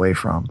the hell away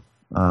from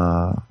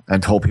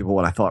and told people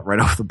what I thought right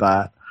off the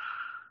bat.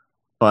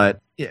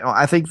 But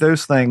I think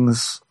those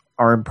things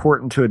are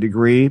important to a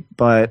degree,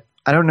 but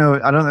I don't know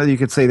that you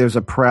could say there's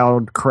a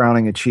proud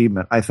crowning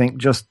achievement. I think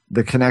just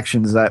the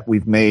connections that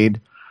we've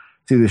made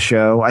through the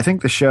show. I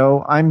think the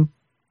show, I'm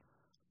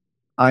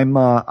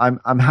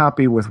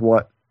happy with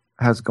what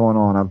has gone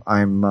on.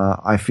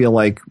 I feel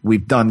like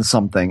we've done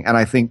something, and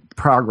I think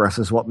progress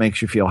is what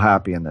makes you feel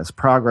happy in this.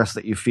 Progress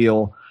that you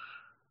feel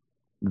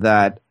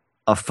that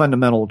a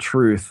fundamental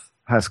truth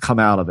has come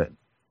out of it,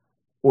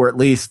 or at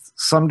least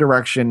some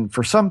direction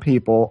for some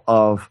people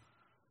of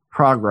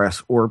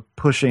progress or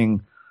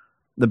pushing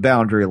the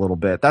boundary a little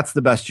bit. That's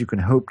the best you can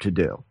hope to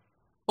do.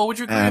 Well, would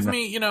you agree with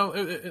me?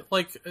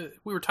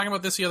 We were talking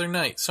about this the other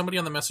night. Somebody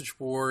on the message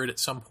board at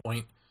some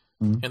point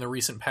in the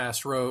recent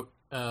past wrote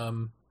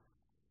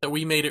that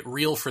we made it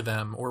real for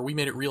them, or we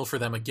made it real for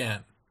them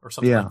again, or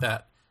something like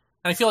that.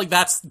 And I feel like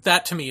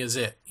that to me is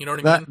it. You know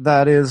what I mean?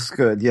 That is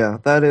good. Yeah,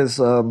 that is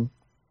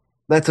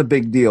that's a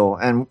big deal.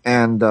 And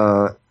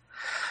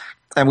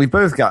we've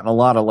both gotten a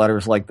lot of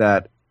letters like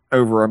that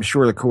over, I'm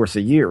sure, the course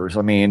of years.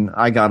 I mean,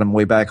 I got them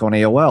way back on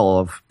AOL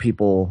of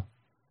people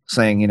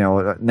saying,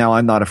 now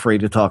I'm not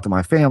afraid to talk to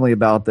my family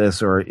about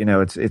this, or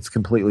it's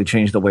completely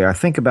changed the way I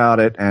think about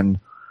it, and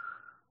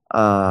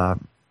all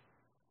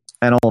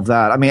of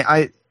that. I mean,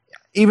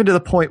 even to the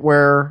point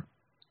where,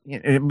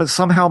 but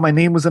somehow my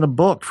name was in a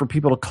book for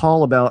people to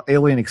call about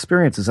alien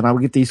experiences, and I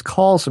would get these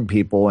calls from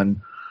people, and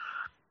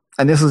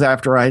this is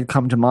after I had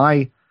come to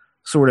my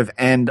sort of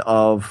end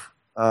of,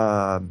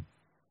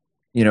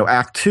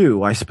 Act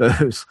 2, I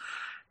suppose,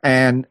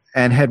 and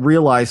had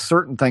realized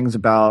certain things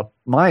about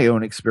my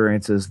own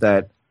experiences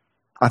that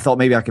I thought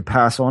maybe I could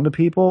pass on to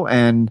people,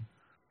 and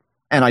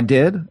I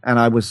did, and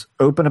I was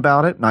open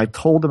about it, and I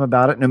told them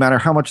about it, no matter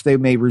how much they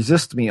may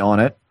resist me on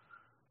it,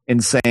 in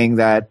saying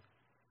that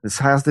this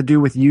has to do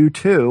with you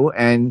too,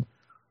 and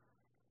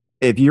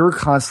if you're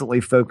constantly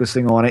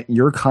focusing on it,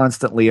 you're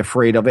constantly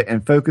afraid of it,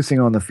 and focusing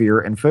on the fear,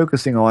 and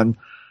focusing on,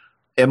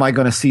 am I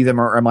going to see them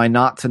or am I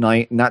not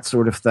tonight, and that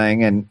sort of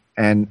thing,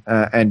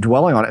 and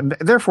dwelling on it, and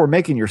therefore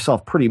making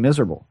yourself pretty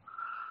miserable.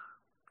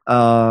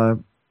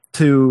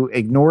 To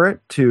ignore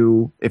it,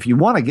 if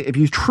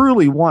you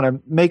truly want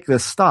to make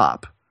this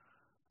stop,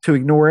 to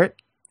ignore it,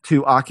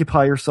 to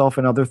occupy yourself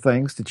in other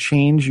things, to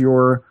change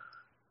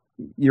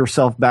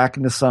yourself back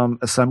into some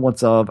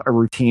semblance of a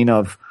routine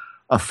of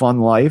a fun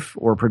life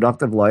or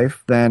productive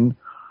life, then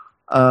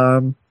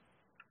that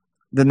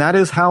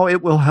is how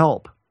it will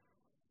help.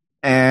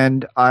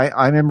 And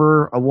I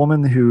remember a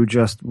woman who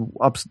just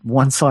up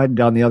one side and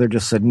down the other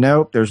just said,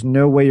 nope, there's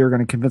no way you're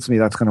going to convince me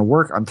that's going to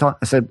work.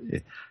 I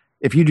said,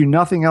 if you do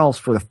nothing else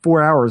for the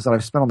 4 hours that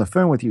I've spent on the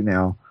phone with you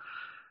now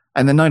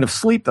and the night of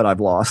sleep that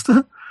I've lost,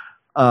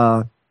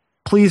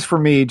 please for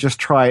me, just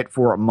try it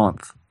for a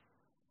month.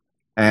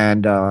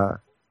 And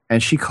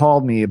she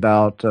called me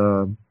about,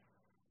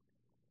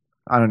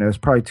 I don't know, it was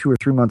probably 2 or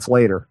 3 months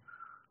later,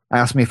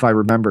 asked me if I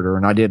remembered her,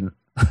 and I didn't.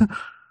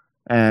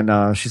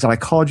 And she said, I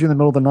called you in the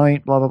middle of the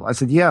night, blah, blah, blah. I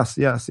said, yes.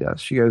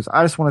 She goes,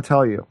 I just want to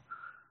tell you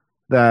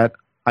that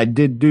I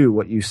did do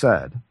what you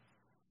said,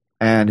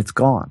 and it's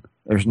gone.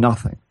 There's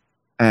nothing.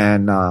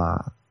 And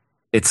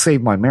it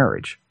saved my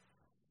marriage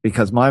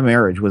because my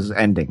marriage was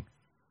ending.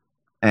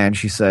 And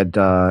she said,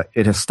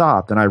 it has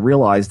stopped. And I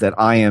realized that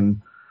I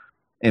am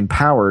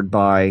empowered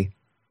by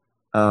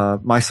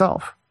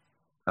myself.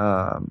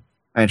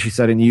 And she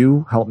said, and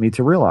you helped me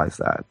to realize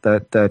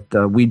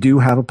that we do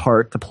have a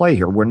part to play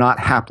here. We're not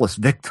hapless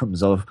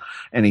victims of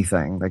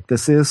anything. Like,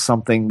 this is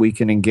something we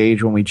can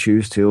engage when we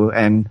choose to.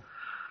 And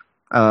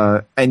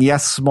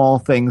yes, small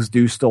things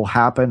do still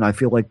happen. I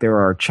feel like there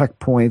are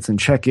checkpoints and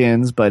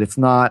check-ins, but it's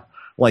not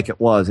like it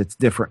was. It's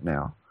different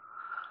now.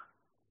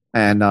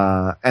 And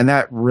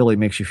that really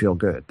makes you feel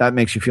good. That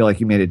makes you feel like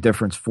you made a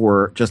difference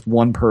for just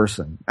one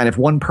person. And if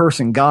one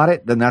person got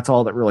it, then that's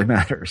all that really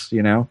matters,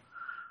 you know?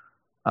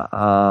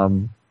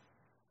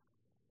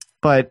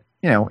 But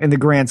you know, in the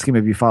grand scheme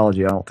of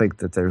ufology, I don't think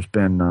that there's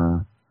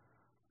been,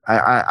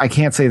 I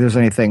can't say there's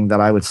anything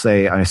that I would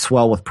say I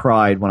swell with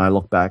pride when I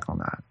look back on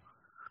that.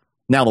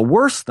 Now, the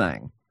worst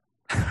thing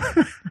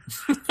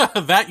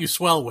that you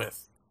swell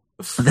with,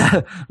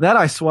 that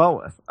I swell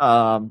with,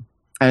 and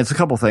it's a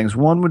couple things.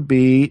 One would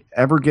be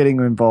ever getting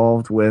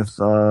involved with,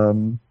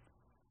 the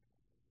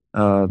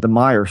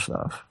Meyer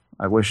stuff.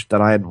 I wish that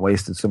I hadn't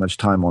wasted so much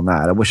time on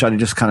that. I wish I'd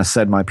just kind of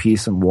said my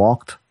piece and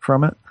walked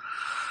from it.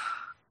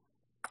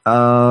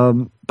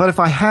 But if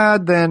I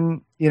had,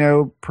 then, you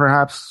know,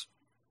 perhaps,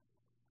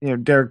 you know,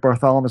 Derek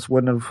Bartholomew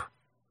wouldn't have,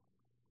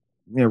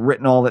 you know,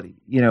 written all that,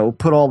 you know,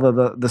 put all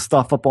the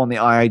stuff up on the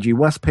IIG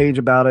West page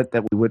about it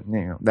that we wouldn't,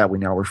 you know, that we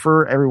now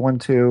refer everyone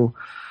to,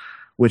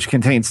 which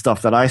contains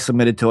stuff that I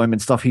submitted to him and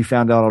stuff he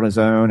found out on his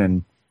own.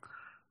 And,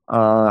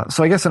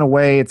 so I guess in a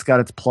way it's got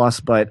its plus,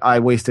 but I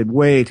wasted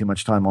way too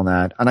much time on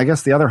that. And I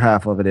guess the other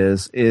half of it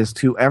is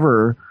to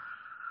ever,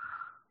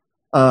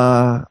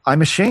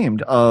 I'm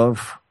ashamed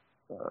of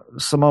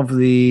some of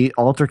the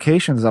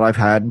altercations that I've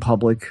had in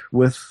public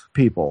with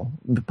people,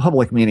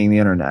 public meaning the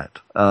internet.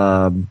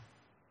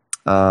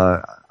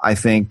 I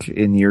think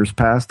in years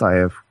past, I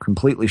have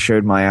completely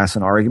showed my ass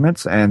in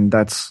arguments, and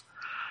that's,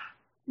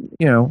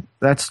 you know,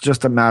 that's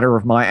just a matter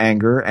of my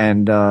anger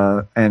and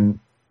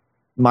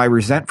my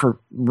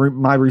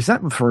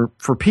resentment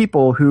for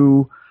people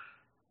who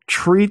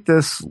treat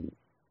this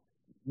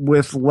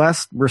with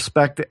less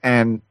respect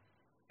and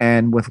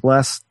with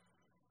less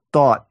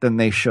thought than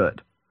they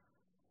should.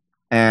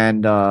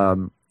 And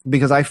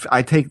because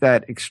I take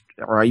that,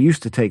 or I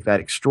used to take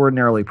that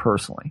extraordinarily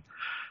personally,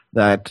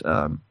 that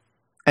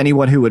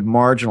anyone who would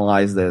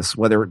marginalize this,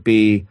 whether it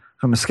be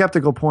from a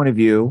skeptical point of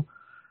view,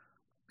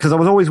 because I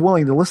was always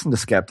willing to listen to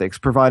skeptics,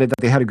 provided that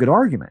they had a good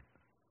argument,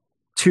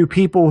 to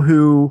people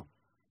who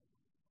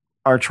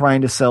are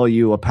trying to sell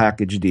you a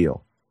package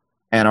deal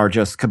and are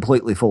just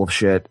completely full of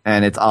shit,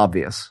 and it's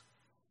obvious.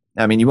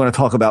 I mean, you want to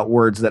talk about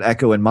words that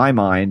echo in my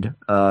mind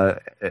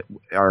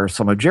are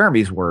some of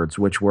Jeremy's words,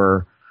 which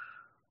were,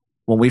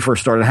 when we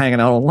first started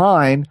hanging out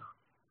online,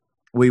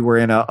 we were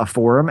in a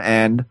forum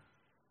and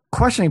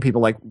questioning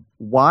people like,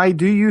 why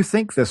do you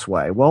think this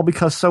way? Well,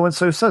 because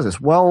so-and-so says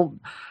this. Well,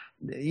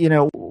 you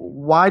know,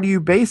 why do you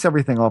base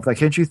everything off that?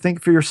 Can't you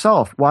think for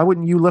yourself? Why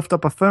wouldn't you lift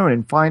up a phone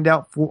and find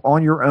out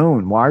on your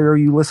own? Why are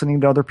you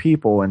listening to other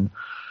people? And,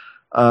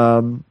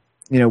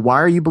 you know,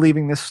 why are you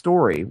believing this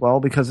story? Well,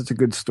 because it's a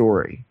good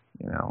story,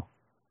 you know.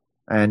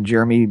 And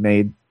Jeremy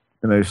made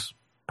the most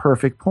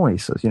perfect point. He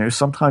says, you know,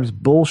 sometimes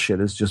bullshit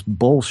is just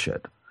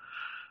bullshit.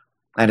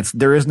 And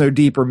there is no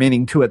deeper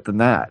meaning to it than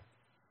that.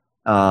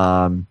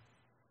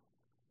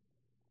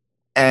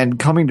 And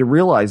coming to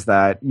realize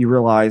that, you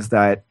realize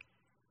that,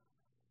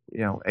 you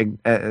know,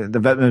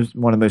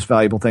 one of the most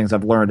valuable things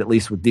I've learned, at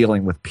least with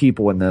dealing with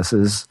people in this,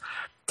 is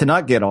to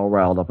not get all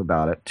riled up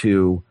about it,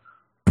 to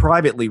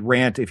privately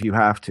rant if you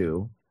have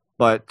to,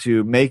 but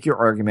to make your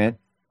argument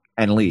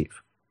and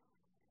leave.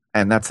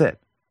 And that's it.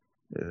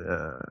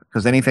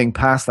 Because anything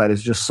past that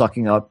is just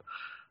sucking up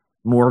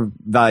more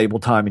valuable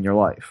time in your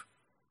life.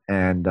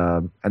 And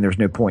there's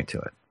no point to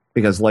it,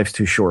 because life's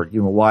too short.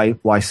 You know,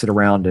 why sit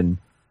around and,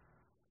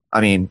 I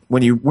mean,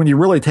 when you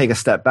really take a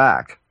step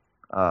back,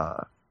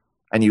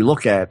 and you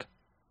look at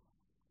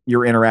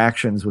your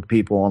interactions with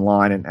people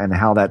online and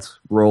how that's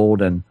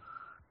rolled, and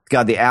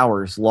God, the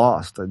hours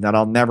lost that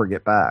I'll never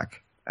get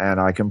back. And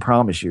I can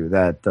promise you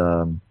that,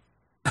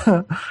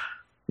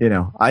 you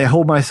know, I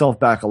hold myself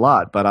back a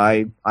lot, but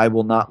I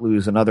will not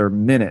lose another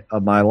minute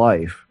of my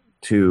life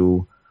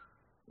to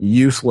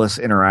useless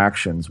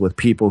interactions with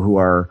people who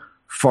are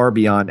far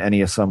beyond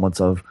any semblance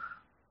of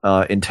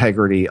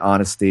integrity,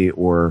 honesty,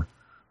 or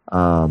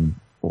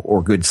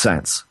good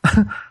sense.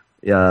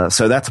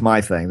 So that's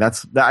my thing.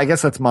 I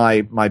guess that's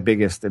my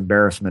biggest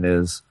embarrassment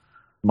is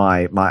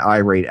my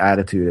irate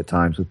attitude at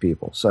times with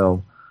people.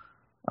 So,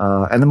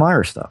 and the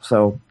Meyer stuff.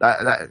 So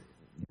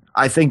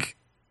I think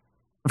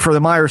for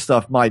the Meyer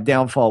stuff, my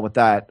downfall with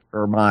that,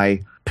 or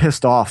my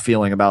pissed off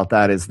feeling about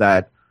that, is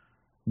that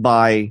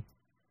by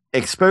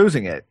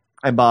exposing it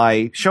and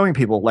by showing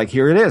people, like,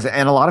 here it is,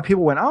 and a lot of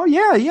people went, oh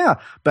yeah,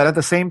 but at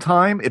the same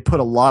time, it put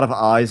a lot of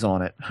eyes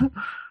on it,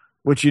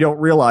 which you don't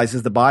realize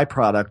is the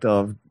byproduct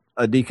of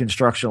a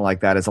deconstruction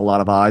like that. Is a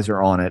lot of eyes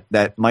are on it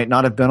that might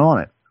not have been on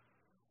it,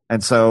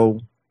 and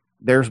so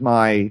there's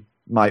my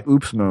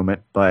oops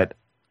moment. But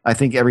I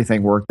think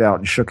everything worked out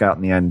and shook out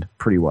in the end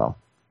pretty well.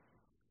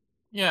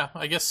 Yeah,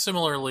 I guess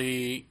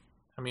similarly,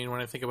 I mean,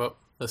 when I think about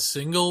the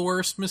single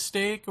worst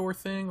mistake or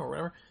thing or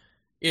whatever,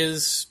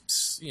 is,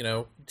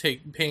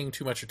 paying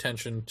too much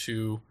attention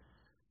to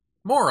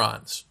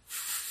morons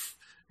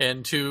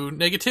and to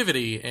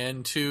negativity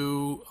and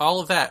to all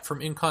of that from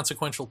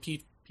inconsequential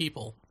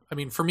people. I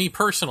mean, for me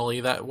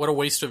personally, what a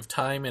waste of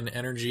time and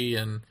energy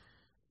and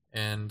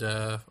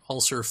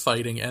ulcer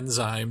fighting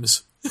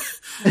enzymes.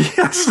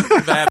 Yes,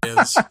 that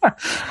is.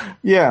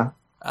 Yeah.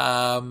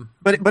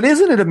 But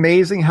isn't it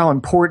amazing how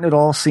important it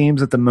all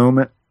seems at the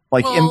moment?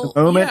 Like, in the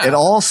moment, It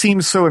all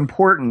seems so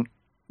important,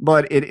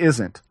 but it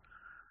isn't.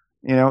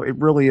 It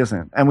really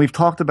isn't. And we've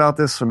talked about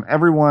this from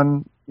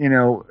everyone,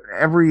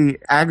 every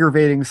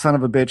aggravating son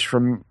of a bitch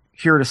from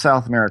here to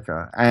South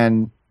America.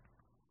 And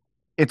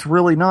it's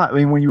really not. I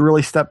mean, when you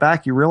really step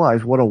back, you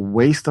realize what a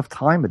waste of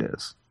time it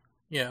is.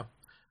 Yeah.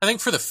 I think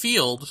for the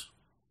field,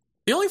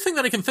 the only thing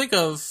that I can think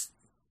of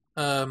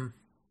that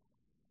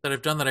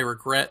I've done that I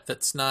regret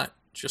that's not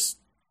just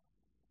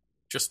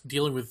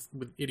dealing with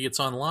idiots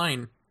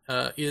online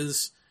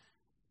is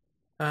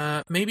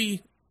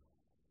maybe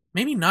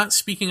not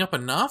speaking up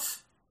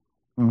enough.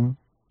 Mm-hmm.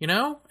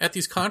 At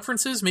these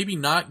conferences, maybe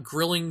not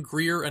grilling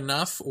Greer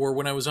enough, or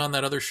when I was on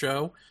that other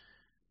show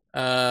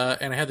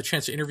and I had the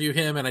chance to interview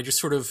him, and I just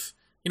sort of,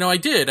 I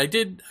did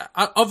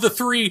of the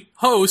three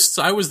hosts,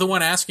 I was the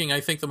one asking, I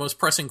think, the most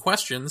pressing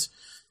questions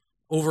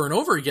over and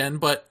over again,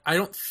 but I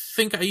don't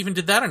think I even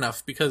did that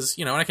enough because,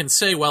 and I can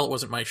say, well, it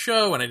wasn't my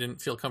show and I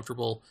didn't feel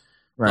comfortable,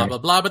 blah, blah,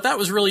 blah. But that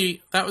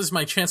was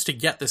my chance to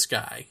get this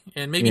guy.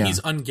 And maybe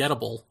he's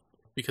ungettable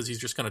because he's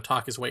just going to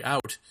talk his way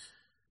out.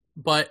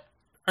 But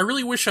I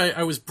really wish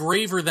I was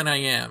braver than I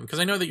am, because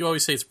I know that you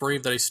always say it's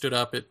brave that I stood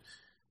up at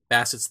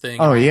Bassett's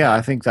thing. Oh, yeah.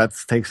 I think that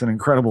takes an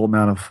incredible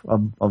amount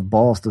of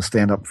balls to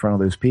stand up in front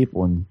of those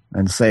people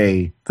and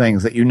say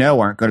things that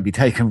aren't going to be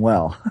taken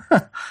well.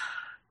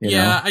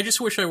 I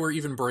just wish I were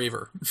even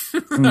braver.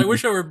 I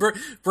wish I were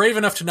brave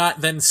enough to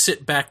not then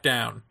sit back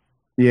down.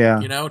 Yeah.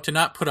 To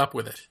not put up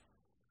with it.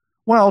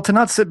 Well, to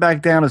not sit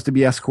back down is to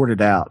be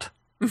escorted out.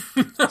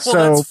 Well,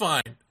 that's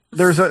fine.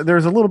 There's a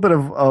little bit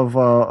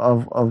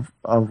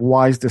of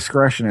wise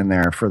discretion in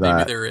there for that.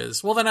 Maybe there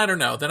is. Well, then I don't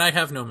know. Then I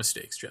have no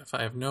mistakes, Jeff.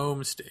 I have no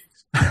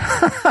mistakes.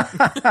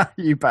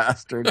 You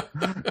bastard.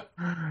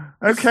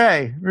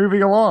 Okay,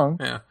 moving along.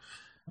 Yeah.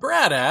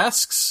 Brad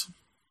asks,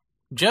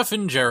 Jeff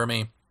and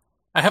Jeremy,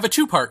 I have a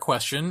two-part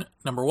question.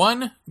 Number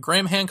one,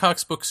 Graham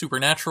Hancock's book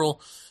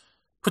Supernatural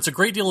puts a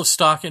great deal of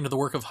stock into the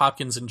work of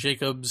Hopkins and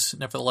Jacobs.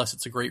 Nevertheless,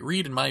 it's a great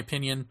read, in my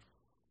opinion.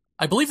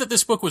 I believe that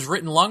this book was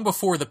written long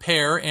before the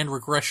pair and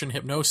regression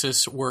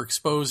hypnosis were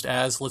exposed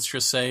as, let's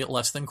just say,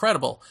 less than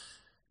credible.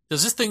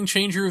 Does this thing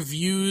change your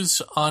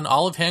views on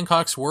all of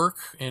Hancock's work,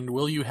 and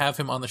will you have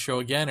him on the show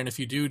again? And if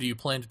you do you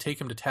plan to take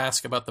him to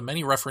task about the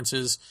many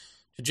references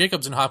to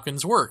Jacobs and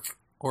Hopkins' work,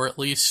 or at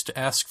least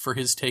ask for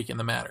his take in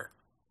the matter?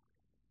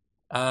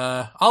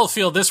 I'll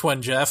feel this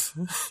one, Jeff,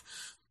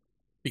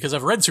 because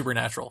I've read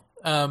Supernatural.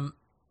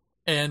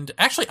 And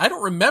actually, I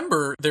don't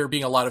remember there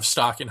being a lot of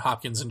stock in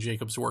Hopkins and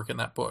Jacobs' work in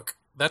that book.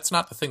 That's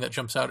not the thing that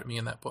jumps out at me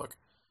in that book.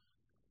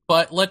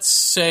 But let's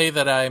say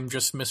that I'm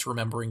just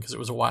misremembering because it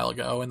was a while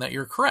ago and that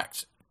you're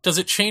correct. Does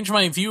it change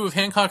my view of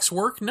Hancock's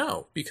work?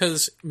 No,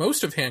 because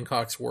most of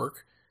Hancock's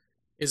work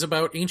is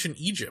about ancient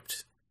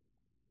Egypt.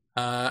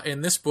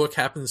 And this book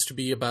happens to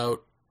be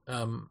about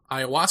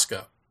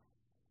ayahuasca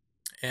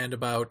and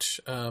about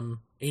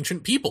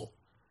ancient people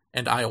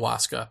and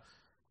ayahuasca.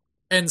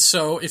 And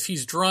so if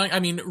he's drawing, I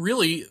mean,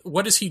 really,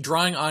 what is he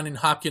drawing on in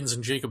Hopkins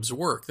and Jacobs'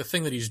 work? The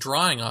thing that he's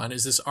drawing on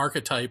is this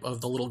archetype of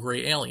the little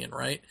gray alien,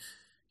 right?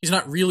 He's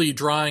not really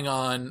drawing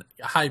on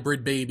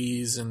hybrid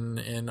babies and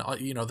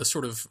the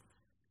sort of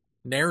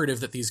narrative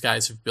that these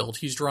guys have built.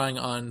 He's drawing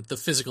on the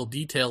physical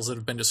details that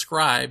have been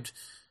described,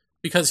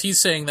 because he's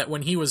saying that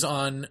when he was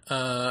on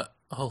a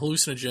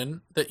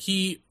hallucinogen, that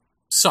he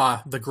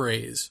saw the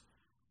grays.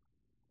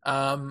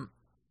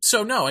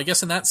 So no, I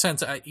guess in that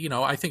sense, I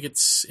think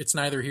it's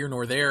neither here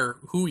nor there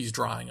who he's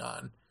drawing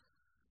on.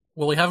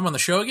 Will we have him on the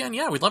show again?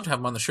 Yeah, we'd love to have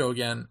him on the show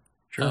again.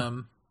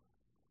 Sure.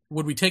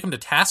 Would we take him to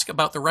task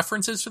about the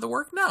references to the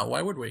work? No,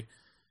 why would we?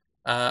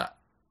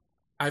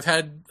 I've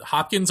had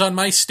Hopkins on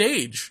my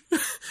stage,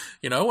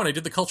 when I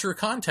did the Culture of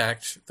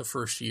Contact the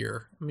first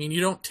year. I mean, you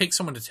don't take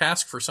someone to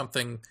task for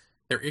something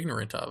they're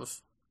ignorant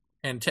of.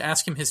 And to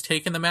ask him his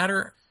take in the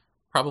matter,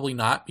 probably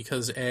not,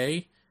 because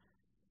A,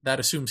 that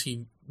assumes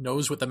he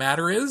knows what the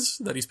matter is,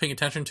 that he's paying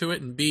attention to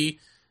it, and B,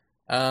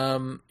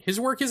 his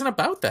work isn't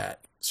about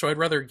that. So I'd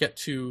rather get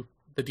to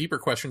the deeper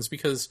questions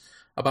because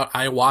about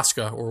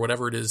ayahuasca or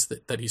whatever it is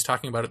that he's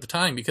talking about at the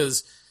time,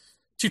 because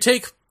to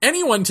take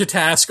anyone to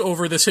task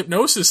over this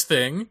hypnosis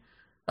thing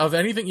of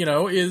anything,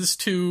 is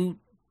to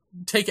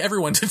take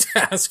everyone to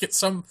task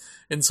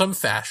in some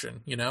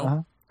fashion,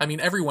 Uh-huh. I mean,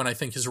 everyone I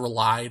think has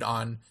relied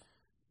on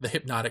the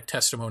hypnotic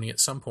testimony at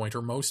some point,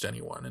 or most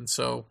anyone. And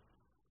so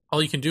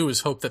all you can do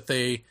is hope that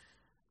they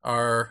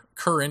are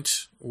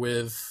current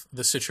with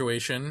the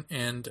situation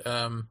and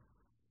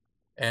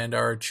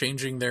are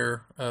changing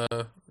their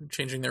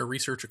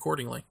research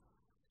accordingly.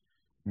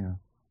 Yeah.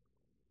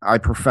 I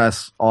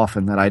profess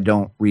often that I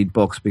don't read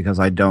books because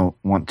I don't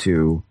want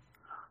to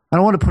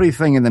put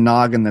anything in the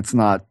noggin that's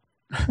not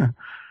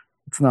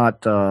it's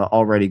not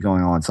already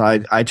going on.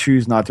 So I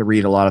choose not to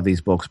read a lot of these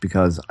books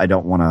because I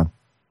don't want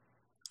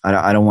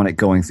it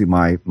going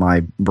through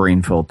my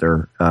brain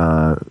filter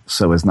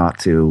so as not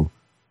to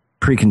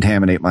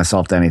pre-contaminate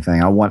myself to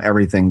anything. I want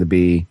everything to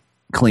be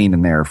clean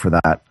in there for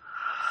that.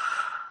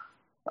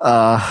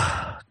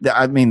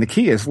 I mean, the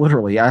key is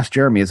literally Ask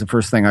Jeremy is the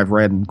first thing I've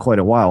read in quite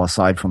a while,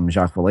 aside from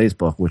Jacques Vallée's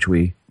book, which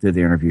we did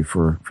the interview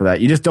for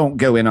that. You just don't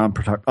go in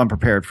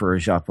unprepared for a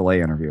Jacques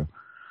Vallée interview.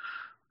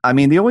 I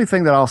mean, the only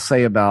thing that I'll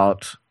say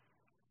about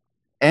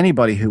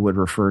anybody who would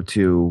refer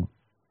to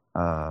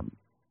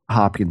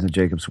Hopkins and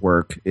Jacobs'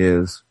 work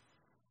is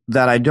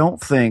that I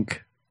don't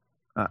think,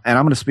 and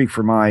I'm going to speak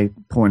from my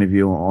point of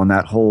view on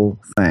that whole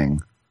thing,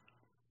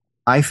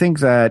 I think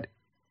that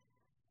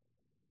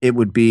it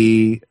would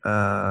be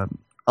a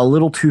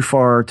little too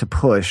far to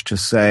push to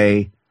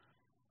say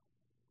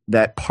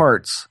that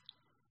parts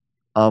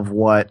of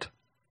what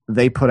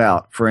they put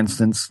out, for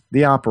instance,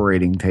 the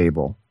operating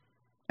table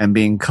and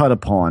being cut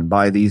upon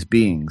by these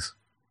beings,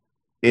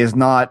 is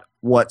not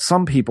what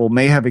some people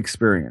may have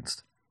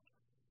experienced.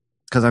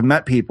 Because I've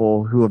met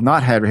people who have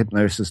not had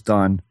hypnosis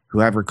done who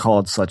have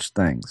recalled such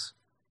things.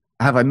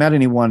 Have I met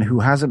anyone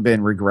who hasn't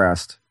been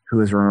regressed who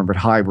has remembered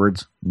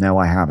hybrids? No,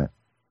 I haven't.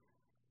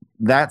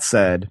 That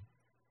said,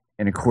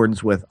 in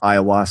accordance with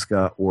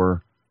ayahuasca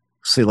or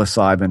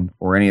psilocybin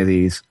or any of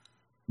these,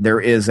 there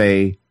is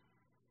a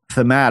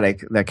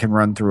thematic that can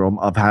run through them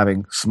of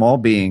having small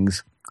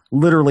beings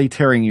literally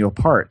tearing you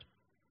apart,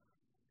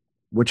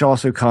 which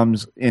also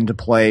comes into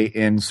play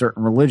in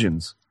certain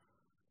religions.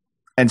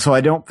 And so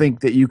I don't think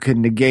that you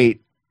can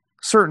negate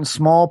certain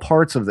small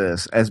parts of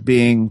this as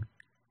being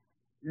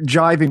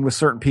jiving with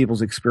certain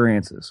people's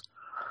experiences.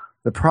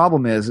 The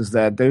problem is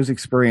that those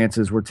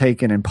experiences were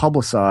taken and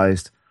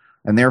publicized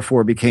and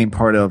therefore became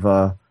part of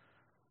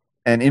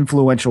an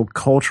influential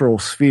cultural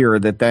sphere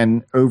that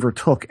then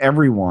overtook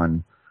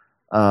everyone,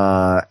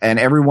 and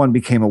everyone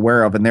became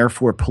aware of, and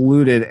therefore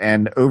polluted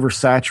and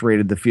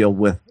oversaturated the field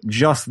with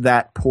just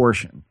that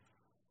portion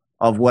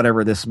of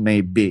whatever this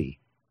may be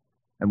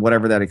and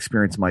whatever that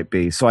experience might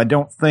be. So I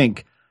don't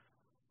think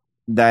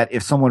that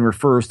if someone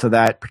refers to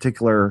that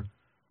particular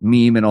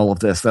meme and all of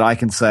this, that I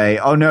can say,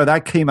 oh no,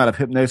 that came out of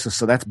hypnosis,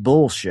 so that's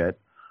bullshit.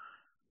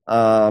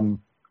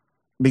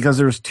 Because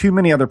there's too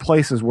many other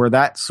places where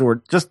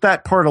just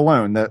that part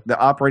alone, the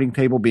operating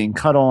table being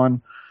cut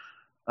on,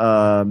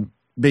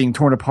 being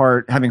torn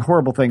apart, having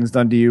horrible things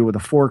done to you with a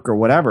fork or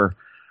whatever,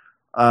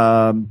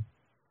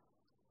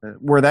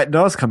 where that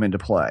does come into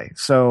play.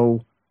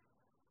 So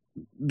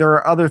there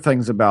are other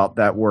things about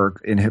that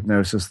work in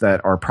hypnosis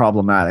that are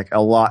problematic,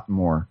 a lot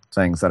more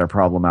things that are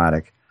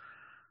problematic.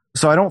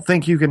 So I don't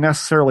think you can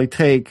necessarily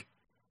take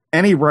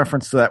any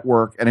reference to that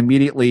work and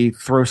immediately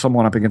throw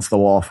someone up against the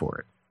wall for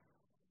it.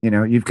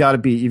 You've got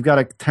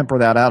to temper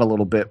that out a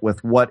little bit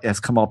with what has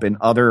come up in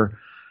other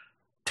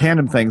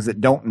tandem things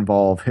that don't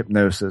involve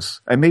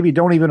hypnosis and maybe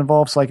don't even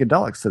involve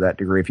psychedelics to that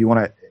degree, if you want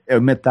to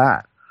omit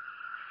that.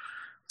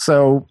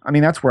 So, I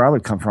mean, that's where I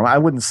would come from. I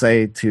wouldn't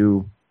say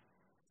to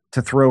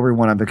throw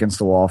everyone up against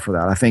the wall for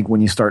that. I think when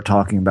you start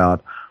talking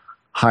about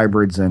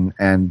hybrids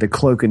and the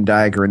cloak and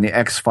dagger and the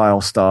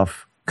X-File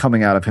stuff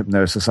coming out of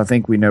hypnosis, I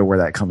think we know where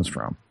that comes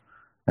from.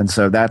 And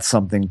so that's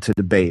something to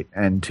debate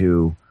and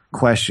to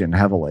question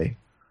heavily.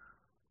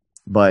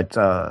 But,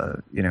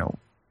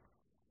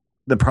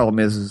 the problem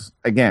is,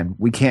 again,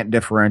 we can't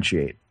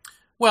differentiate.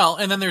 Well,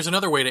 and then there's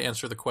another way to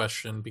answer the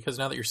question, because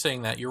now that you're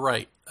saying that, you're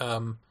right.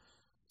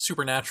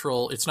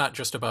 Supernatural, it's not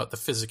just about the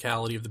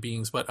physicality of the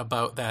beings, but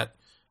about that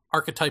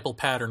archetypal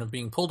pattern of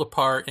being pulled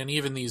apart, and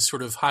even these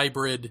sort of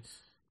hybrid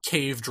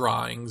cave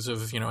drawings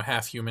of,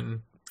 half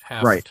human,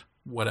 half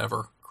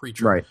whatever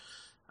creature. Right.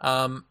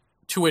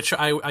 To which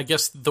I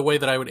guess the way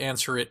that I would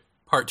answer it,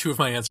 part two of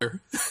my answer,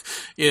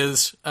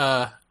 is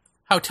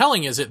how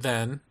telling is it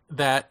then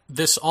that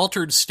this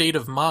altered state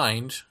of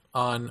mind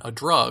on a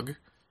drug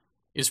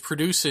is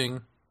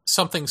producing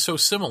something so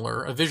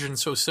similar, a vision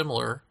so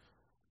similar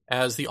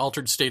as the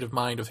altered state of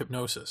mind of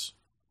hypnosis?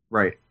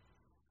 Right.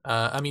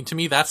 I mean, to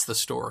me, that's the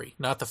story,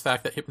 not the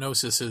fact that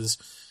hypnosis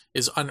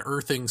is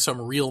unearthing some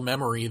real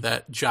memory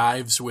that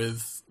jives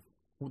with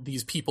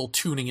these people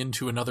tuning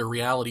into another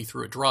reality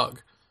through a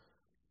drug.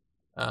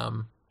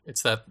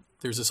 It's that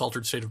there's this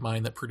altered state of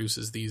mind that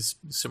produces these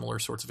similar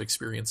sorts of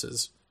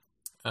experiences.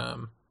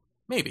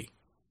 Maybe,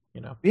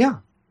 Yeah.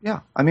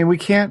 I mean, we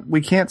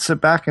can't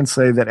sit back and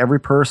say that every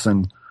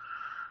person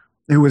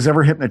who was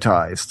ever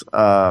hypnotized,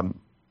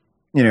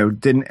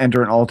 didn't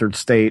enter an altered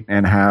state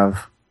and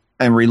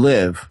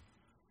relive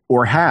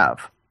or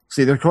have.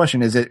 See, the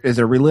question is it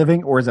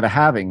reliving or is it a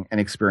having an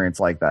experience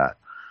like that?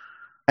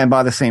 And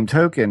by the same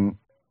token,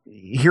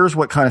 here's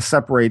what kind of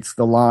separates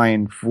the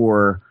line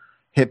for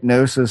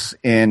hypnosis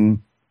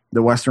in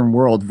the Western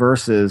world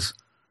versus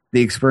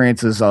the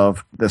experiences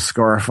of the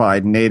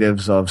scarified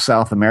natives of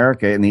South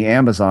America in the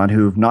Amazon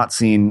who've not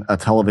seen a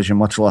television,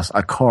 much less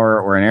a car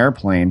or an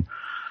airplane,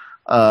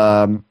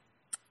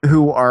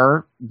 who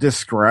are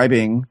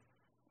describing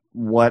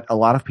what a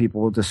lot of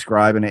people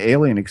describe an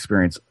alien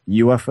experience,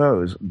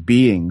 UFOs,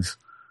 beings,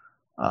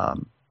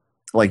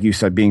 like you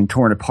said, being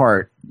torn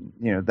apart,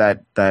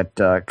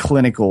 that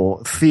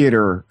clinical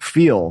theater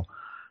feel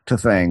to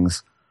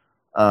things.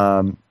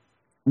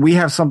 We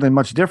have something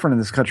much different in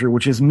this country,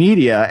 which is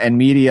media, and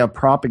media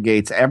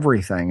propagates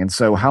everything. And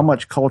so how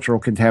much cultural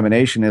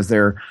contamination is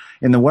there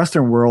in the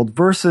Western world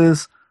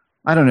versus,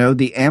 I don't know,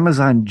 the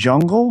Amazon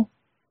jungle?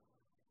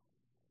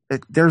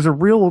 There's a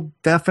real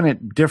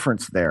definite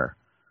difference there.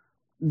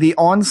 The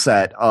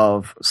onset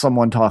of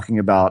someone talking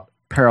about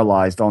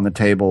paralyzed on the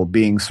table,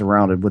 being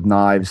surrounded with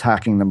knives,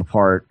 hacking them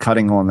apart,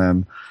 cutting on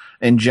them,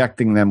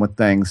 injecting them with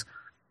things,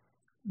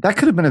 that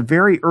could have been a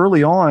very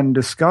early on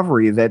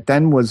discovery that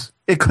then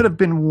it could have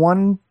been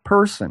one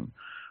person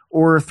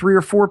or 3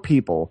 or 4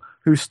 people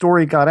whose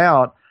story got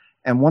out.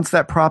 And once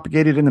that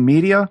propagated in the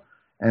media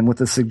and with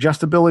the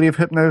suggestibility of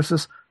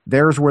hypnosis,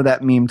 there's where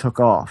that meme took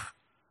off.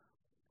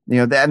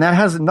 And that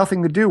has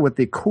nothing to do with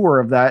the core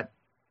of that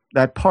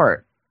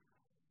part.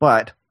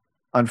 But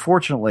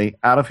unfortunately,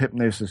 out of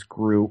hypnosis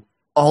grew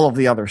all of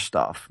the other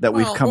stuff that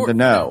we've come to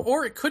know.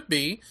 Or it could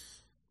be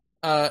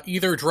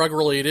either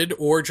drug-related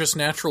or just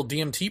natural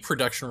DMT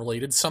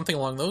production-related, something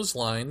along those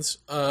lines.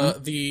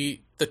 The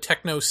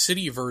Techno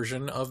City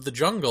version of the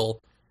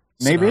jungle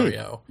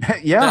scenario.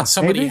 Yeah, that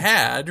somebody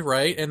had,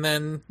 right? And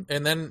then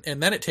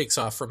it takes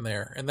off from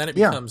there. And then it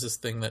becomes this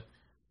thing that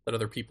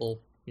other people,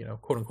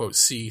 quote-unquote,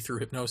 see through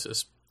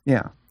hypnosis.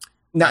 Yeah.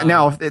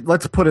 Now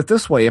let's put it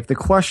this way. If the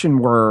question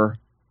were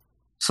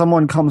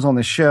someone comes on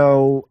the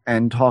show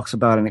and talks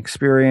about an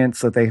experience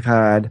that they've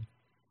had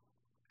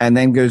and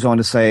then goes on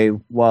to say,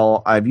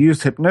 well, I've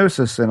used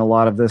hypnosis in a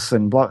lot of this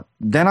and blah,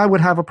 then I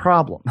would have a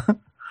problem.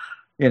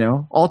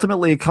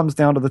 Ultimately it comes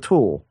down to the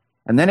tool.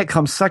 And then it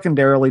comes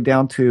secondarily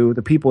down to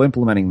the people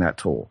implementing that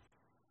tool.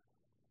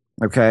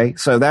 Okay?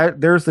 So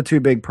there's the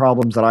 2 big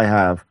problems that I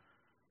have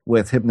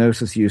with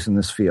hypnosis use in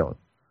this field.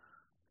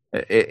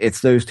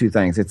 It's those 2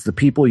 things. It's the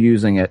people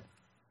using it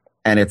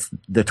and it's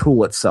the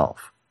tool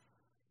itself.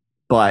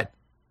 But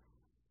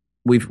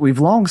we've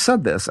long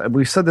said this.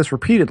 We've said this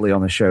repeatedly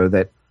on the show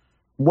that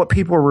what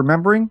people are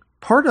remembering,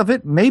 part of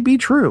it may be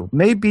true,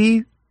 may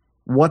be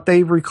what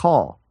they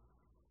recall.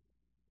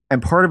 And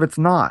part of it's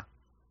not.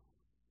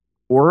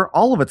 Or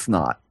all of it's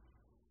not.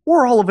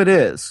 Or all of it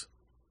is.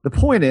 The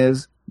point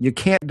is, you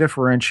can't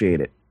differentiate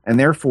it. And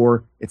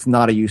therefore, it's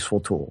not a useful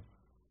tool.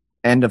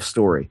 End of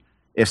story.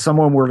 If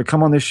someone were to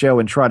come on this show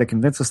and try to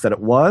convince us that it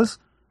was,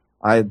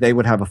 they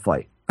would have a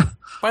fight.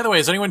 By the way,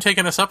 has anyone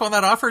taken us up on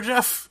that offer,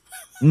 Jeff?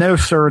 No,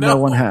 sir, no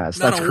one has.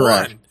 That's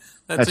correct.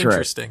 That's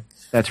interesting.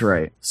 Right. That's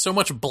right. So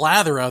much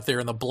blather out there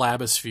in the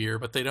blabosphere,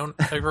 but they don't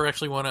ever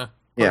actually want to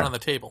put it on the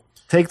table.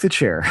 Take the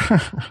chair.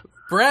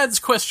 Brad's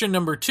question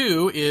number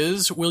 2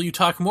 is, will you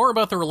talk more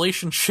about the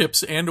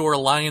relationships and or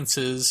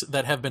alliances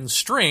that have been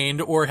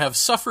strained or have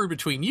suffered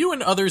between you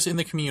and others in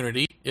the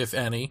community, if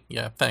any?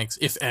 Yeah, thanks.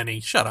 If any.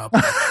 Shut up.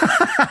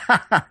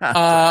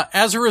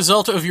 As a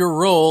result of your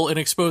role in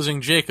exposing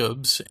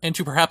Jacobs, and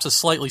to perhaps a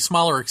slightly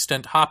smaller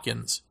extent,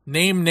 Hopkins.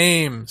 Name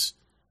names.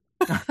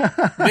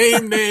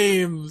 Name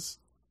names.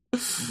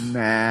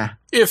 Nah.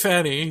 If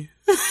any.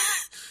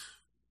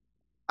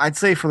 I'd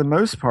say for the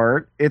most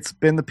part, it's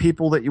been the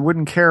people that you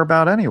wouldn't care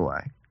about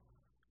anyway.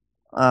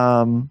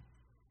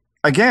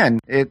 Again,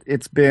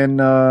 it's been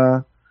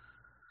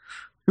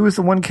who was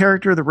the one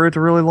character that wrote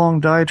the really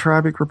long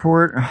diatribic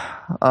report?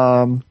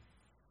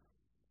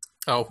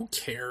 Who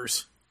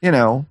cares?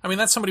 I mean,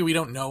 that's somebody we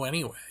don't know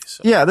anyway.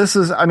 So. Yeah, this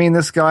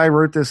guy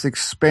wrote this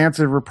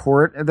expansive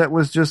report that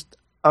was just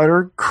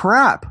utter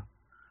crap.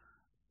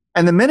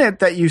 And the minute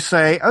that you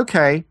say,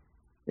 okay,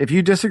 if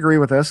you disagree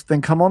with us,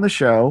 then come on the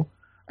show.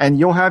 And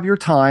you'll have your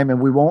time,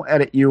 and we won't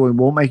edit you and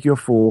won't make you a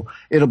fool.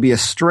 It'll be a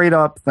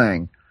straight-up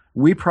thing.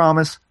 We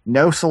promise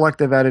no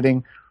selective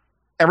editing.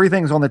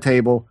 Everything's on the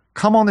table.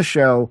 Come on the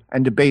show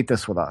and debate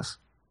this with us.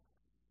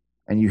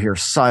 And you hear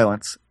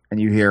silence, and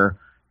you hear,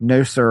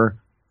 no, sir,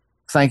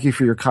 thank you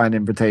for your kind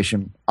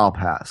invitation. I'll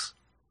pass.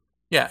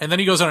 Yeah, and then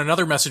he goes on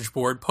another message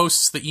board,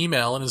 posts the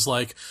email, and is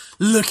like,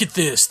 look at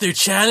this. They're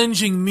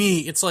challenging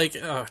me. It's like,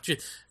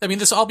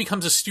 this all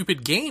becomes a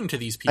stupid game to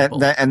these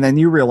people. And then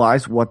you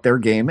realize what their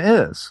game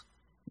is.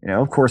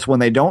 Of course, when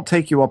they don't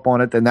take you up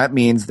on it, then that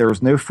means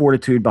there's no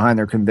fortitude behind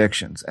their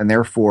convictions, and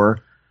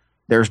therefore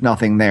there's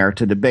nothing there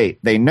to debate.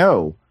 They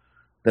know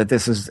that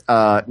this is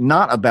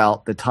not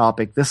about the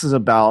topic. This is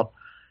about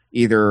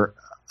either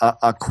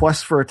a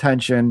quest for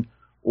attention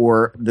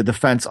or the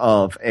defense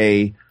of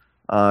a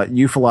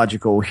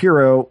ufological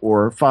hero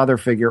or father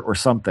figure or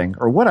something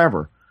or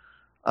whatever.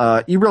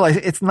 You realize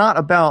it's not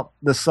about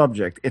the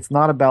subject. It's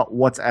not about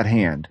what's at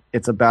hand.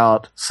 It's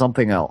about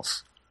something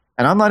else.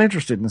 And I'm not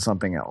interested in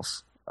something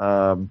else.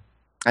 And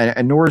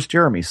nor is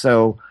Jeremy.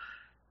 So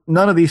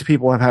none of these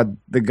people have had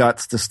the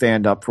guts to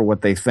stand up for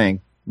what they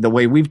think the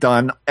way we've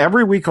done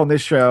every week on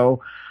this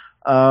show.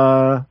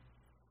 For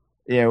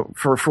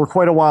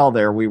quite a while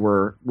there, we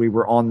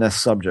were on this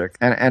subject,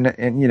 and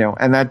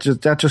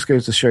that just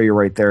goes to show you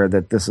right there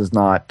that this is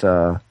not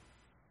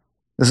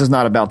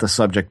about the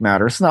subject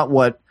matter. It's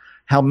not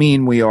how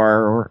mean we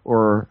are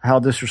or how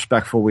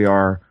disrespectful we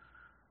are.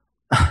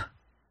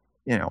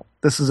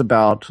 This is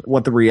about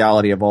what the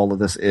reality of all of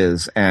this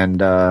is, and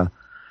you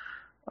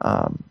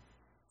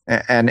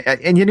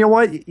know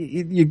what?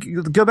 You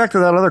go back to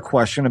that other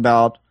question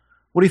about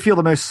what do you feel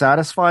the most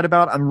satisfied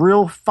about? I'm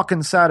real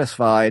fucking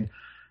satisfied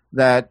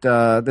that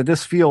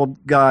this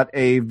field got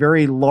a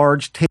very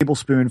large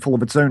tablespoonful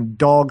of its own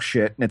dog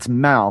shit in its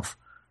mouth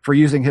for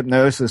using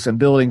hypnosis and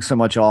building so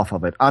much off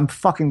of it. I'm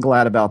fucking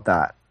glad about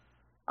that.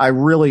 I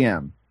really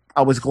am.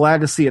 I was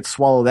glad to see it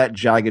swallow that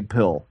jagged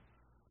pill.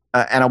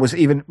 And I was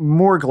even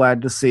more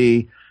glad to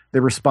see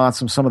the response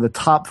from some of the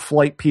top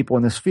flight people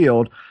in this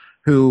field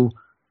who,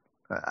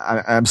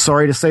 I'm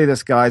sorry to say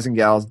this, guys and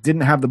gals,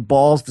 didn't have the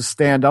balls to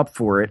stand up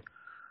for it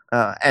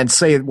and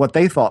say what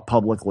they thought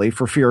publicly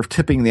for fear of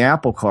tipping the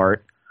apple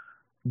cart.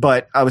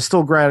 But I was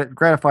still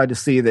gratified to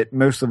see that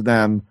most of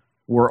them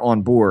were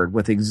on board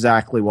with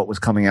exactly what was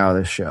coming out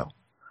of this show.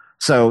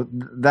 So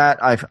that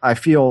I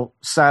feel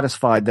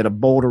satisfied that a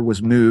boulder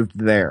was moved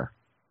there.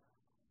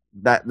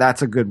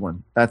 That's a good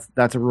one.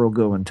 That's a real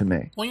good one to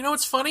me. Well,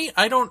 it's funny.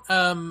 I don't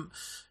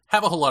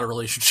have a whole lot of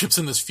relationships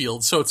in this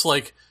field, so it's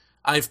like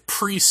I've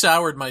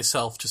pre-soured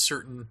myself to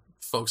certain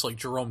folks like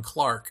Jerome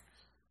Clark,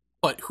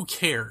 but who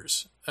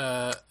cares?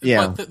 Yeah.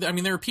 But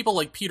there are people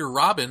like Peter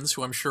Robbins,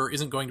 who I'm sure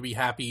isn't going to be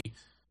happy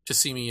to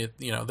see me at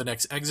the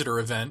next Exeter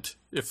event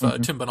if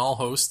Tim Banal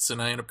hosts and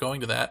I end up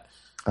going to that.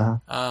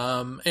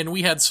 Uh-huh. And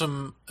we had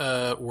some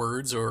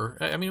words,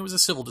 it was a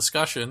civil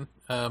discussion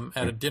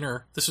at a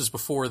dinner. This was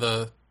before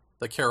the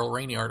Carol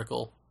Rainey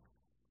article.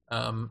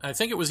 I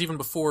think it was even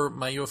before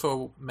my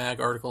UFO Mag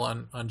article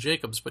on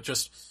Jacobs, but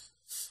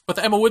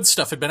the Emma Woods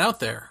stuff had been out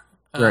there.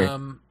 Right.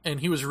 And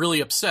he was really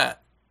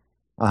upset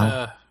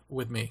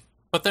with me.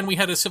 But then we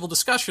had a civil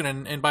discussion,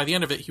 and by the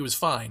end of it, he was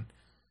fine.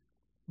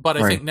 But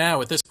I think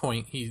now at this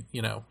point, he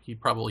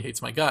probably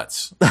hates my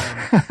guts,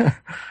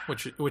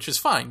 which is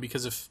fine,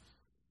 because it's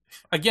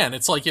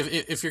like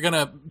if you're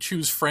gonna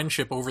choose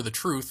friendship over the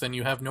truth, then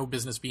you have no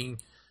business being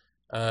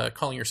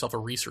calling yourself a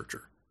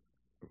researcher.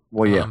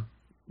 Well, yeah,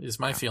 is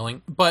my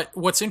feeling. But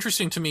what's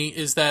interesting to me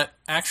is that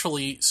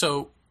actually,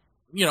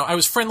 I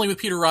was friendly with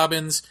Peter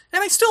Robbins,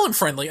 and I still am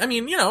friendly.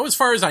 As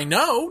far as I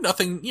know,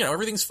 nothing,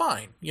 everything's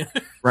fine.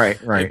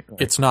 Right.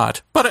 It's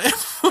not. But as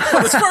far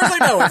as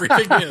I know,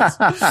 everything is.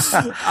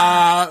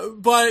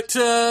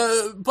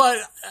 But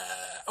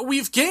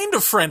we've gained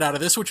a friend out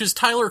of this, which is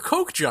Tyler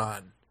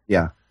Kochjohn.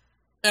 Yeah.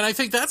 And I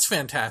think that's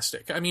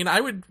fantastic.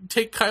 I would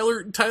take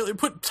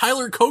put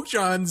Tyler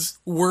Kochjohn's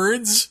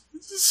words,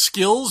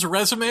 skills,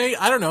 resume,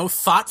 I don't know,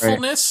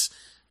 thoughtfulness,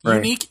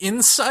 unique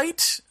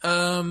insight.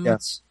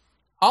 Yes.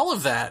 All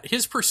of that,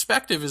 his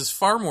perspective is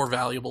far more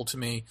valuable to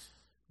me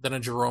than a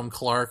Jerome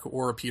Clark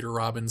or a Peter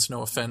Robbins.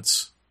 No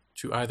offense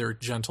to either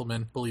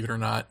gentleman, believe it or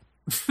not.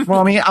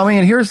 Well,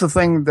 here's the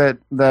thing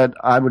that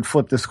I would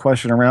flip this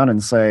question around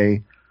and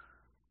say,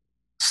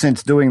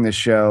 since doing this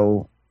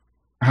show,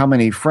 how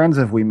many friends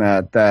have we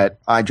met that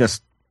I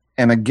just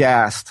am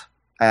aghast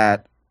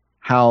at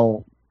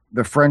how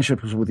the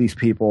friendships with these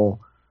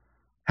people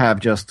have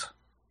just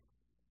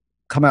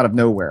come out of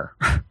nowhere.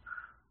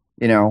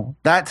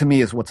 That to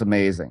me is what's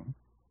amazing.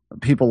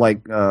 People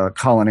like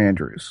Colin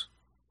Andrews.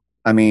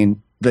 The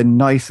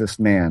nicest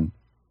man,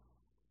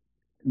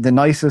 the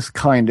nicest,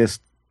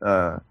 kindest,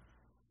 one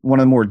of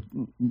the more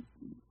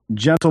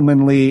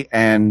gentlemanly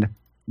and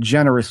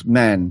generous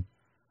men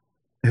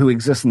who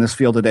exist in this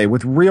field today,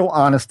 with real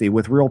honesty,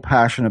 with real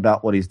passion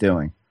about what he's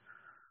doing.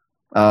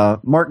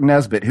 Mark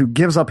Nesbitt, who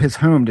gives up his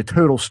home to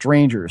total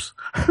strangers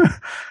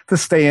to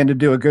stay in to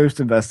do a ghost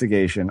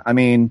investigation. I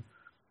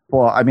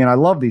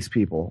love these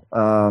people,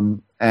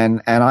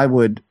 and I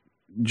would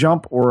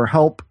jump or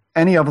help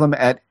any of them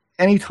at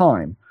any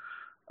time.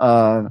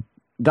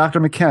 Dr.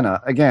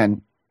 McKenna,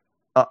 again,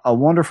 a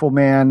wonderful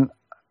man,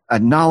 a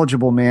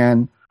knowledgeable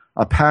man,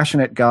 a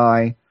passionate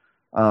guy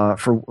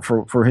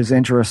for his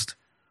interest,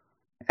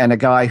 and a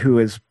guy who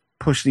has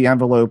pushed the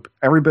envelope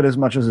every bit as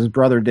much as his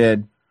brother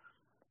did,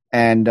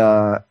 and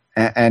I'm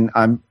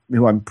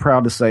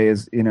proud to say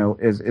is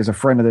a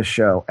friend of this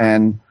show.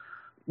 And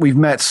we've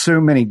met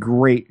so many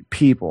great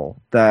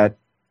people that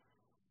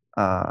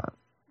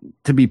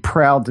to be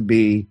proud to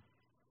be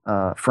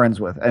friends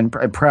with, and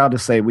proud to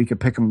say we could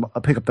pick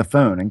up the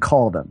phone and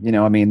call them. You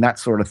know, I mean, that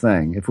sort of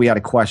thing. If we had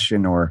a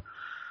question, or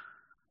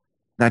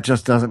that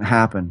just doesn't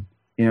happen.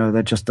 You know,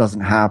 that just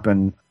doesn't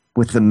happen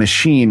with the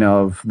machine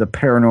of the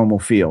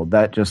paranormal field.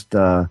 That just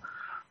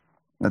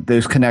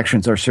those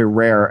connections are so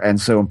rare and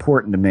so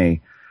important to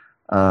me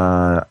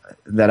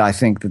that I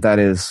think that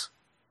is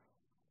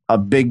a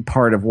big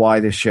part of why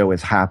this show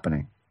is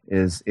happening.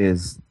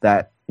 Is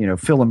that, you know,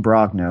 Phil and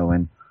Brogno,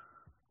 and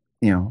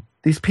you know,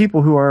 these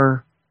people who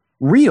are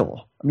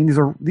real. I mean,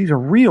 these are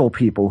real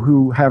people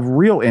who have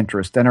real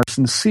interest and are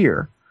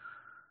sincere.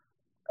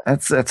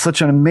 That's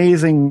such an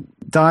amazing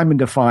diamond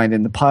to find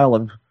in the pile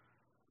of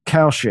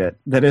cow shit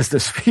that is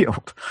this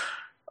field.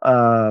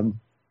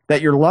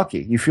 That you're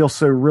lucky. You feel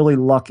so really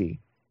lucky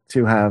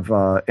to have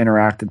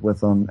interacted with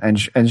them. And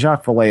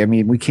Jacques Vallée, I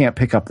mean, we can't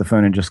pick up the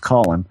phone and just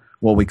call him.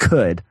 Well, we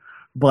could,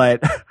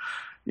 but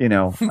you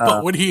know.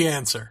 But would he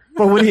answer?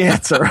 But would he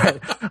answer? Right.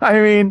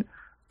 I mean,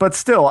 but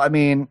still, I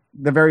mean,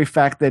 the very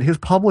fact that his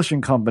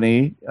publishing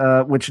company,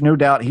 which no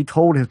doubt he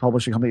told his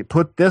publishing company,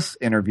 put this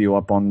interview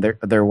up on their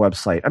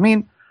website. I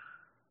mean,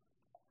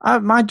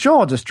 my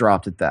jaw just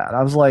dropped at that.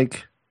 I was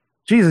like,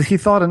 Jesus, he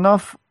thought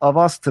enough of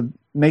us to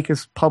make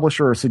his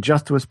publisher, or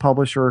suggest to his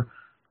publisher,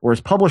 or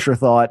his publisher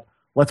thought,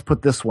 let's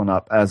put this one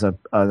up as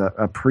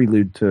a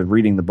prelude to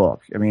reading the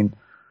book. I mean,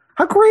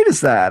 how great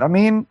is that? I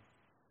mean,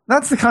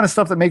 that's the kind of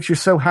stuff that makes you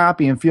so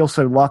happy and feel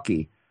so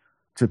lucky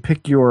to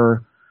pick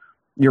your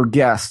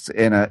guests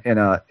in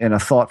a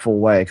thoughtful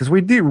way, because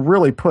we do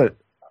really put,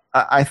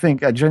 I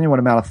think, a genuine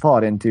amount of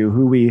thought into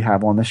who we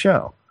have on the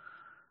show,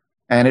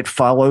 and it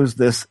follows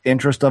this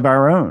interest of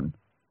our own.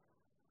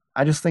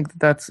 I just think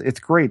it's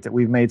great that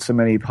we've made so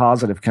many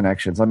positive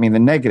connections. I mean, the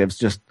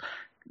negatives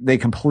they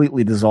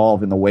completely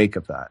dissolve in the wake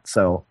of that.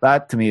 So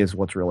that to me is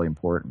what's really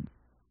important.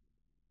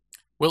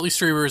 Whitley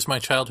Strieber is my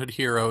childhood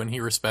hero, and he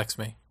respects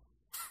me.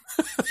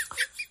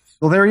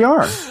 Well, there you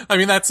are. I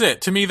mean, that's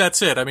it. To me,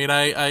 that's it. I mean,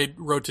 I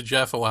wrote to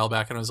Jeff a while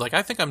back, and I was like,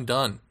 I think I'm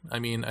done. I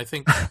mean, I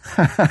think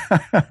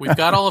we've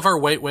got all of our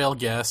white whale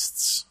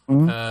guests,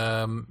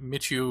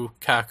 Michio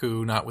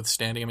Kaku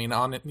notwithstanding. I mean,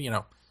 on it, you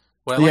know,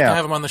 would I like to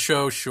have him on the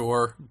show?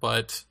 Sure.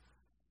 But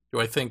do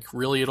I think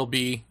really it'll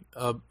be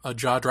a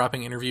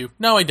jaw-dropping interview?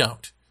 No, I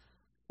don't.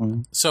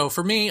 Mm-hmm. So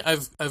for me,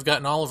 I've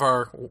gotten all of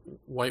our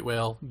white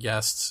whale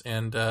guests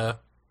and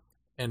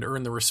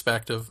earned the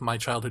respect of my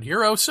childhood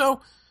hero.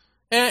 So,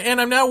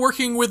 and I'm now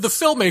working with the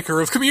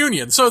filmmaker of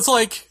Communion. So it's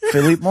like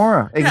Philippe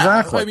Mora.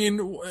 Exactly. Yeah, I mean,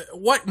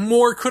 what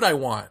more could I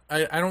want?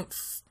 I don't,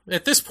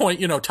 at this point,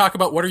 you know, talk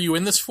about what are you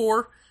in this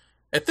for?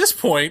 At this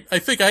point, I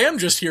think I am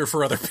just here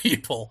for other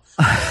people.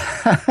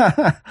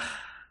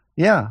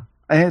 Yeah.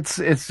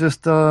 It's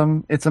just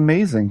it's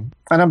amazing,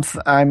 and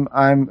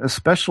I'm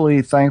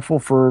especially thankful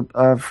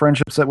for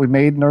friendships that we've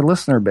made in our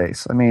listener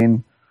base. I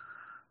mean,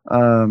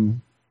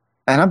 and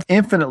I'm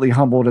infinitely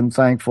humbled and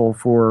thankful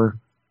for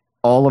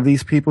all of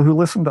these people who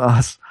listen to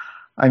us.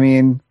 I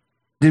mean,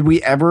 did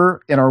we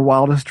ever in our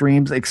wildest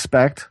dreams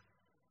expect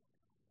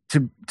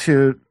to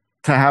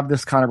have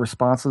this kind of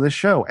response to this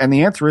show? And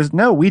the answer is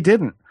no, we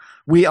didn't.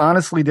 We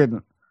honestly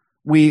didn't.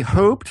 We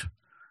hoped,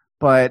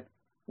 but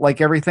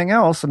like everything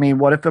else, I mean,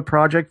 what if the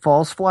project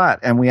falls flat?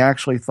 And we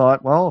actually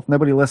thought, well, if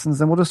nobody listens,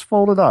 then we'll just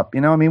fold it up. You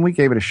know, I mean, we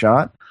gave it a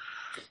shot.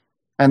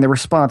 And the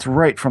response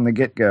right from the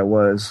get-go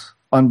was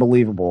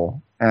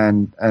unbelievable.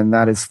 And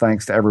that is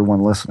thanks to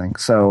everyone listening.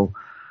 So,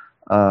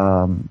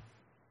 you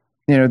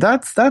know,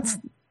 that's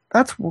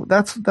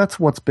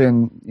what's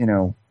been, you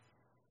know,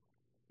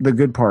 the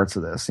good parts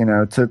of this, you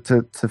know,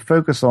 to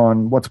focus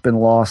on what's been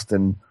lost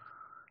and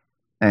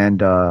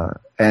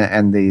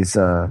these,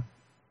 I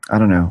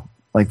don't know,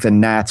 like the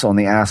gnats on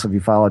the ass of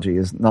ufology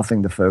is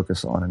nothing to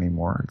focus on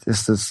anymore.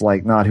 It's just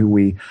like not who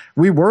we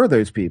were,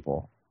 those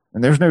people.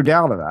 And there's no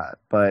doubt of that.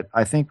 But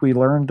I think we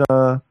learned,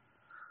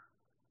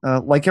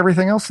 like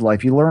everything else in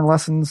life, you learn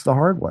lessons the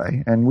hard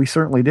way. And we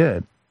certainly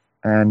did.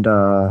 And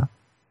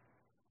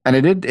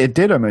it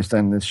did almost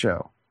end this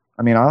show.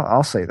 I mean,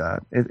 I'll say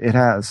that it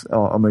has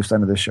almost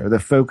ended this show. The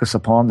focus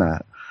upon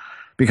that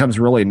becomes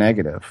really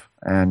negative.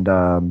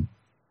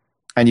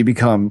 And you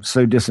become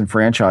so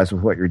disenfranchised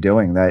with what you're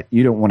doing that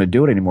you don't want to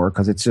do it anymore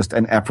because it's just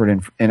an effort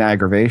in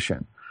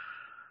aggravation.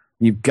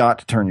 You've got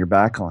to turn your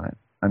back on it.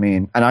 I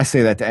mean, and I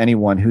say that to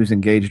anyone who's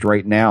engaged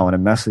right now in a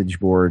message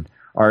board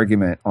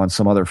argument on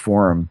some other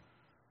forum.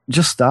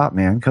 Just stop,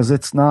 man, because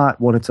it's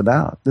not what it's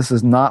about. This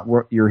is not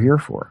what you're here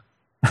for.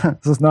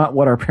 This is not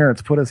what our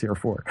parents put us here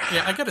for.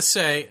 Yeah, I got to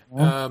say,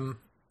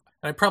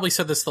 I probably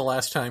said this the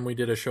last time we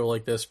did a show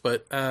like this,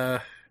 but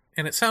and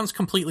it sounds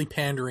completely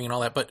pandering and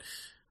all that, but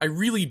I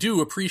really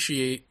do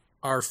appreciate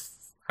our,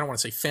 I don't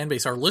want to say fan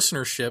base, our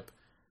listenership,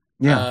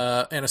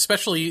 and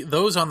especially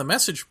those on the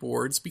message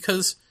boards,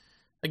 because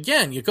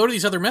again, you go to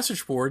these other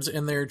message boards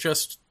and they're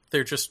just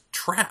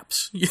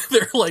traps.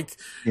 They're like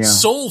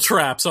soul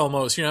traps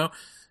almost, you know.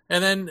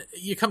 And then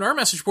you come to our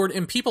message board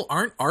and people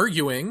aren't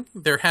arguing;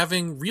 they're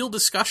having real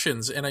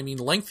discussions, and I mean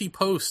lengthy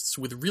posts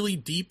with really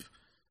deep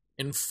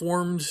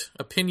informed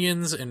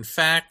opinions and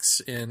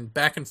facts and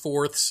back and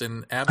forths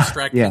and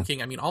abstract Yeah.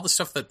 thinking. I mean, all the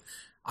stuff that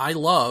I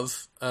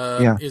love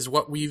is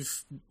what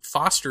we've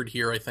fostered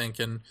here, I think,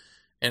 and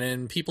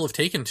then people have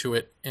taken to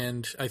it,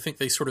 and I think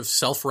they sort of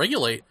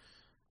self-regulate.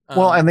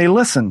 Well, and they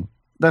listen.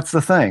 That's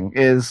the thing,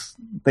 is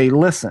they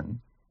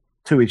listen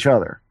to each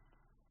other,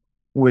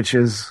 which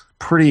is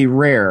pretty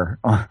rare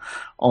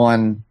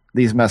on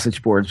these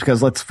message boards,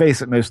 because let's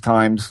face it, most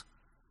times,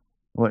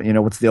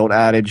 what's the old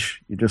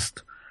adage? You're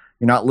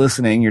not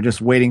listening, you're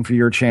just waiting for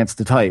your chance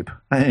to type,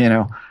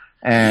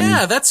 And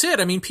yeah, that's it.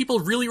 I mean, people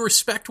really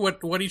respect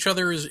what each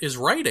other is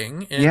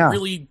writing, and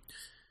really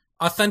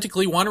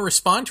authentically want to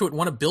respond to it,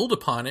 want to build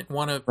upon it,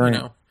 want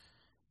to,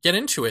 get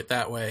into it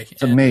that way.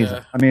 It's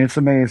amazing. I mean, it's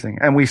amazing.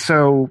 And we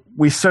so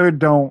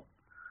don't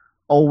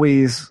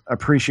always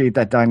appreciate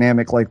that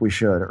dynamic like we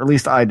should, or at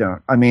least I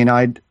don't. I mean,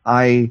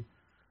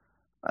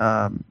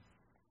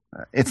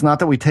 it's not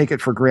that we take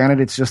it for granted.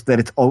 It's just that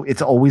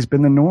it's always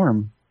been the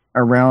norm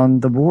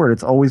around the board.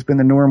 It's always been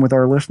the norm with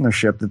our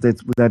listenership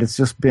that it's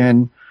just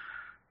been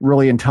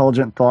really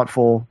intelligent,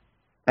 thoughtful,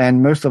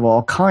 and most of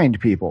all, kind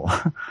people.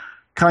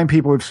 Kind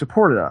people who've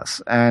supported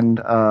us and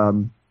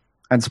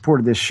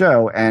supported this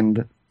show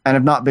and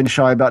have not been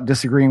shy about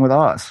disagreeing with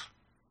us.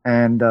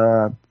 And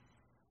on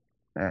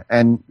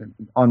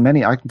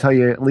many, I can tell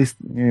you at least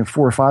 4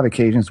 or 5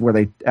 occasions where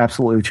they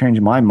absolutely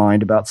changed my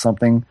mind about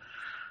something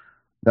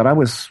that I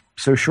was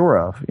so sure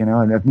of,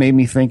 and it made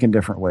me think in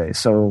different ways.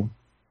 So,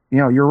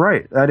 you're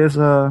right. That is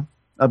a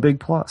big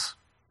plus.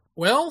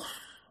 Well,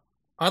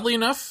 oddly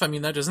enough, I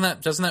mean,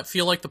 doesn't that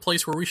feel like the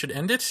place where we should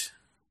end it?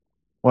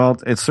 Well,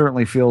 it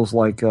certainly feels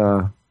like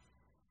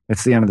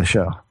it's the end of the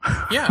show.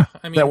 Yeah,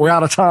 I mean, that we're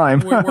out of time.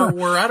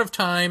 we're out of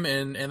time,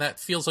 and that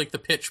feels like the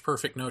pitch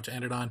perfect note to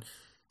end it on.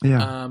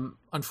 Yeah.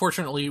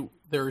 Unfortunately,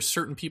 there are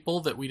certain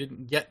people that we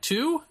didn't get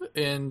to,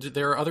 and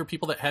there are other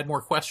people that had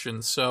more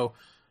questions. So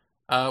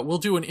we'll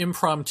do an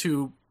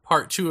impromptu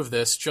part 2 of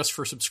this just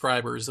for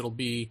subscribers.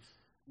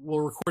 We'll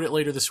record it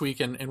later this week,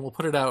 and we'll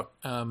put it out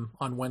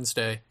on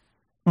Wednesday.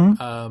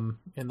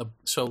 Mm-hmm.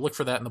 So look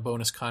for that in the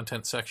bonus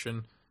content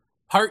section.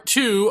 Part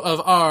 2 of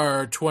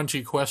our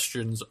 20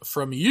 questions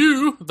from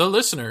you, the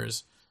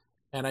listeners.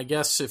 And I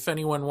guess if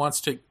anyone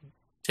wants to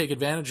take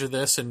advantage of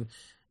this and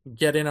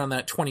get in on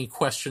that 20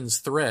 questions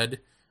thread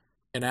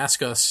and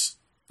ask us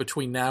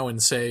between now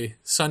and, say,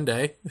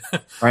 Sunday,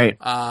 right?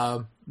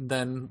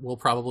 Then we'll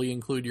probably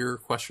include your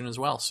question as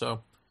well.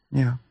 So,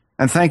 yeah.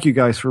 And thank you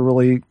guys for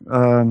really,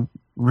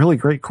 really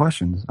great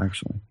questions,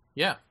 actually.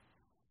 Yeah.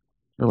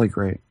 Really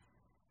great.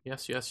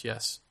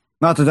 Yes.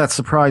 Not that that's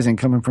surprising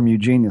coming from you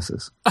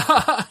geniuses.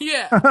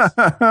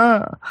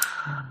 Yeah.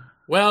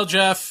 Well,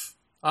 Jeff,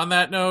 on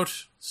that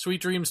note,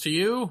 sweet dreams to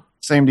you.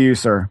 Same to you,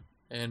 sir.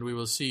 And we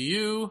will see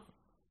you.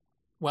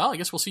 Well, I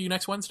guess we'll see you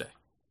next Wednesday.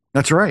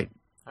 That's right.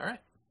 All right.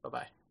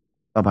 Bye-bye.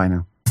 Bye-bye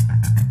now.